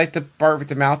good. I liked the part with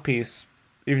the mouthpiece,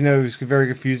 even though it was very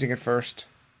confusing at first.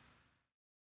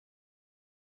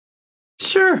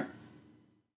 Sure.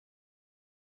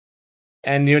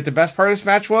 And you know what the best part of this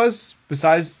match was,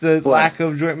 besides the lack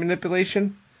of joint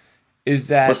manipulation, is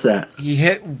that, what's that? He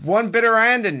hit one bitter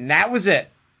end, and that was it.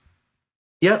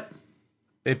 Yep.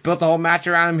 They built the whole match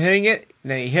around him hitting it, and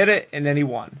then he hit it, and then he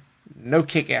won. No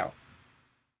kick out.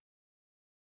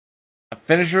 A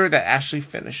finisher that actually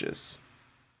finishes.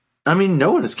 I mean,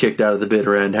 no one has kicked out of the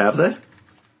bitter end, have they?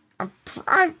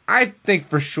 I think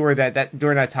for sure that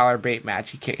during that Tyler Bate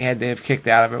match, he had to have kicked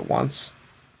out of it once.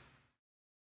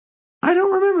 I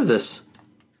don't remember this.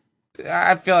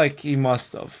 I feel like he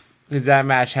must have, because that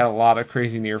match had a lot of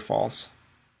crazy near falls.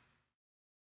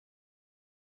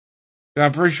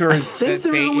 I'm pretty sure. I think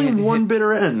there was only one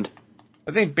bitter end.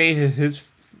 I think Bate hit his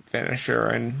finisher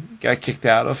and got kicked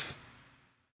out of.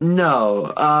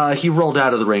 No, he rolled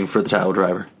out of the ring for the title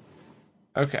driver.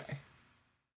 Okay.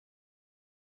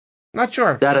 Not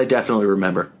sure. That I definitely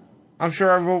remember. I'm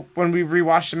sure when we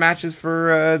rewatch the matches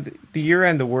for the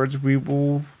year-end awards, we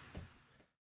will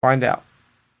find out.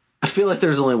 I feel like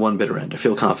there's only one bitter end. I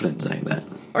feel confident in saying that.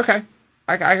 Okay.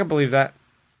 I can believe that.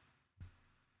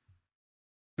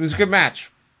 It was a good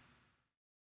match.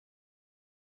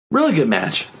 Really good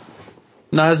match.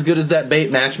 Not as good as that Bait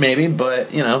match, maybe,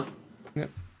 but, you know. Yep.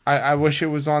 I wish it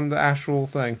was on the actual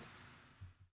thing.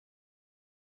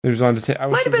 It was on the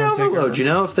might have been Overload, you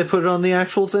know, if they put it on the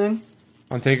actual thing.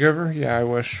 On TakeOver? Yeah, I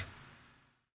wish.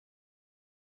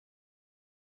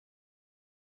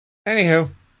 Anywho.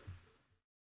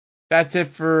 That's it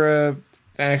for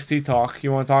NXT talk.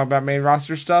 You want to talk about main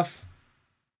roster stuff?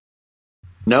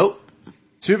 Nope.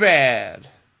 Too bad.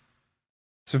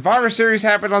 Survivor Series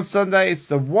happened on Sunday. It's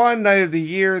the one night of the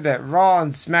year that Raw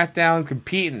and SmackDown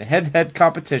compete in head-to-head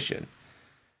competition.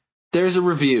 There's a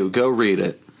review. Go read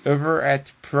it. Over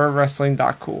at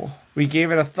ProWrestling.cool. We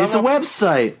gave it a thumb up. It's a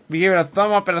website. We gave it a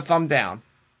thumb up and a thumb down.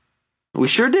 We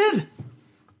sure did.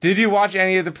 Did you watch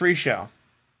any of the pre-show?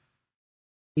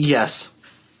 Yes.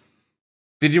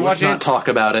 Did you Let's not talk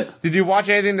about it. Did you watch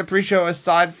anything in the pre-show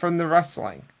aside from the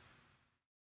wrestling?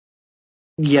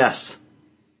 Yes.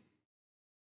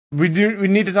 We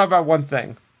need to talk about one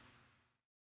thing.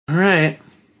 All right.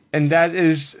 And that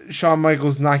is Shawn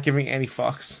Michaels not giving any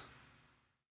fucks.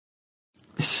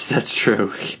 That's true.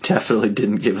 He definitely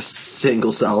didn't give a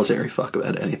single solitary fuck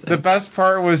about anything. The best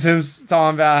part was him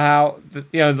talking about how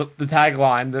the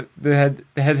tagline,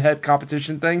 the head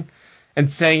competition thing,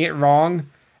 and saying it wrong,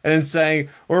 and then saying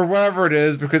or whatever it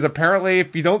is, because apparently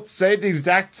if you don't say it the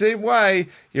exact same way,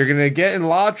 you're gonna get in a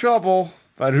lot of trouble.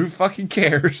 But who fucking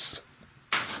cares?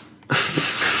 I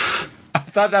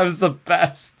thought that was the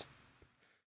best.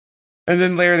 And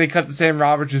then later they cut to Sam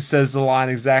Roberts, who says the line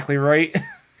exactly right.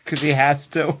 Because he has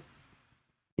to.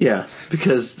 Yeah,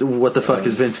 because what the fuck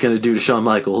is Vince going to do to Shawn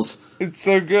Michaels? It's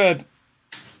so good.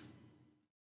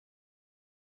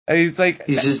 And he's like...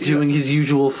 He's just doing his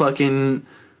usual fucking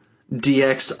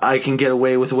DX, I can get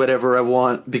away with whatever I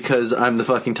want because I'm the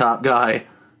fucking top guy.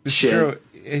 It's shit. True.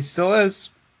 It still is.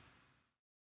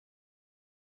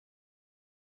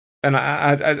 And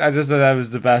I just thought that was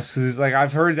the best. Because he's like,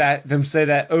 I've heard them say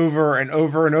that over and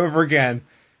over and over again.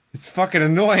 It's fucking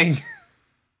annoying.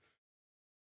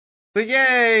 Like,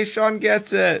 yay, Shawn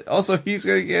gets it. Also, he's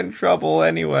gonna get in trouble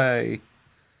anyway.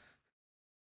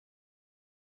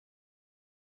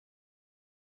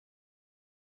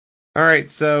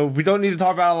 Alright, so we don't need to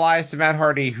talk about Elias and Matt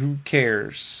Hardy. Who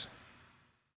cares?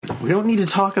 We don't need to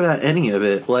talk about any of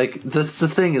it. Like, that's the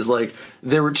thing is, like,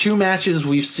 there were two matches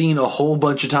we've seen a whole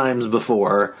bunch of times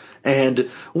before, and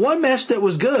one match that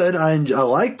was good, I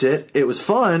liked it, it was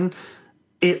fun,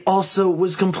 it also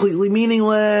was completely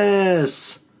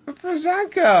meaningless. But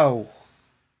Breezango.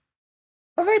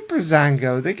 I like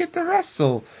Breezango. They get to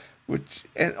wrestle.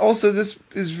 And also, this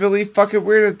is really fucking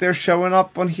weird that they're showing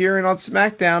up on here and on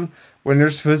SmackDown when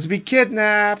they're supposed to be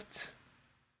kidnapped.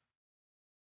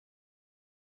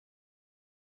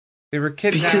 They were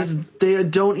kidnapped. Because they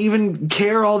don't even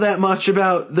care all that much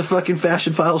about the fucking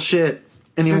Fashion File shit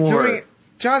anymore.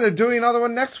 They're doing another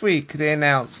one next week, they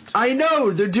announced. I know!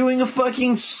 They're doing a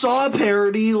fucking Saw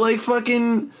parody, like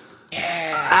fucking...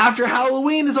 Yeah. After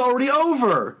Halloween is already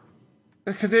over.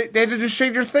 Because they had to do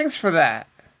Stranger Things for that.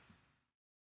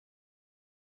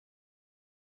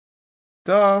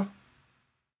 Duh.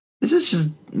 This is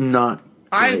just not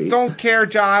great. I don't care,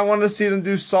 John. I want to see them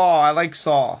do Saw. I like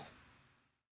Saw.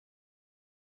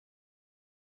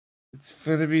 It's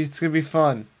gonna be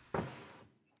fun.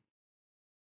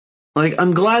 Like,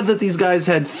 I'm glad that these guys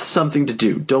had something to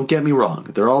do. Don't get me wrong.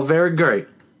 They're all very great.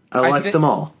 I like them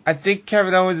all. I think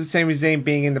Kevin Owens and Sami Zayn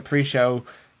being in the pre-show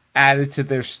added to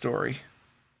their story.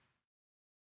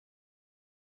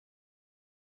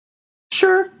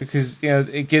 Sure. Because,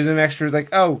 it gives them extra, like,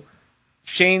 oh,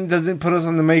 Shane doesn't put us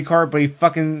on the main card, but he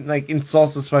fucking,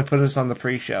 insults us by putting us on the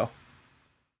pre-show.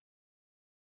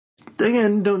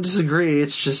 Again, don't disagree.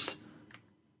 It's just...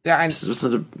 Yeah, it was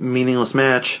a meaningless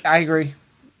match. I agree.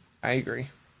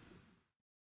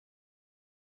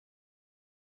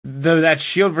 Though that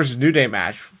Shield versus New Day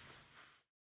match,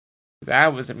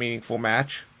 that was a meaningful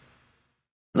match.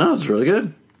 No, it was really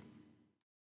good.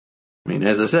 I mean,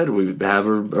 as I said, we have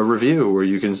a review where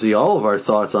you can see all of our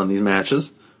thoughts on these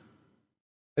matches.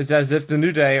 It's as if the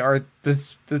New Day are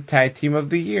the tag team of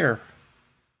the year.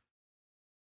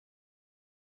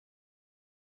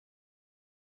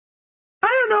 I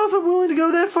don't know if I'm willing to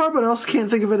go that far, but I also can't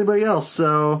think of anybody else,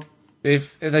 so...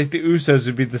 If the Usos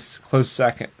would be the close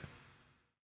second.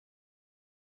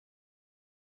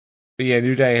 But yeah,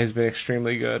 New Day has been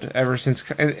extremely good ever since...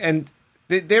 And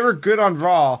they were good on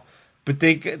Raw, but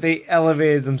they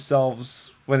elevated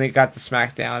themselves when they got to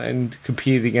SmackDown and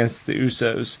competed against the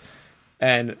Usos.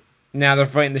 And now they're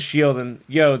fighting the Shield, and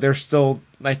they're still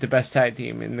the best tag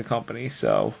team in the company.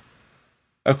 So,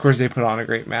 of course, they put on a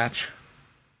great match.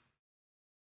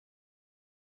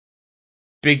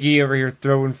 Big E over here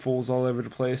throwing fools all over the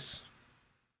place.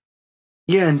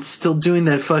 Yeah, and still doing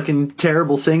that fucking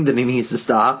terrible thing that he needs to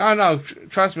stop. Oh no,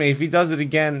 trust me, if he does it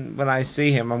again when I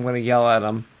see him, I'm going to yell at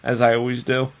him, as I always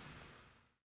do.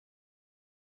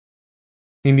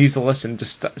 He needs to listen.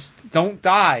 Just don't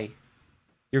die.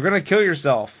 You're going to kill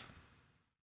yourself.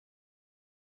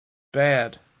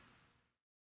 Bad.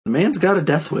 The man's got a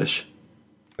death wish.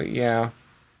 But yeah.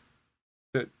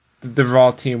 The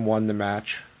Raw team won the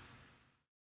match.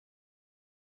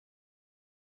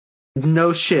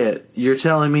 No shit. You're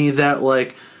telling me that,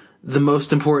 the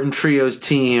most important trios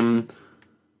team...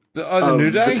 The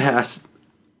New Day? The past...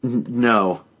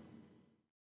 No.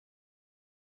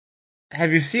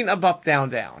 Have you seen Up, Down,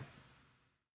 Down?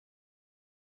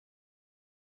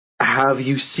 Have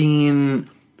you seen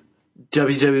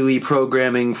WWE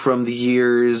programming from the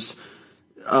years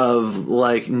of,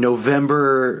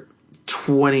 November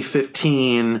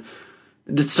 2015...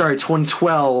 Sorry,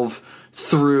 2012...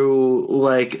 through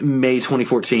May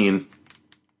 2014.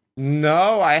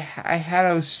 No,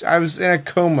 I was in a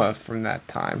coma from that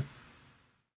time.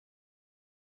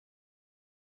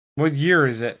 What year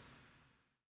is it?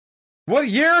 What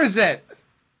year is it?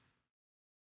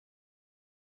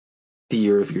 The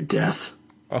year of your death.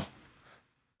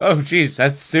 Oh, geez,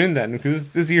 that's soon then,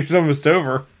 because this year's almost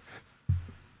over.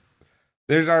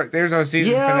 There's our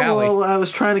season finale. Yeah, well, I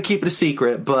was trying to keep it a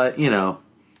secret, but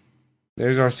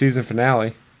There's our season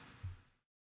finale.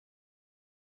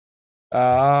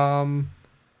 Yeah,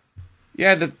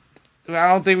 I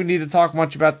don't think we need to talk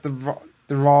much about the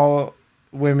Raw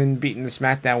women beating the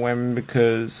SmackDown women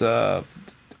because Asuka.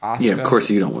 Yeah, of course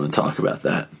you don't want to talk about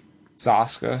that. It's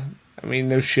Asuka. I mean,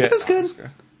 no shit. It was good. Asuka.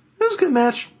 It was a good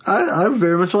match. I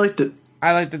very much liked it.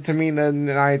 I liked the Tamina and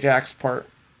Nia Jax part.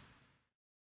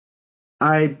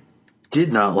 I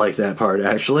did not like that part,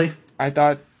 actually. I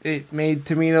thought it made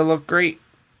Tamina look great.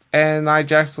 And Nia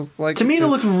Jax looked like... Tamina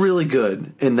looked really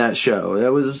good in that show.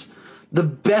 That was the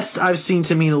best I've seen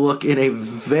Tamina look in a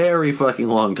very fucking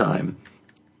long time.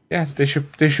 Yeah, they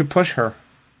should push her.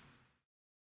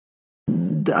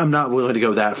 I'm not willing to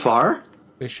go that far.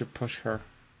 They should push her.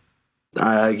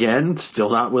 Again, still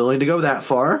not willing to go that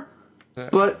far.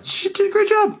 But she did a great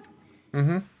job.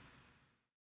 Mm-hmm.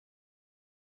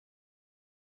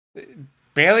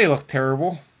 Bayley looked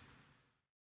terrible.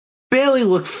 Bayley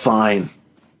looked fine.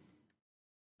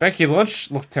 Becky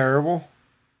Lynch looked terrible.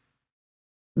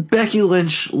 Becky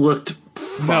Lynch looked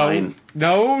fine.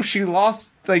 No, she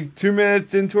lost 2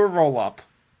 minutes into a roll-up.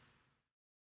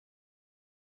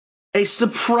 A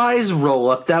surprise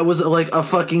roll-up that was a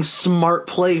fucking smart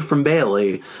play from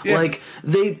Bayley. Yeah.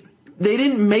 They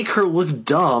didn't make her look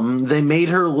dumb. They made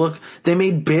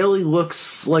Bayley look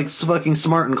fucking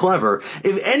smart and clever.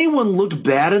 If anyone looked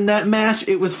bad in that match,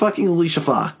 it was fucking Alicia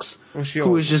Fox. Well, who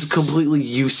was just completely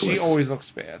useless. She always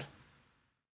looks bad.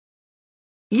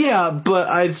 Yeah, but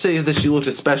I'd say that she looked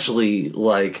especially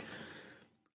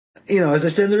as I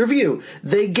said in the review,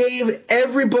 they gave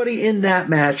everybody in that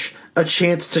match a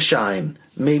chance to shine.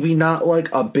 Maybe not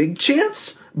a big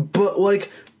chance, but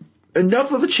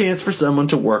enough of a chance for someone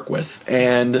to work with.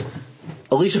 And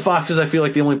Alicia Fox is, I feel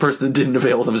the only person that didn't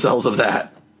avail themselves of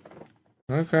that.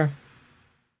 Okay.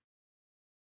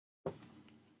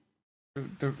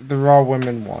 The Raw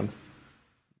women won.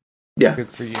 Yeah. Good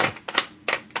for you.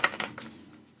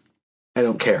 I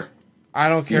don't care. I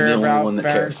don't You're care the only about one that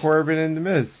Baron cares. Corbin and The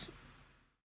Miz.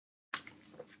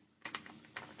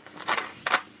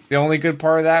 The only good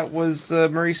part of that was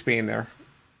Maurice being there.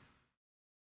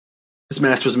 This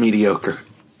match was mediocre.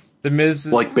 The Miz,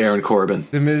 Like Baron Corbin.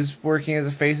 The Miz working as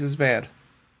a face is bad.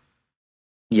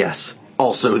 Yes.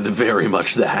 Also, very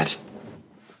much that.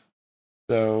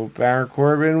 So Baron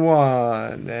Corbin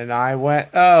won, and I went,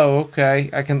 "Oh, okay.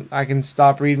 I can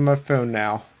stop reading my phone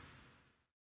now."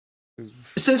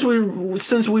 Since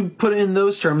we put it in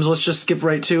those terms, let's just skip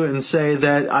right to it and say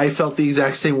that I felt the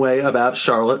exact same way about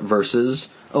Charlotte versus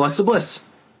Alexa Bliss.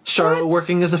 Charlotte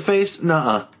working as a face?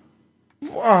 Nuh-uh.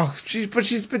 Oh,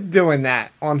 she's been doing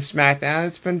that on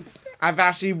SmackDown. I've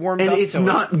actually warmed up to it. And it's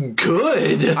not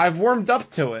good. I've warmed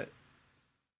up to it.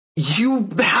 You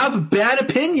have bad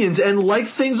opinions and like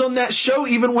things on that show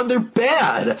even when they're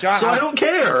bad. John, I don't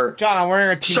care. John, I'm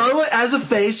wearing a Charlotte as a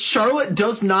face. Charlotte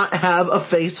does not have a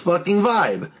face fucking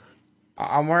vibe.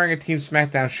 I'm wearing a Team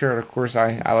SmackDown shirt. Of course,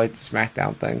 I like the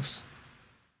SmackDown things.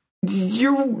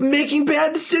 You're making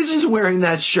bad decisions wearing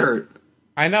that shirt.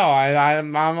 I know.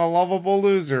 I'm a lovable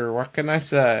loser. What can I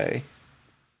say?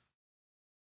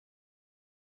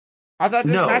 I thought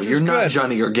this match was you're not good.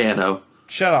 Johnny Gargano.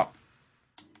 Shut up.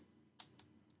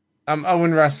 I'm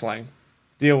Owen Wrestling.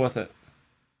 Deal with it.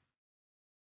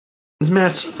 This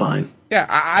match is fine. Yeah,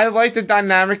 I like the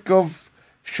dynamic of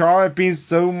Charlotte being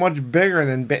so much bigger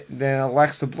than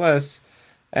Alexa Bliss,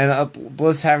 and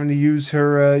Bliss having to use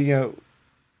her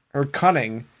her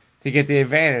cunning to get the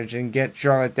advantage and get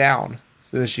Charlotte down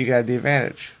so that she got the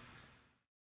advantage.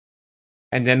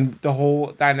 And then the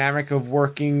whole dynamic of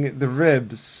working the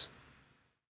ribs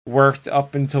worked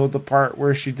up until the part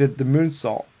where she did the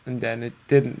moonsault, and then it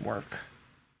didn't work.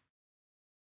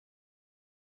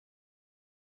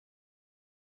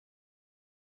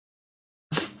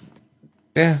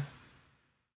 Yeah.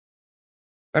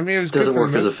 I mean, it was Doesn't good for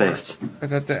work the as a most part. face. I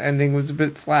thought the ending was a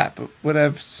bit flat, but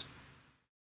whatevs.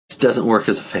 This doesn't work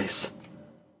as a face.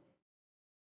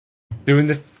 Doing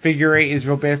the figure eight is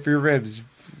real bad for your ribs.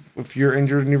 If you're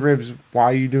injured in your ribs, why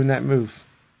are you doing that move?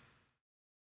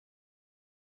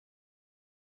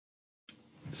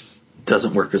 This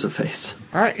doesn't work as a face.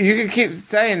 Alright, you can keep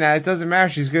saying that. It doesn't matter.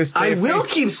 She's going to stay I a will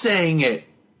face. keep saying it.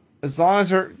 As long as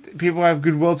her people have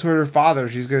goodwill toward her father,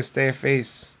 she's going to stay a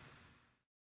face.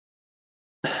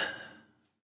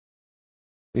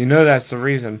 You know that's the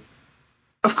reason.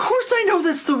 Of course I know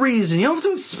that's the reason. You don't have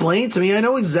to explain it to me. I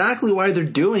know exactly why they're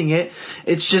doing it.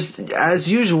 It's just, as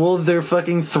usual, they're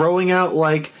fucking throwing out,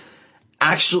 like,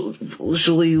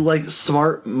 actually, like,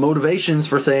 smart motivations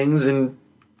for things and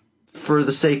for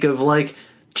the sake of, like,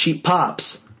 cheap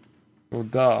pops. Well,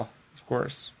 duh. Of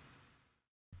course.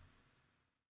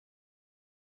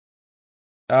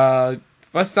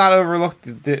 Let's not overlook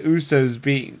the Usos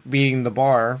beating the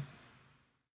Bar.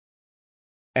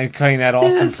 And cutting that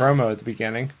awesome promo at the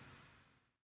beginning.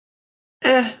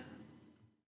 They're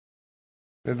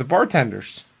the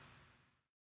bartenders.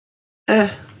 Eh.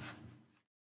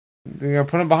 They're going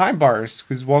to put them behind bars,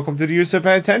 because welcome to the Uso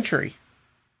Penitentiary.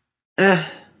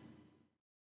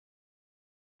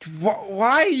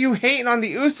 Why are you hating on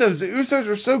the Usos? The Usos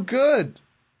are so good.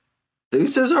 The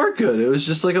Usos are good. It was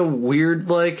just like a weird,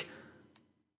 like...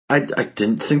 I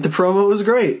didn't think the promo was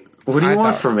great. What do you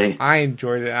want from me? I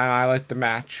enjoyed it, and I liked the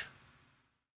match.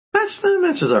 The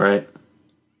match was alright.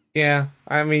 Yeah,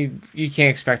 I mean, you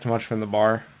can't expect much from the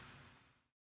Bar.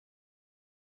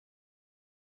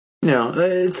 You know,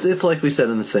 it's like we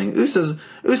said in the thing.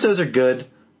 Usos are good.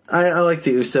 I like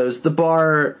the Usos.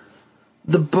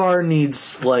 The Bar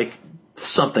needs, like,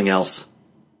 something else.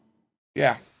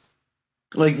 Yeah.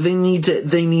 Like, they need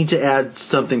to add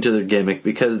something to their gimmick,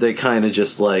 because they kind of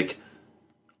just, like,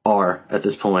 are at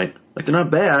this point. Like, they're not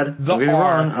bad. Don't get me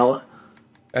wrong.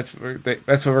 That's what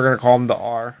we're gonna call them, the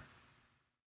R.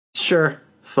 Sure,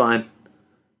 fine.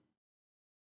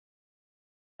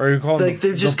 Or you call them like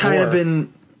they've just kind of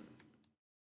been.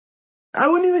 I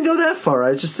wouldn't even go that far.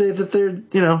 I'd just say that they're,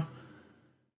 you know,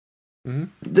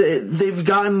 they've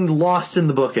gotten lost in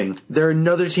the booking. They're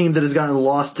another team that has gotten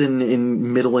lost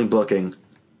in middling booking.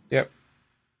 Yep.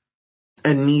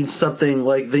 And needs something,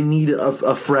 like, they need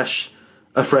a fresh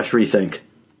rethink.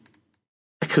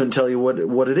 I couldn't tell you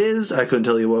what it is. I couldn't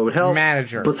tell you what would help.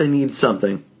 Manager. But they need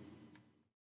something.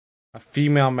 A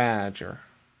female manager.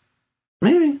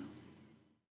 Maybe.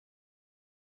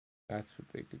 That's what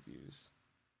they could use.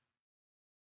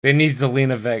 They need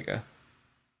Zelina Vega.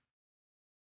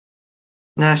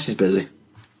 Nah, she's busy.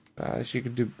 She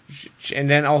could do... and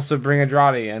then also bring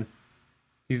Andrade in.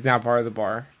 He's now part of the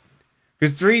Bar.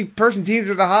 Because 3-person teams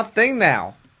are the hot thing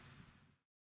now.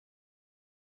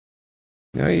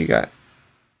 You know, you got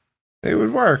It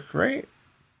would work, right?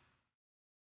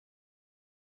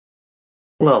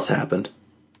 What else happened?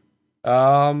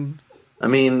 I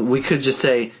mean, we could just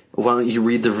say, why don't you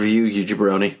read the review, you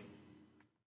jabroni?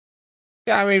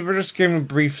 Yeah, I mean, we're just giving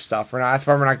brief stuff. That's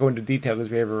why we're not going into detail because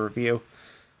we have a review.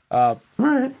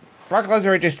 Alright. Brock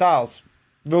Lesnar, AJ Styles.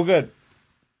 Real good.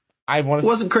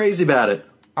 Wasn't crazy about it.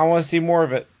 I want to see more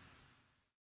of it.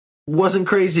 Wasn't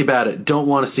crazy about it. Don't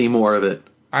want to see more of it.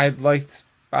 I liked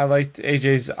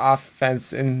AJ's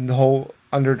offense and the whole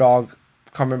underdog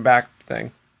coming back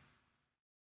thing.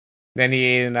 Then he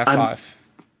ate an F5.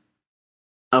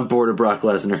 I'm bored of Brock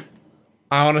Lesnar.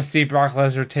 I want to see Brock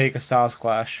Lesnar take a Styles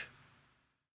Clash.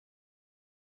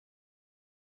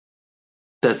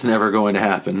 That's never going to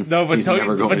happen. No, but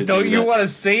don't you want to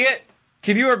see it?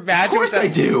 Can you imagine? Of course I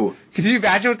do. Can you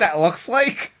imagine what that looks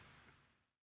like?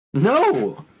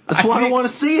 No. That's why I want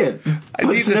to see it.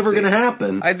 But it's never going to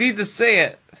happen. I need to see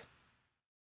it.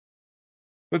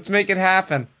 Let's make it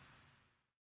happen.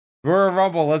 Royal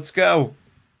Rumble, let's go.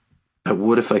 I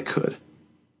would if I could.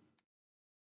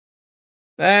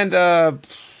 And,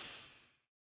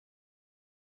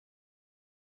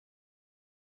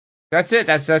 that's it.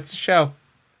 That's the show.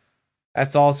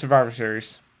 That's all Survivor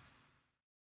Series.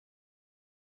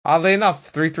 Oddly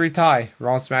enough, 3-3 tie.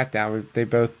 Raw and SmackDown.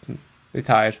 They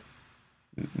tied.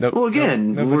 Nope, well,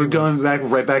 again, we're going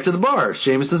right back to the bar.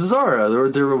 Sheamus and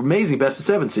Cesaro. They're amazing best of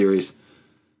 7 series.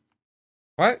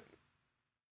 What?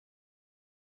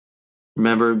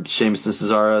 Remember Sheamus and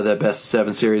Cesaro, that best of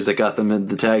 7 series that got them in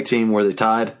the tag team where they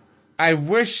tied? I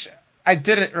wish I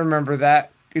didn't remember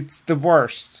that. It's the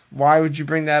worst. Why would you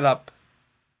bring that up?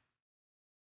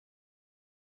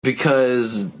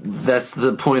 Because that's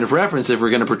the point of reference if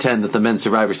we're going to pretend that the men's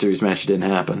Survivor Series match didn't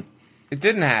happen. It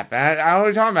didn't happen. I don't know what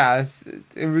you're talking about.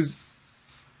 It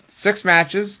was 6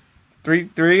 matches,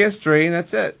 3 against 3, and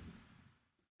that's it.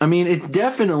 I mean, it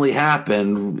definitely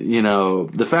happened. You know,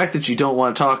 the fact that you don't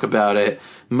want to talk about it,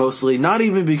 mostly not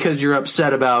even because you're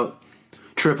upset about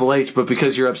Triple H, but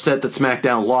because you're upset that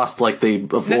SmackDown lost like they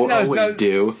always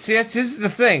do. See, this is the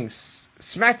thing.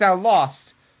 SmackDown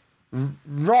lost.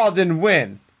 Raw didn't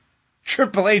win.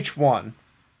 Triple H won.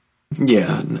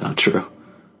 Yeah, no, true.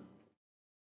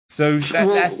 So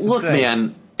that's the look, thing.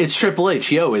 man, it's Triple H.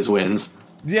 He always wins.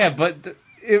 Yeah, but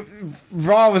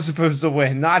Raw was supposed to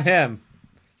win, not him.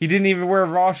 He didn't even wear a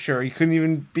Raw shirt. He couldn't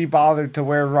even be bothered to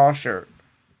wear a Raw shirt.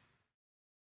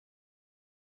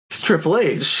 It's Triple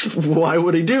H. Why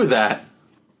would he do that?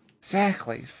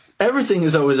 Exactly. Everything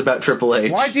is always about Triple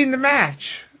H. Why is he in the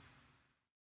match?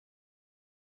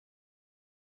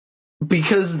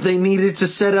 Because they needed to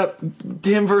set up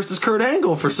him versus Kurt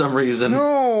Angle for some reason.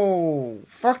 No,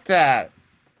 fuck that.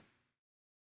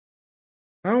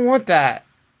 I don't want that.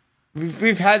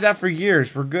 We've had that for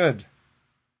years. We're good.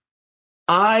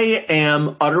 I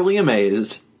am utterly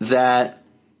amazed that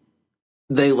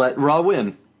they let Raw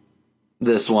win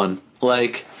this one.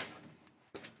 Like,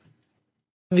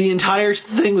 the entire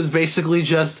thing was basically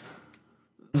just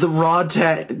the Raw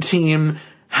team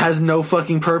has no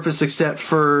fucking purpose except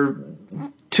for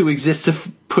to exist to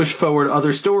push forward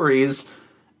other stories,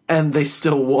 and they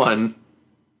still won.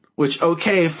 Which,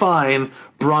 okay, fine,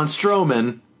 Braun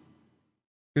Strowman.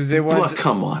 Because they wanted,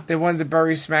 come on, they wanted to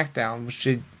bury SmackDown, which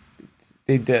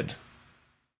they did.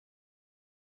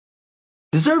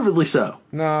 Deservedly so.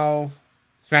 No,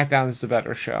 SmackDown is the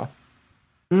better show.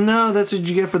 No, that's what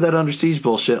you get for that Under Siege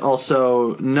bullshit.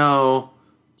 Also, no.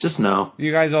 Just no.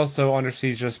 You guys also Under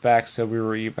Siege us back, so we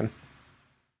were even.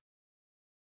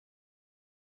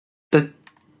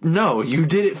 No, you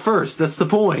did it first. That's the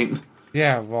point.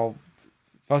 Yeah, well,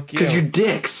 fuck you. Because you're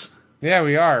dicks. Yeah,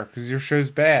 we are, because your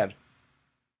show's bad.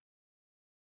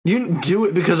 You didn't do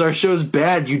it because our show's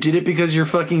bad. You did it because you're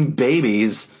fucking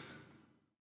babies.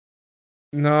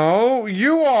 No,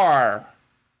 you are.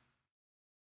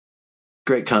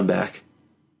 Great comeback.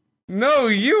 No,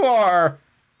 you are.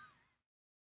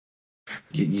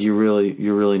 You're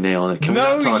really nailing it. Can we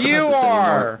not talk about this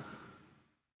anymore?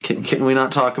 Can we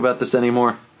not talk about this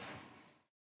anymore?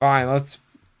 Fine, let's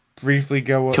briefly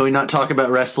go. Can we not talk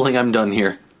about wrestling? I'm done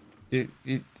here.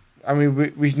 I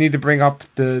mean, we need to bring up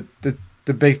the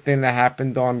big thing that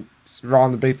happened on Raw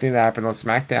and the big thing that happened on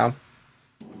SmackDown.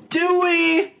 Do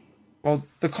we? Well,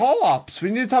 the call-ups.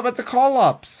 We need to talk about the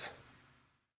call-ups.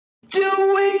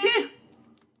 Do we?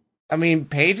 I mean,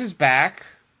 Paige is back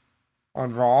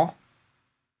on Raw.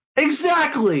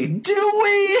 Exactly. Do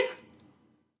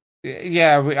we?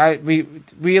 Yeah,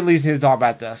 we at least need to talk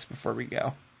about this before we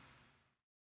go.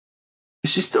 Is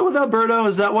she still with Alberto?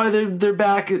 Is that why they're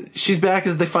back? She's back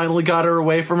as they finally got her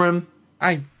away from him?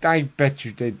 I bet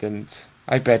you they didn't.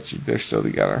 I bet you they're still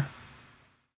together.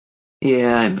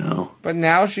 Yeah, I know. But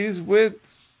now she's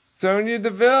with Sonya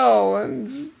Deville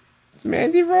and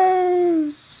Mandy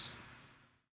Rose.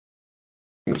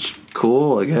 It's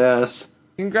cool, I guess.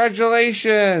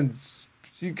 Congratulations.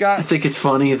 You got. I think it's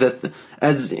funny that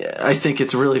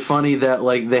it's really funny that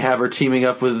like they have her teaming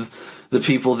up with the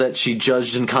people that she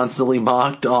judged and constantly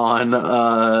mocked on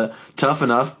Tough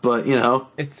Enough, but you know,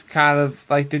 It's kind of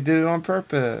like they did it on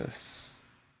purpose.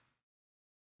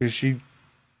 Because she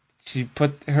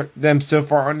put them so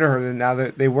far under her that now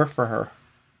they work for her.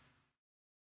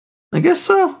 I guess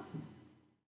so.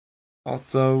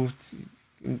 Also,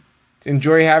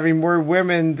 enjoy having more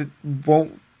women that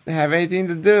won't have anything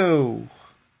to do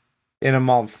in a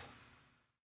month.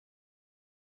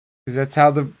 Because that's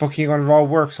how the booking on Raw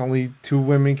works. Only 2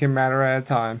 women can matter at a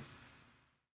time.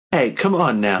 Hey, come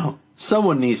on now.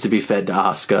 Someone needs to be fed to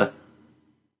Asuka.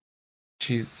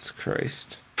 Jesus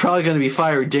Christ. Probably going to be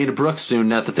firing Dana Brooks soon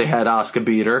now that they had Asuka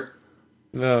beat her.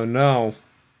 Oh, no.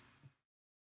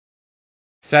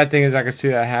 Sad thing is I can see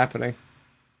that happening.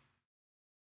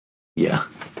 Yeah.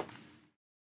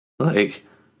 Like,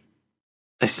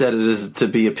 I said it as to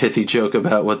be a pithy joke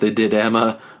about what they did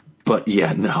Emma, but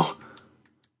yeah, no.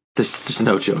 There's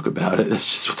no joke about it.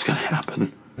 That's just what's going to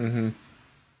happen. Mm-hmm.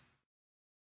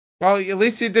 Well, at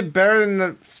least you did better than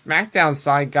the SmackDown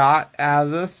side got out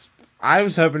of this. I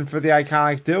was hoping for the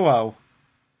iconic duo.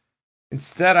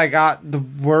 Instead, I got the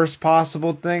worst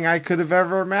possible thing I could have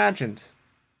ever imagined.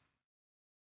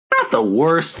 Not the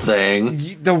worst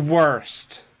thing. The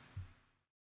worst.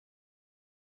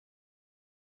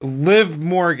 Liv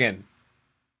Morgan.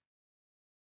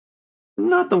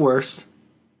 Not the worst.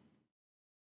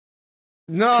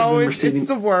 No, it's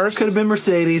the worst. Could have been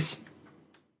Mercedes.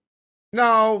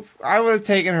 No, I would have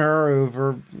taken her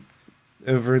over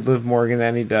Liv Morgan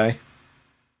any day.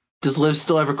 Does Liv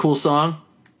still have a cool song?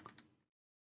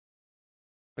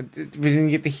 But we didn't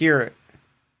get to hear it.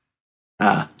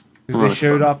 Because they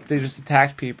showed up, they just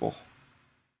attacked people.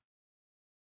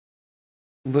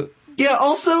 Yeah,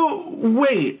 also,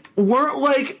 wait, weren't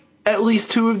like at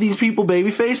least 2 of these people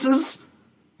baby faces?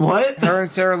 What? Her and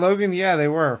Sarah Logan, yeah, they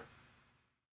were.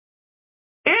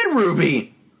 And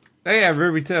Ruby! Oh, yeah,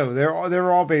 Ruby too. They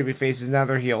were all baby faces, now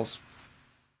they're heels.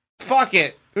 Fuck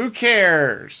it! Who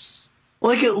cares?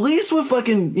 Like, at least with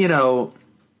fucking, you know,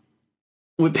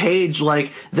 with Paige,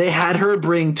 like, they had her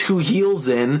bring 2 heels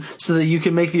in so that you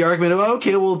can make the argument of,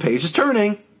 okay, well, Paige is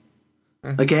turning.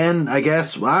 Mm-hmm. Again, I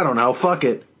guess, I don't know, fuck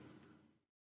it.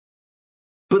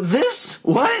 But this?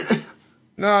 What?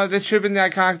 No, this should have been the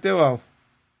iconic duo.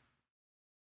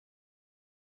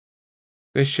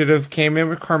 They should have came in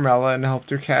with Carmella and helped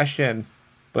her cash in.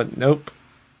 But nope.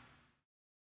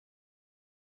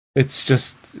 It's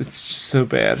just so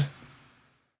bad.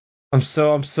 I'm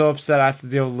so upset I have to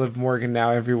deal with Liv Morgan now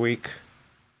every week.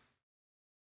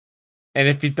 And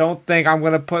if you don't think I'm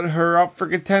going to put her up for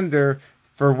contender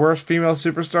for worst female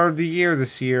superstar of the year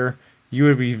this year, you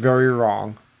would be very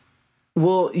wrong.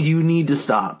 Well, you need to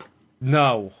stop.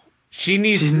 No.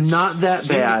 She's not that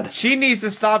bad. She needs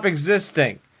to stop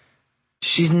existing.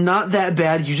 She's not that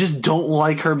bad. You just don't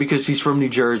like her because she's from New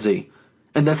Jersey.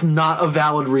 And that's not a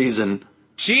valid reason.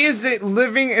 She is a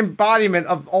living embodiment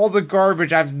of all the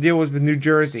garbage I have to deal with New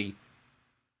Jersey.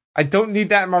 I don't need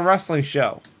that in my wrestling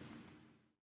show.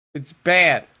 It's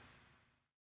bad.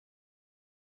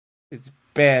 It's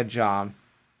bad, John.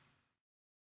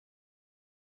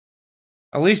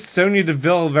 At least Sonya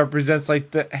Deville represents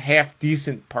like the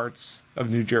half-decent parts of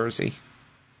New Jersey.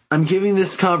 I'm giving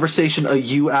this conversation a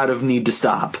you out of need to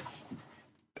stop.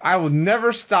 I will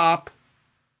never stop,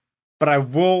 but I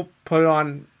will put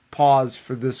on pause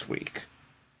for this week.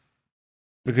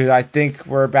 Because I think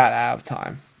we're about out of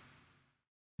time.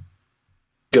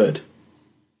 Good.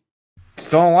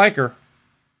 Still don't like her.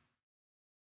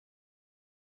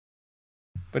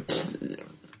 But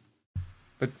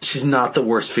she's not the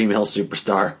worst female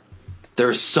superstar. There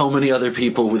are so many other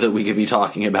people that we could be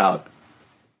talking about.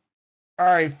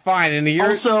 Alright, fine. In a year.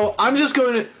 Also,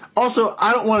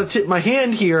 I don't want to tip my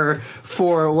hand here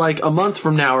for like a month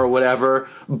from now or whatever,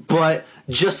 but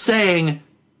just saying,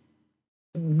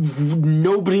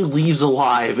 nobody leaves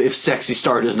alive if Sexy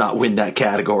Star does not win that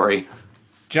category.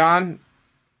 John,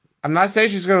 I'm not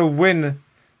saying she's going to win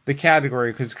the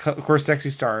category, because of course Sexy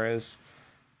Star is,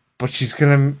 but she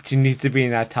needs to be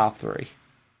in that top 3.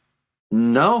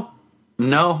 No,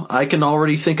 I can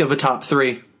already think of a top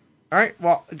 3. Alright,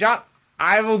 well, John,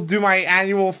 I will do my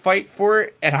annual fight for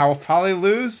it, and I will probably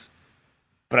lose,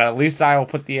 but at least I will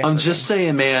put the effort I'm just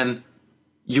saying, man,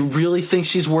 you really think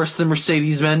she's worse than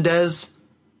Mercedes Mendez?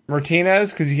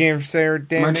 Martinez, because you can't say her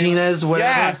damn Martinez, name. whatever?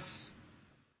 Yes!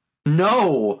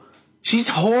 No, She's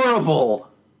horrible.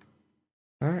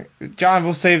 All right, John,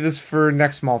 we'll save this for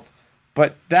next month.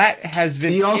 But that has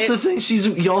been. You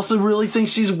also really think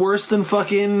she's worse than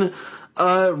fucking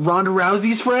Ronda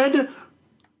Rousey's friend?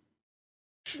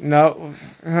 No,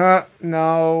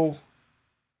 no.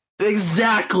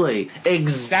 Exactly.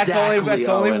 That's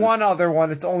only one other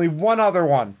one. It's only one other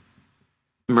one.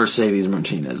 Mercedes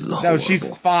Martinez is horrible. No, she's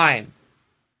fine.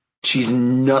 She's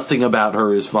nothing about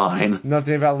her is fine.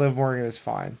 Nothing about Liv Morgan is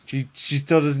fine. She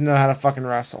still doesn't know how to fucking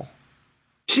wrestle.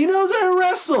 She knows how to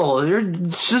wrestle.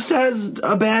 She just has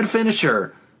a bad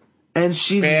finisher, and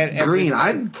she's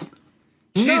green.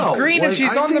 She's green and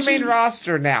she's on the main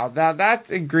roster now. That's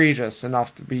egregious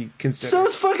enough to be considered. So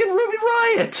is fucking Ruby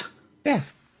Riott. Yeah,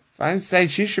 I didn't say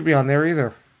she should be on there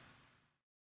either.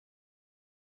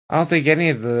 I don't think any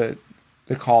of the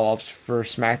call-ups for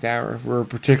SmackDown were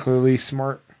particularly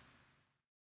smart.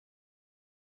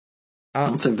 I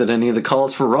don't think that any of the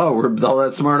call-ups for Raw were all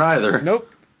that smart either.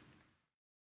 Nope.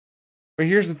 But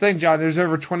here's the thing, John. There's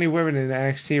over 20 women in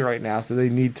NXT right now, so they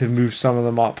need to move some of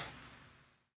them up.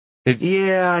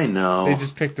 Yeah, I know. They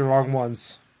just picked the wrong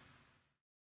ones.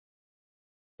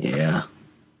 Yeah.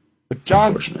 But John,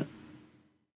 unfortunate.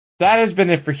 That has been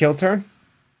it for Heel Turn,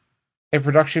 a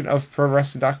production of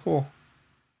ProWrestling.cool.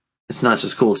 It's not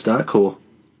just cool, it's not cool.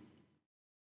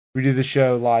 We do the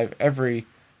show live every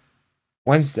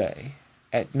Wednesday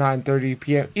at 9:30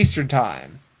 p.m. Eastern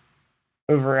Time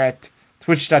over at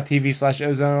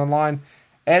twitch.tv/OzoneOnline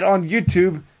and on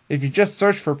YouTube if you just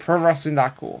search for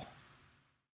ProWrestling.cool.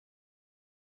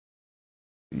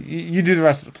 You do the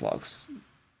rest of the plugs.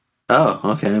 Oh,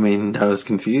 okay. I mean, I was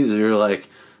confused. You were like,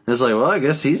 well, I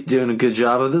guess he's doing a good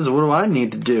job of this. What do I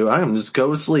need to do? I'm just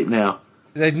go to sleep now.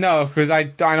 No, because I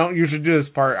don't usually do this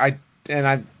part.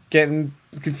 I'm getting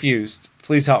confused.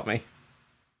 Please help me.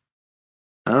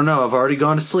 I don't know. I've already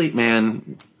gone to sleep,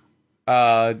 man.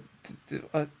 Don't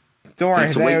worry.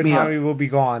 Hideo Itami will be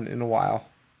gone in a while.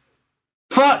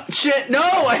 Fuck! Shit! No!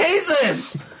 I hate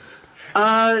this!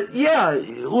 Yeah,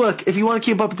 look, if you want to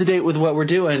keep up to date with what we're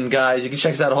doing, guys, you can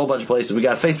check us out a whole bunch of places. We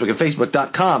got Facebook at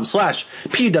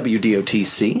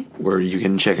facebook.com/PWDOTC, where you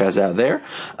can check us out there.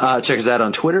 Check us out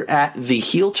on Twitter at The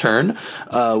Heel Turn.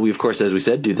 We, of course, as we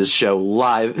said, do this show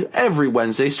live every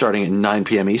Wednesday starting at 9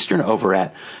 p.m. Eastern over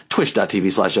at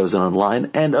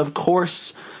twitch.tv/OzoneOnline. And, of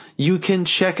course, you can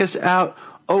check us out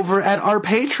over at our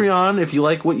Patreon. If you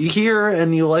like what you hear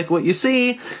and you like what you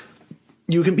see,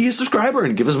 you can be a subscriber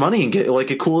and give us money and get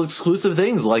like a cool exclusive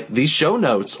things like these show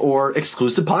notes or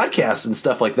exclusive podcasts and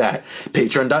stuff like that.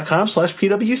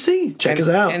 Patreon.com/PWC. Check us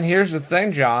out. And here's the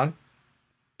thing, John.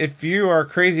 If you are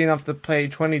crazy enough to pay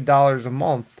 $20 a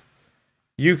month,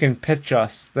 you can pitch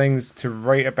us things to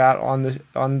write about on the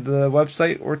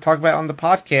website or talk about on the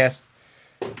podcast.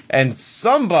 And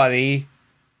somebody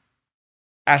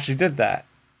actually did that.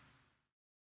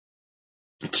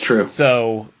 It's true.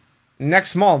 So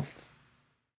next month,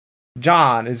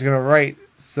 John is going to write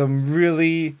some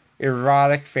really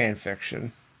erotic fan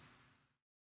fiction.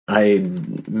 I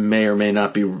may or may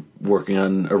not be working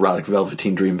on erotic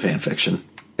Velveteen Dream fan fiction.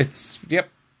 Yep.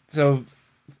 So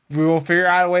we will figure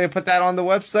out a way to put that on the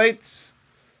websites.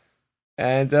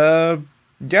 And,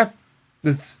 yeah.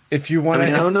 If you want to...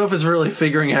 I don't know if it's really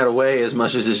figuring out a way as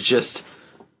much as it's just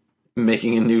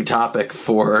making a new topic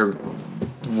for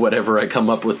whatever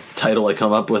title I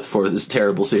come up with for this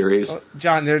terrible series.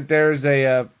 John, there's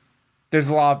a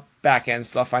lot of back end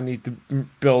stuff I need to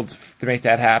build to make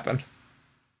that happen.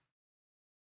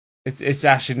 It's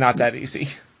actually not that easy.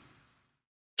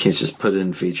 Can't just put it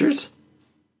in features?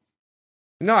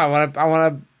 No, I want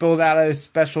to build out a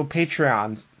special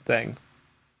Patreon thing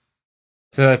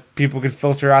so that people can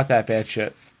filter out that bad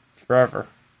shit forever.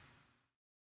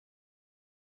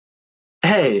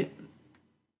 Hey,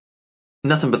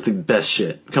 nothing but the best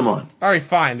shit. Come on. Alright,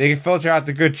 fine. They can filter out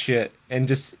the good shit and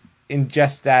just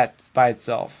ingest that by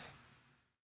itself.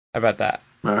 How about that?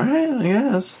 Alright, I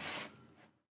guess.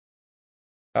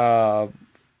 And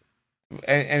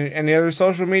any other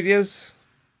social medias?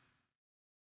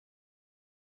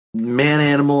 Man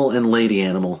Animal and Lady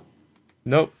Animal.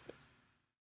 Nope.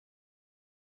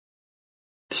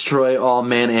 Destroy all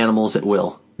man animals at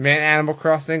will. Man Animal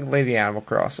Crossing, Lady Animal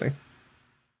Crossing.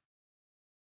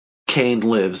 Kane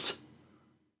lives.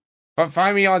 But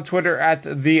find me on Twitter at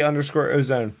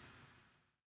 @the_ozone.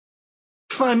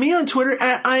 Find me on Twitter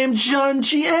at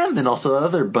IamJohnGM and also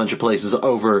other bunch of places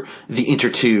over the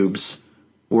intertubes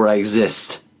where I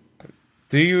exist.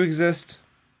 Do you exist?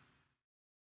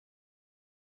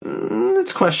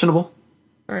 It's questionable.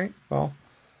 Alright, well.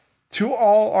 To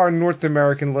all our North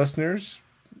American listeners,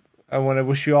 I want to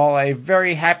wish you all a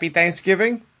very happy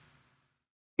Thanksgiving.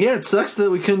 Yeah, it sucks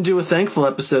that we couldn't do a thankful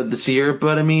episode this year,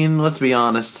 but I mean, let's be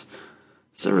honest.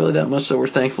 Is there really that much that we're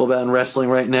thankful about in wrestling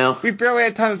right now? We barely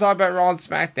had time to talk about Raw and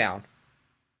SmackDown.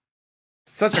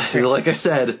 Such a quick... Like I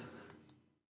said,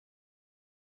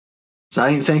 so I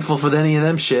ain't thankful for any of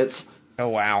them shits. Oh,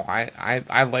 wow.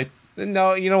 I like...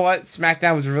 No, you know what?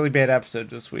 SmackDown was a really bad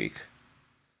episode this week.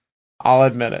 I'll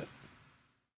admit it.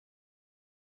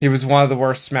 It was one of the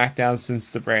worst SmackDowns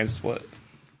since the brand split.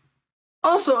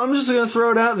 Also, I'm just going to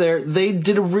throw it out there. They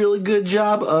did a really good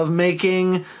job of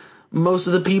making most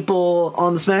of the people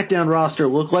on the SmackDown roster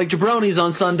look like jabronis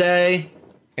on Sunday.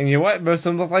 And you know what? Most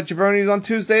of them look like jabronis on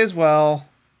Tuesday as well.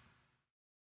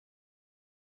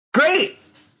 Great!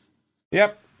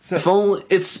 Yep. So, if only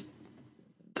it's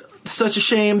such a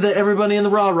shame that everybody in the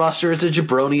Raw roster is a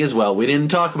jabroni as well. We didn't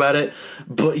talk about it,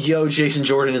 but yo, Jason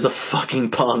Jordan is a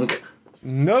fucking punk.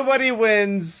 Nobody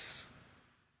wins.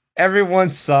 Everyone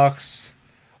sucks.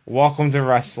 Welcome to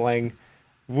wrestling.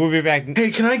 We'll be back.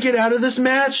 Hey, can I get out of this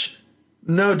match?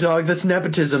 No, dog, that's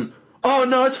nepotism. Oh,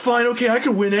 no, it's fine. Okay, I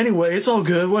can win anyway. It's all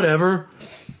good. Whatever.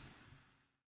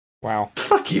 Wow.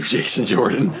 Fuck you, Jason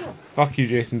Jordan. Fuck you,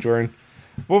 Jason Jordan.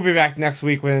 We'll be back next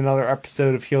week with another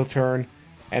episode of Heel Turn.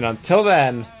 And until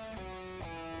then...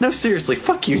 No, seriously,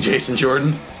 fuck you, Jason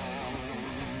Jordan.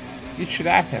 You should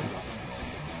at him.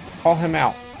 Call him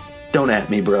out. Don't at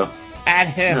me, bro. At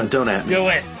him. No, don't at me. Do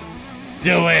it.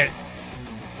 Do it.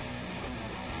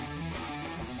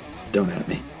 Don't at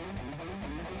me.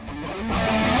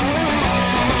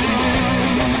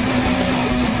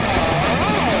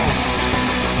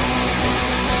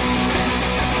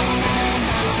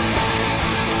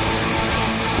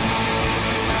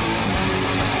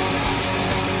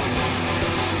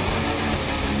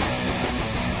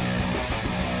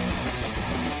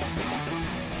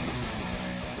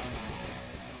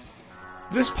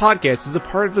 This podcast is a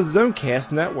part of the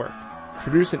Zonecast Network,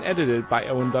 produced and edited by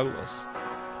Owen Douglas.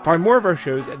 Find more of our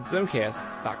shows at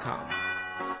zonecast.com.